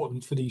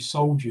important for these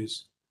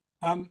soldiers.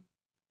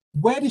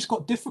 Where this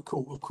got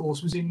difficult, of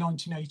course, was in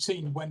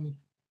 1918 when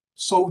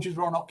soldiers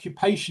were on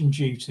occupation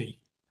duty.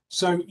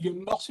 So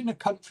you're not in a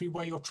country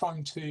where you're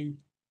trying to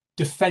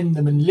defend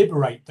them and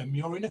liberate them.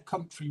 You're in a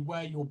country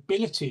where you're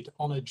billeted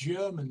on a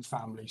German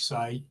family,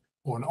 say,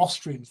 or an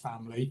Austrian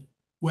family,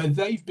 where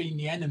they've been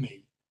the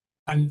enemy,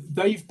 and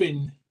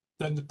then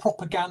the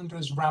propaganda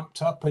has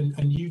ramped up,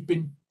 and you've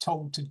been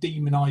told to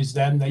demonize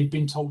them. They've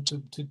been told to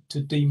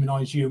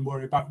demonize you and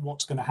worry about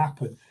what's going to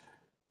happen.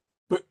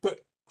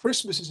 But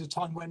Christmas is a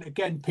time when,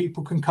 again,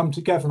 people can come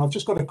together. And I've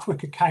just got a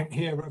quick account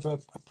here of a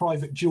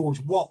Private George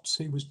Watts,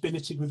 who was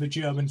billeted with a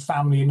German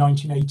family in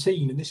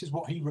 1918. And this is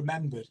what he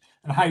remembered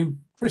and how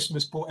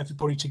Christmas brought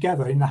everybody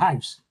together in the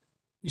house.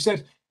 He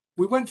said,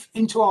 "We went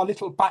into our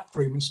little back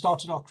room and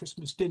started our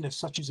Christmas dinner,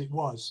 such as it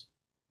was.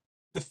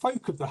 The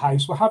folk of the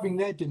house were having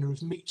their dinner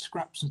of meat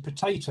scraps and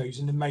potatoes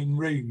in the main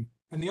room,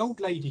 and the old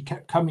lady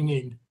kept coming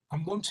in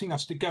and wanting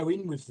us to go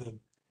in with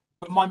them.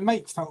 But my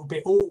mate felt a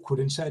bit awkward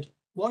and said,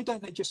 'Why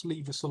don't they just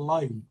leave us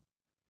alone?'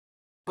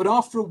 But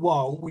after a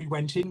while, we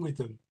went in with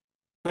them.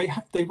 They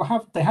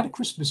had a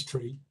Christmas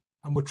tree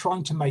and were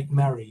trying to make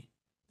merry.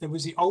 There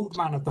was the old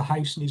man of the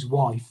house and his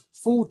wife,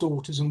 4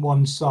 daughters and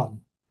 1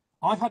 son.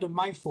 I had a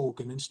mouth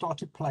organ and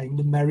started playing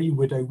the Merry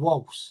Widow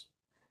Waltz.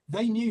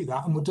 They knew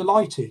that and were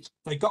delighted.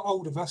 They got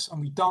hold of us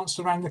and we danced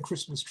around the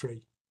Christmas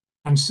tree.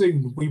 And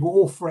soon we were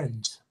all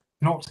friends,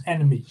 not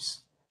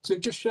enemies." So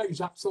it just shows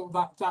that sort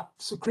of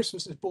so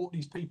Christmas has brought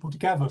these people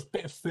together. A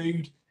bit of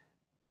food,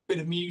 bit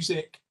of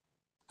music,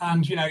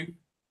 and you know,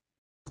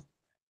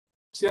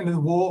 it's the end of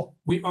the war.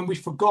 We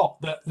forgot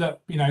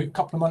that you know, a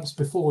couple of months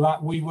before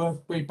that we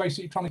were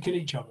basically trying to kill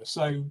each other.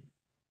 So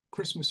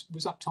Christmas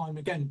was that time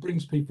again,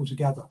 brings people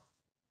together.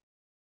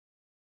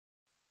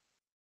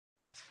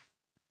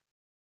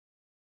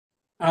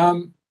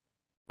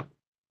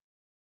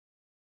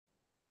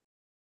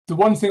 The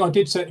one thing I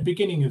did say at the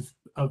beginning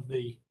of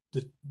the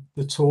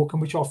talk,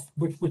 and which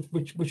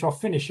I'll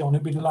finish on,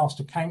 it'll be the last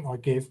account I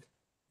give,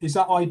 is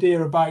that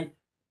idea about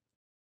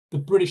the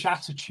British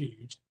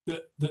attitude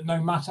that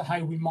no matter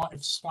how we might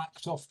have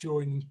slacked off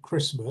during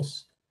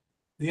Christmas,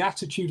 the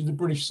attitude of the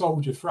British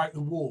soldier throughout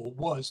the war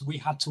was, we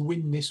had to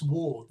win this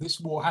war. This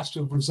war has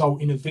to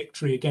result in a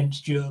victory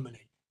against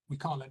Germany. We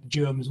can't let the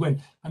Germans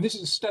win. And this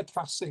is a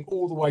steadfast thing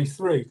all the way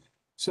through.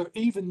 So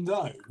even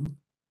though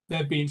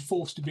they're being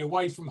forced to be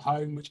away from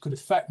home, which could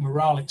affect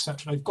morale,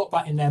 etc., they've got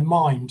that in their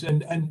mind.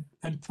 And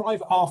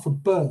Private Arthur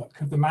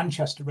Burke of the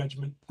Manchester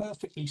Regiment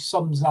perfectly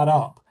sums that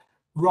up,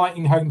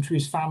 writing home to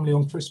his family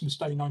on Christmas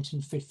Day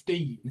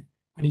 1915.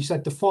 And he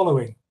said the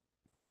following: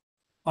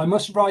 "I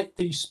must write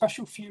these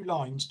special few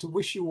lines to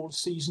wish you all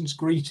season's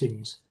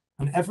greetings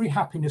and every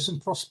happiness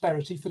and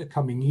prosperity for the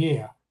coming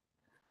year.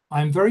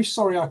 I am very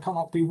sorry I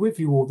cannot be with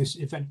you all this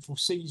eventful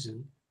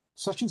season.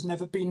 Such has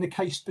never been the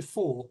case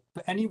before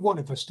for any one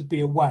of us to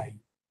be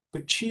away.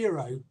 But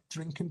cheero,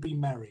 drink and be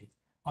merry.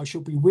 I shall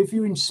be with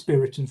you in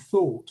spirit and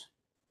thought.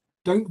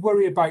 Don't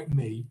worry about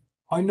me.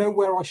 I know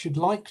where I should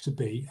like to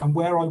be and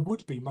where I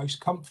would be most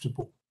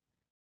comfortable.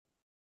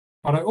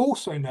 But I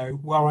also know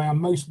where I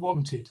am most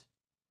wanted.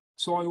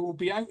 So I will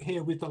be out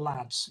here with the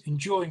lads,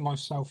 enjoying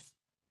myself,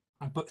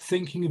 but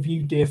thinking of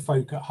you, dear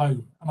folk at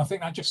home. And I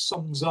think that just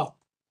sums up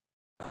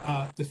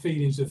the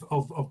feelings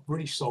of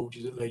British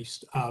soldiers, at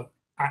least,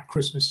 at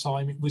Christmas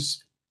time. It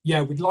was,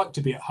 yeah, we'd like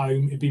to be at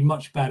home. It'd be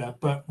much better,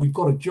 but we've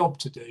got a job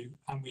to do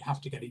and we have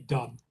to get it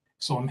done.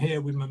 So I'm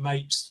here with my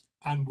mates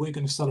and we're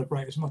going to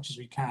celebrate as much as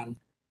we can.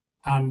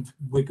 And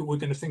we're going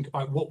to think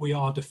about what we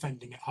are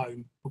defending at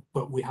home,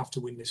 but we have to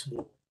win this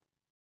war.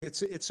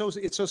 It's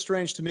so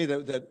strange to me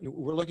that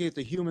we're looking at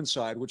the human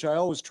side, which I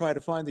always try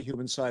to find the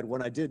human side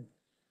when I did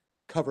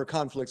cover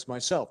conflicts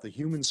myself, the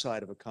human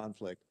side of a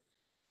conflict.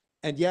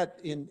 And yet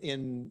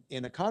in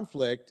a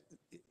conflict,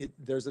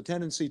 there's a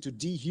tendency to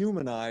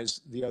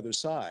dehumanize the other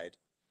side.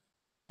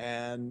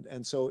 And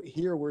so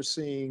here we're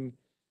seeing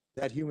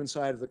that human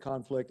side of the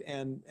conflict,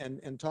 and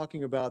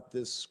talking about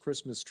this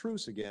Christmas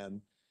truce again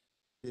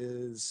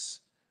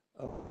is,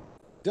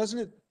 doesn't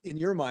it, in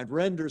your mind,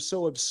 render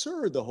so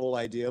absurd the whole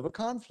idea of a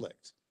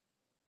conflict?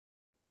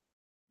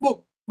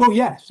 Well,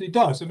 yes, it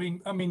does. I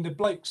mean, the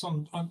blokes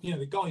on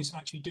the guys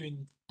actually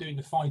doing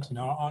the fighting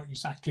aren't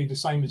exactly the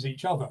same as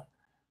each other.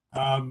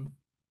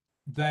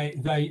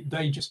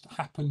 They just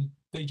happen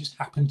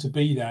to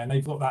be there, and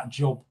they've got that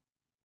job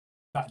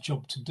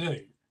to do.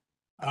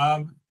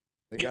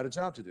 They got a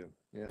job to do.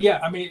 Yeah. Yeah,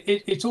 I mean,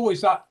 it's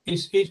always that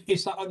it's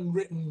that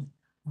unwritten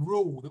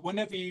rule that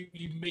whenever you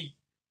meet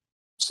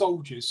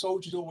soldiers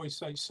always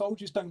say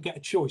soldiers don't get a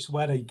choice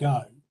where they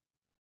go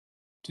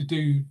to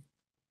do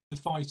the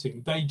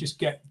fighting. They just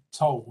get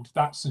told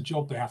that's the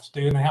job they have to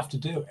do, and they have to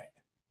do it.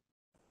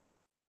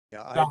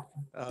 Yeah,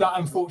 that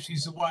unfortunately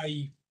is the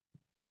way.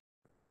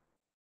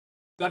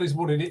 That is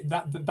what it is.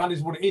 That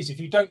is what it is. If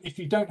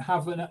you don't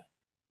have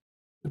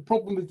the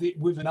problem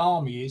with an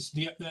army is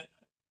that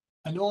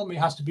an army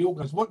has to be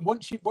organised.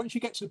 Once you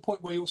get to the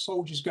point where your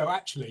soldiers go,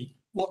 actually,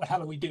 what the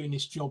hell are we doing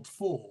this job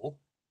for?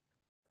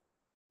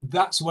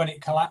 That's when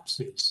it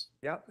collapses.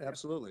 Yeah,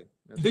 absolutely.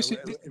 And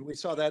we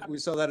saw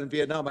that in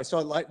Vietnam. I saw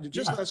it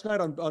just last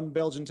night on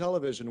Belgian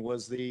television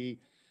was the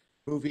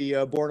movie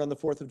Born on the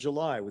 4th of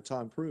July with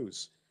Tom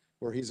Cruise,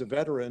 where he's a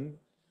veteran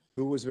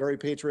who was very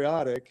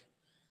patriotic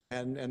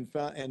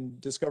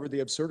and discovered the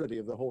absurdity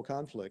of the whole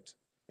conflict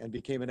and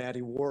became an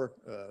anti-war.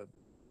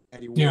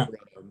 Yeah.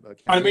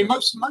 I mean,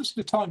 most of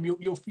the time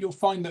you'll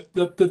find that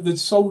the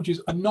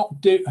soldiers are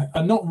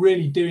not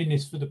really doing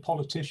this for the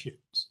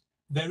politicians.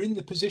 They're in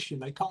the position,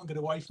 they can't get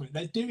away from it.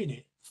 They're doing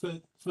it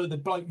for the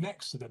bloke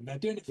next to them. They're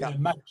doing it for their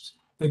mates.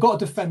 They've got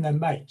to defend their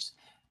mates.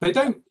 They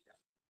don't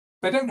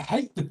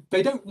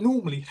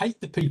normally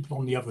hate the people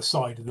on the other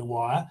side of the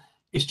wire.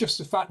 It's just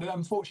the fact that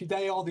unfortunately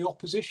they are the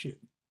opposition.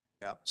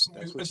 Yeah. So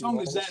as long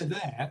as they're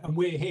there and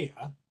we're here,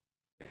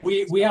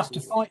 we have to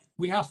fight.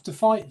 We have to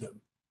fight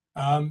them.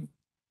 And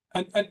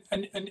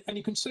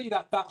you can see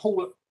that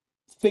whole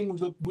thing with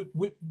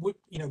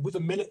the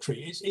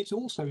military. It's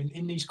also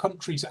in these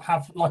countries that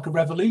have like a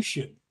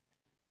revolution.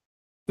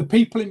 The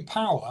people in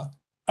power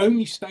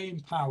only stay in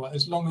power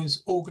as long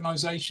as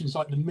organisations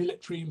like the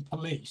military and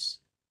police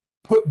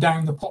put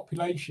down the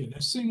population.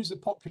 As soon as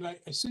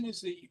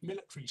the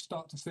military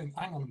start to think,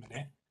 hang on a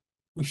minute,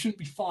 we shouldn't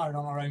be firing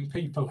on our own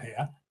people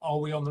here. Are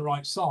we on the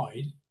right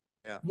side?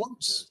 Yeah.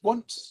 Once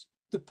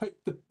the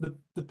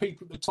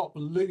people at the top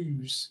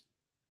lose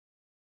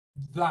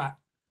the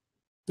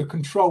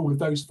control of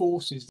those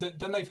forces,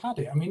 then they've had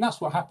it. I mean,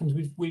 that's what happens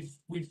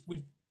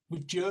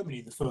with Germany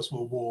in the First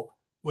World War,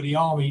 where the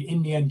army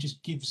in the end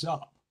just gives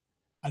up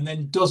and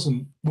then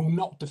will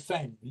not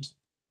defend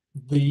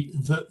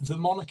the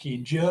monarchy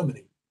in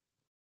Germany.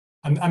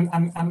 And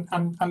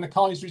the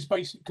Kaiser is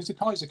basically, because the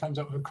Kaiser comes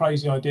up with a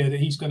crazy idea that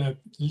he's going to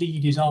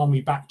lead his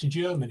army back to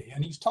Germany,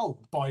 and he's told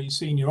by his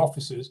senior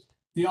officers,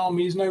 the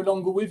army is no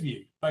longer with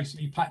you.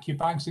 Basically, pack your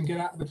bags and get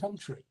out of the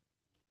country.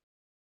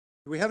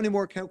 Do we have any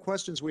more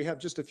questions? We have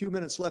just a few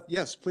minutes left.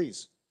 Yes,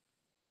 please.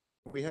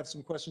 We have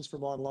some questions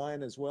from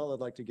online as well I'd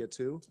like to get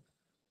to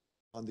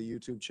on the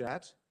YouTube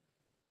chat.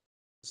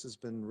 This has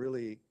been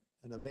really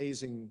an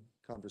amazing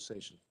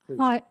conversation. Please.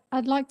 Hi,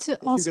 I'd like to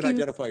ask you you. can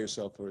identify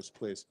yourself first,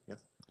 please. Yeah.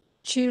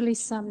 Julie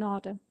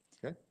Samnada.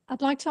 Okay.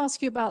 I'd like to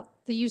ask you about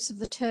the use of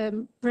the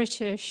term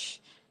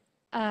British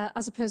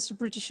as opposed to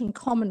British and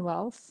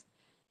Commonwealth,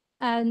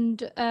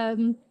 and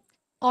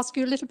ask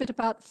you a little bit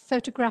about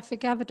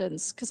photographic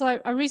evidence, because I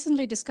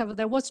recently discovered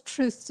there was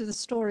truth to the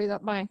story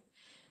that my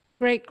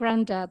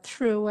great-granddad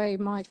threw away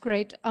my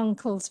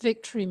great-uncle's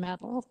victory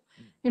medal.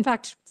 In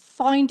fact,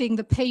 finding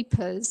the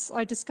papers,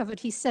 I discovered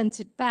he sent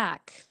it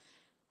back.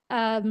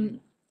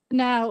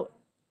 Now,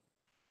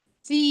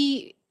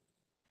 the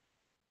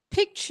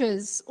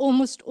pictures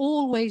almost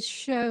always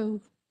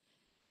show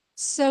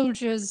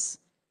soldiers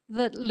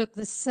that look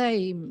the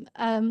same.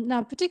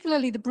 Now,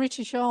 particularly the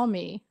British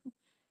Army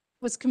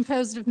was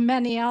composed of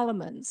many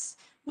elements.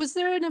 Was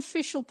there an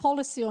official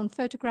policy on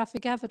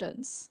photographic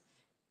evidence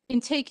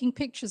in taking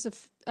pictures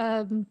of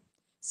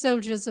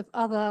soldiers of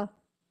other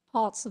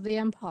parts of the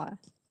empire?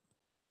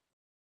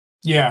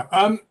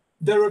 Yeah,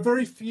 there are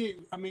very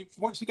few. I mean,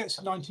 once it gets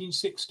to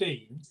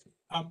 1916,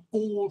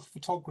 all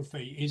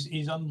photography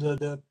is under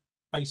the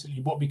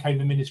basically what became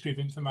the Ministry of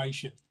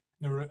Information.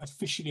 There are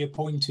officially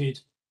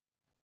appointed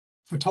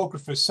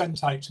photographers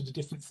sent out to the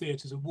different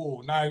theatres of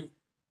war. Now,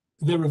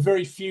 there are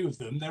very few of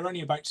them. There are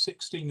only about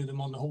 16 of them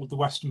on the whole of the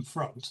Western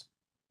Front.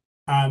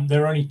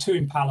 There are only 2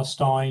 in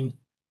Palestine,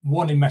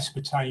 1 in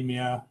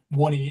Mesopotamia,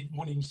 one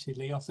in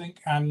Italy, I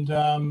think, and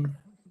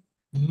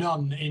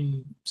none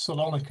in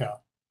Salonika.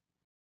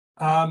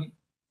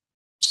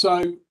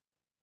 So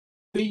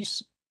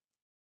these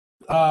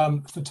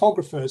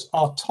photographers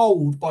are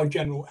told by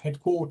General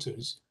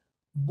Headquarters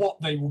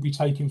what they will be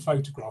taking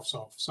photographs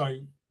of. So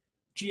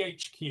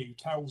GHQ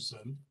tells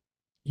them,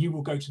 you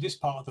will go to this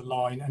part of the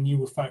line and you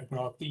will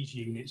photograph these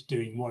units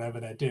doing whatever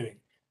they're doing.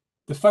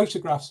 The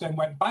photographs then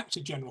went back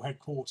to General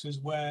Headquarters,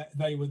 where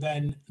they were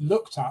then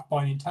looked at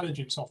by an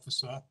intelligence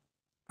officer,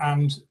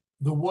 and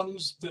the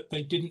ones that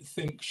they didn't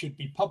think should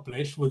be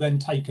published were then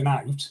taken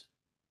out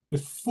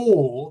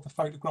before the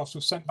photographs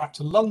were sent back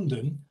to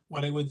London,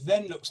 where they were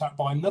then looked at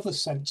by another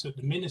censor at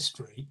the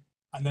ministry,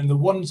 and then the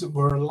ones that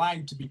were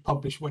allowed to be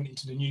published went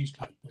into the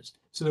newspapers.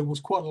 So there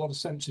was quite a lot of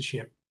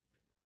censorship.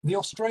 The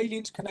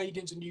Australians,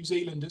 Canadians and New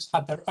Zealanders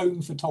had their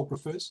own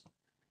photographers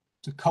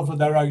to cover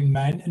their own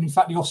men. And in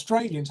fact, the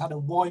Australians had a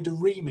wider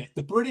remit.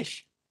 The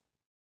British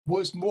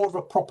was more of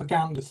a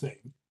propaganda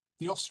thing.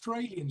 The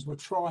Australians were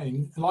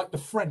trying, like the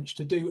French,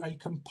 to do a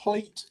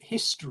complete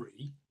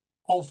history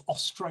of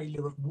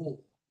Australia at war.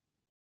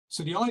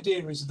 So the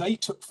idea is they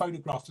took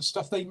photographs of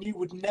stuff they knew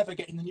would never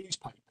get in the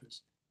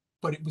newspapers,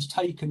 but it was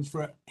taken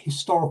for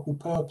historical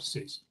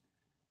purposes.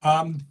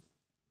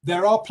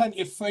 There are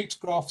plenty of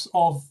photographs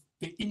of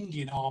the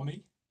Indian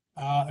Army,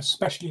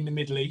 especially in the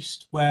Middle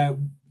East, where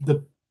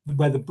the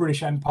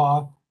British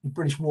Empire, the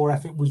British war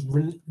effort was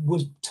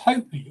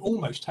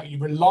almost totally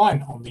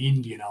reliant on the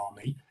Indian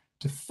Army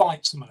to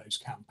fight some of those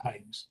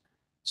campaigns.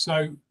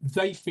 So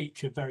they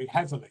feature very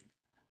heavily.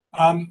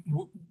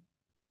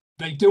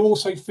 They do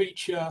also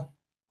feature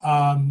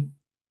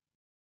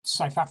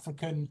South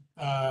African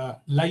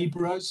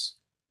labourers,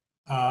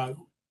 the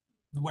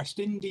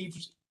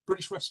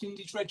British West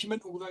Indies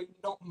Regiment, although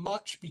not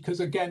much,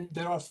 because again,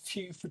 there are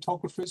few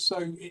photographers, so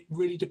it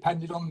really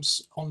depended on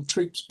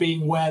troops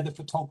being where the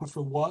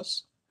photographer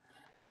was.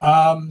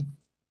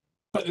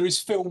 But there is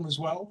film as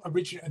well.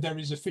 There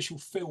is official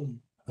film.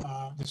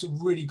 There's a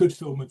really good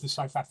film of the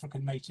South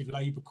African native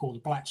labour called the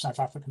Black South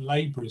African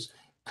Labourers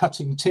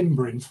cutting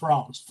timber in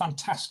France.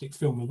 Fantastic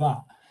film of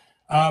that.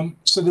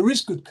 So there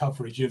is good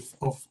coverage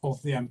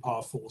of the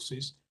Empire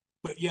forces.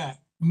 But yeah,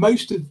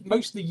 most of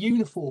the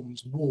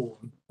uniforms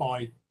worn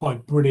by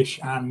British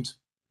and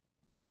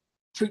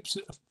troops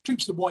of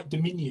the White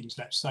Dominions,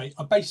 let's say,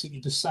 are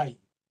basically the same.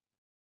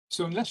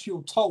 So unless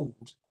you're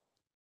told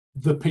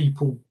the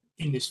people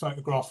in this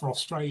photograph are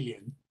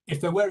Australian,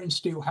 if they're wearing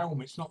steel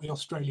helmets, not the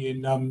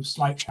Australian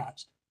slouch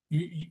hats,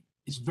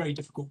 it's very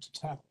difficult to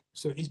tell.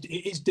 So it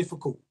is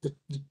difficult.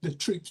 The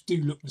troops do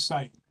look the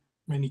same,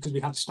 mainly because we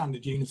had a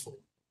standard uniform.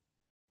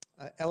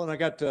 Ellen, I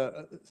got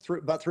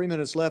about 3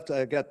 minutes left.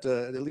 I got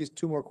at least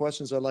 2 more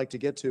questions I'd like to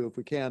get to if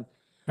we can.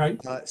 Okay.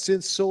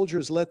 Since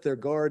soldiers let their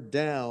guard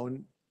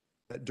down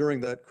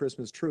during that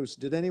Christmas truce,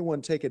 did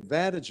anyone take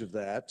advantage of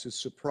that to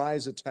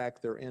surprise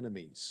attack their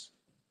enemies?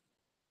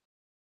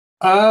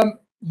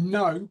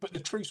 No, but the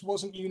truce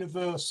wasn't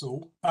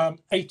universal.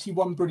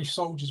 81 British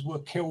soldiers were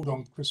killed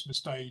on Christmas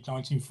Day,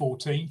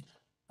 1914.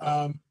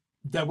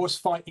 There was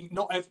fighting.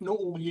 Not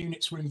all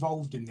units were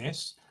involved in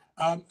this.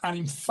 And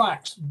in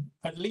fact,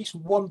 at least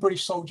 1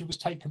 British soldier was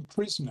taken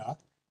prisoner.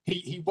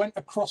 He went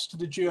across to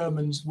the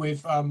Germans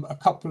with a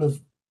couple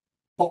of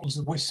bottles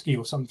of whiskey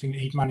or something that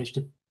he'd managed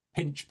to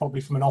pinch,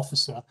 probably from an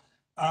officer.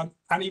 And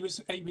he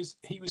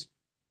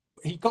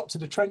got to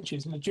the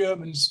trenches, and the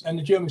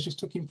Germans just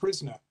took him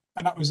prisoner,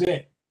 and that was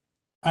it.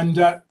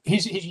 And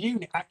his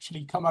unit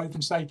actually come over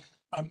and say,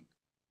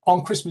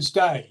 on Christmas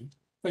Day,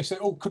 they said,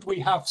 "Oh, could we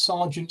have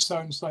Sergeant so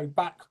and so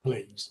back,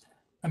 please?"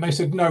 And they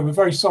said, "No, we're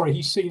very sorry.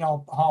 He's seen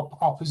our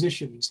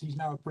positions. He's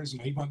now a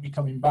prisoner. He won't be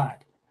coming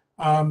back."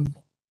 I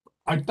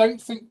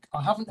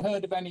haven't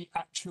heard of any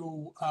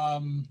actual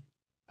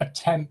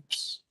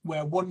attempts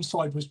where one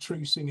side was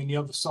trucing and the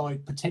other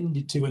side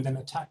pretended to and then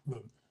attacked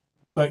them.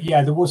 But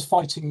yeah, there was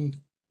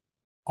fighting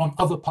on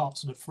other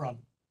parts of the front,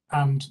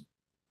 and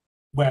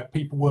where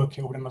people were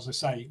killed, and as I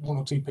say, 1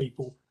 or 2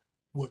 people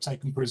were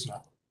taken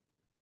prisoner.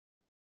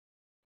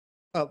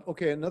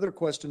 Okay, another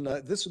question.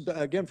 This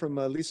again from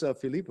Lisa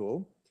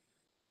Filippo.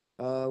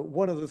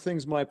 One of the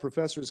things my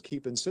professors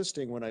keep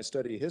insisting when I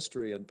study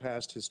history and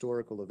past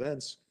historical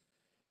events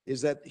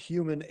is that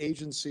human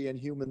agency and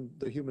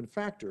the human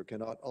factor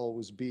cannot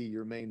always be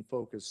your main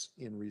focus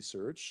in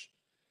research.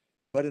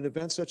 But in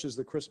events such as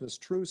the Christmas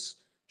truce,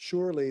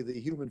 surely the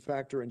human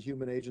factor and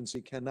human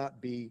agency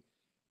cannot be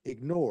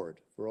ignored.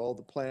 For all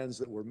the plans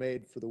that were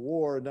made for the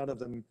war, none of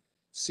them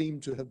seem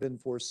to have been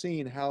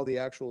foreseen how the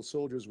actual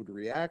soldiers would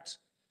react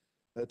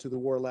to the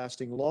war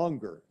lasting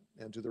longer.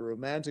 and to the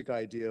romantic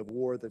idea of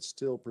war that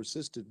still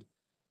persisted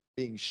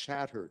being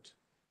shattered.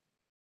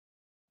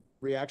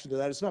 Reaction to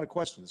that? It's not a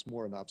question, it's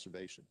more an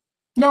observation.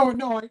 No,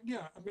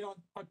 yeah, I mean,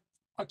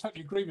 I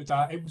totally agree with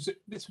that.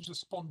 This was a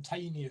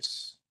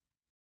spontaneous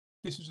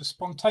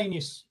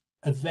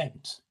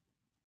event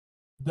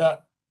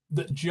that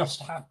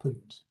just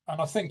happened,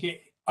 and I think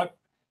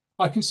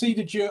I can see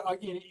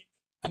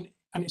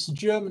and it's the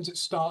Germans that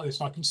start this.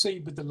 And I can see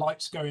with the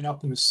lights going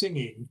up and the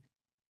singing,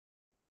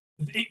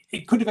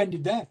 it could have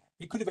ended there.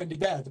 It could have ended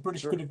there. The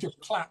British could have just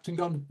clapped and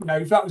gone,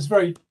 that was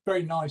very,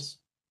 very nice,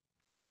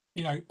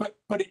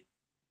 but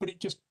it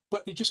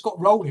just got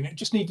rolling. It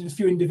just needed a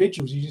few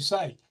individuals, as you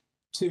say,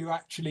 to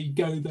actually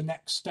go the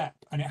next step,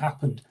 and it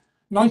happened.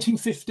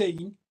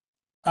 1915,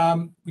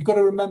 we've got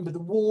to remember the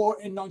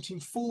war in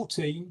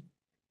 1914.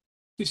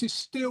 This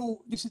is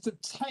the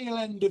tail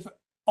end of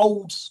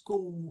old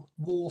school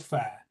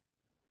warfare.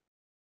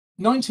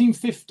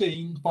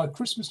 1915, by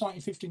Christmas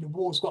 1915, the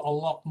war's got a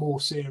lot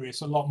more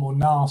serious, a lot more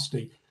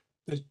nasty.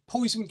 The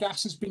poison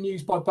gas has been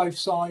used by both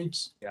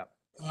sides. Yeah.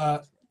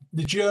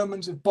 The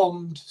Germans have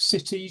bombed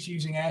cities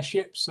using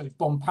airships. They've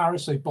bombed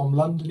Paris, they've bombed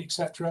London,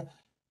 etc.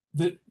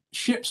 The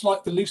ships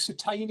like the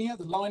Lusitania,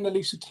 the liner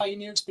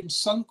Lusitania, has been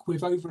sunk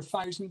with over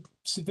 1,000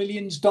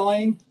 civilians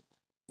dying.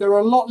 There are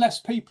a lot less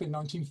people in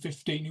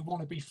 1915 who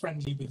want to be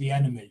friendly with the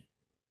enemy.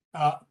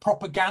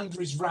 Propaganda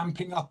is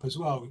ramping up as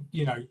well,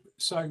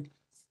 so,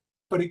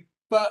 but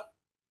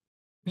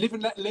live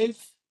and let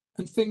live,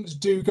 and things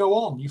do go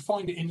on. You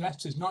find it in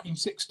letters.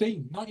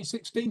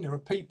 1916, there are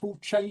people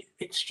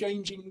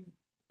exchanging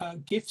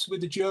gifts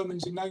with the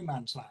Germans in no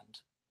man's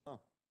land. Oh.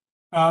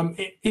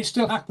 It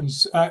still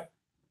happens.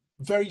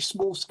 Very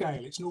small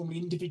scale. It's normally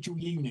individual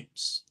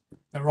units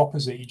that are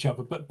opposite each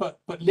other. But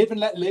live and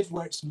let live,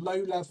 where it's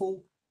low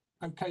level.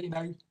 Okay,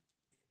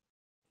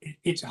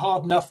 it's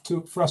hard enough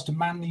for us to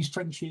man these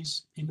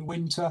trenches in the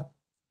winter.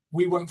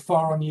 We won't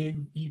fire on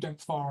you. You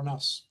don't fire on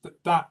us.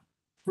 That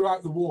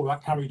throughout the war,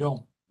 that carried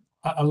on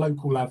at a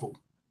local level.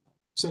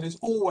 So there's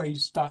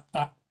always that.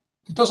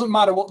 It doesn't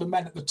matter what the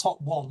men at the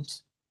top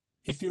want.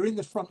 If you're in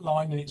the front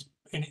line and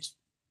it's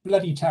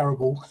bloody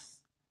terrible,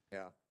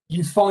 yeah,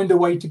 you find a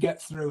way to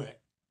get through it.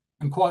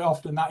 And quite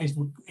often that is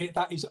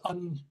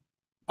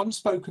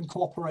unspoken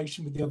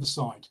cooperation with the other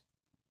side.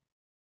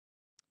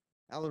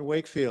 Alan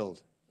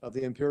Wakefield of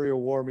the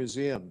Imperial War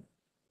Museum,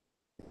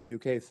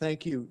 UK,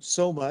 thank you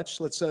so much.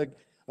 Let's a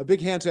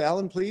big hand to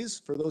Alan, please,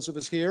 for those of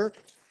us here.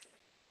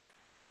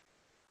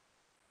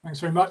 Thanks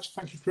very much.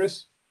 Thank you,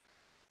 Chris.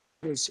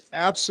 It was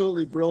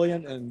absolutely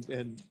brilliant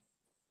and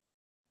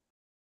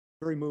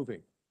very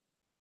moving.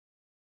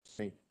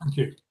 Thank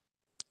you.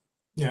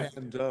 Yeah.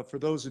 And for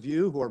those of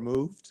you who are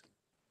moved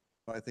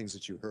by things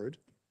that you heard,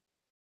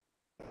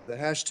 the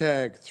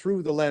hashtag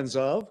through the lens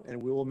of,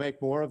 and we will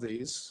make more of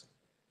these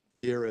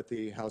here at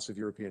the House of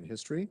European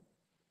History.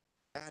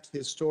 At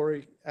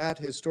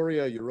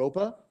Historia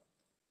Europa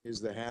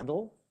is the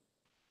handle.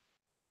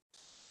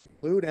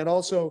 And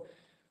also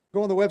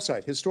go on the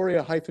website,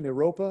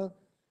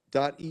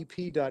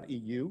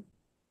 historia-europa.ep.eu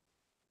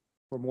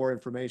for more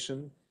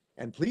information.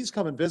 And please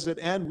come and visit.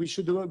 And we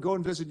should go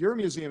and visit your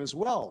museum as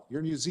well.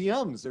 Your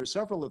museums, there's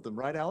several of them,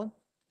 right, Alan?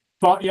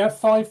 But yeah,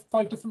 five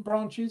different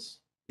branches.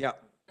 Yeah.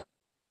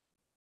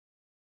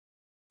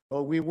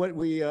 Well,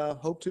 we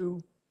hope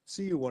to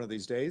see you one of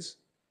these days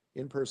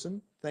in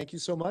person. Thank you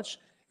so much.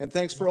 And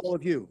thanks for all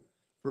of you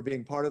for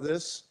being part of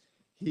this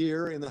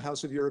here in the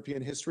House of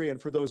European History, and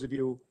for those of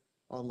you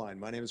online.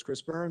 My name is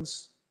Chris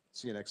Burns.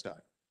 See you next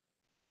time.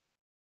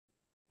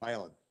 Bye,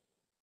 Ellen.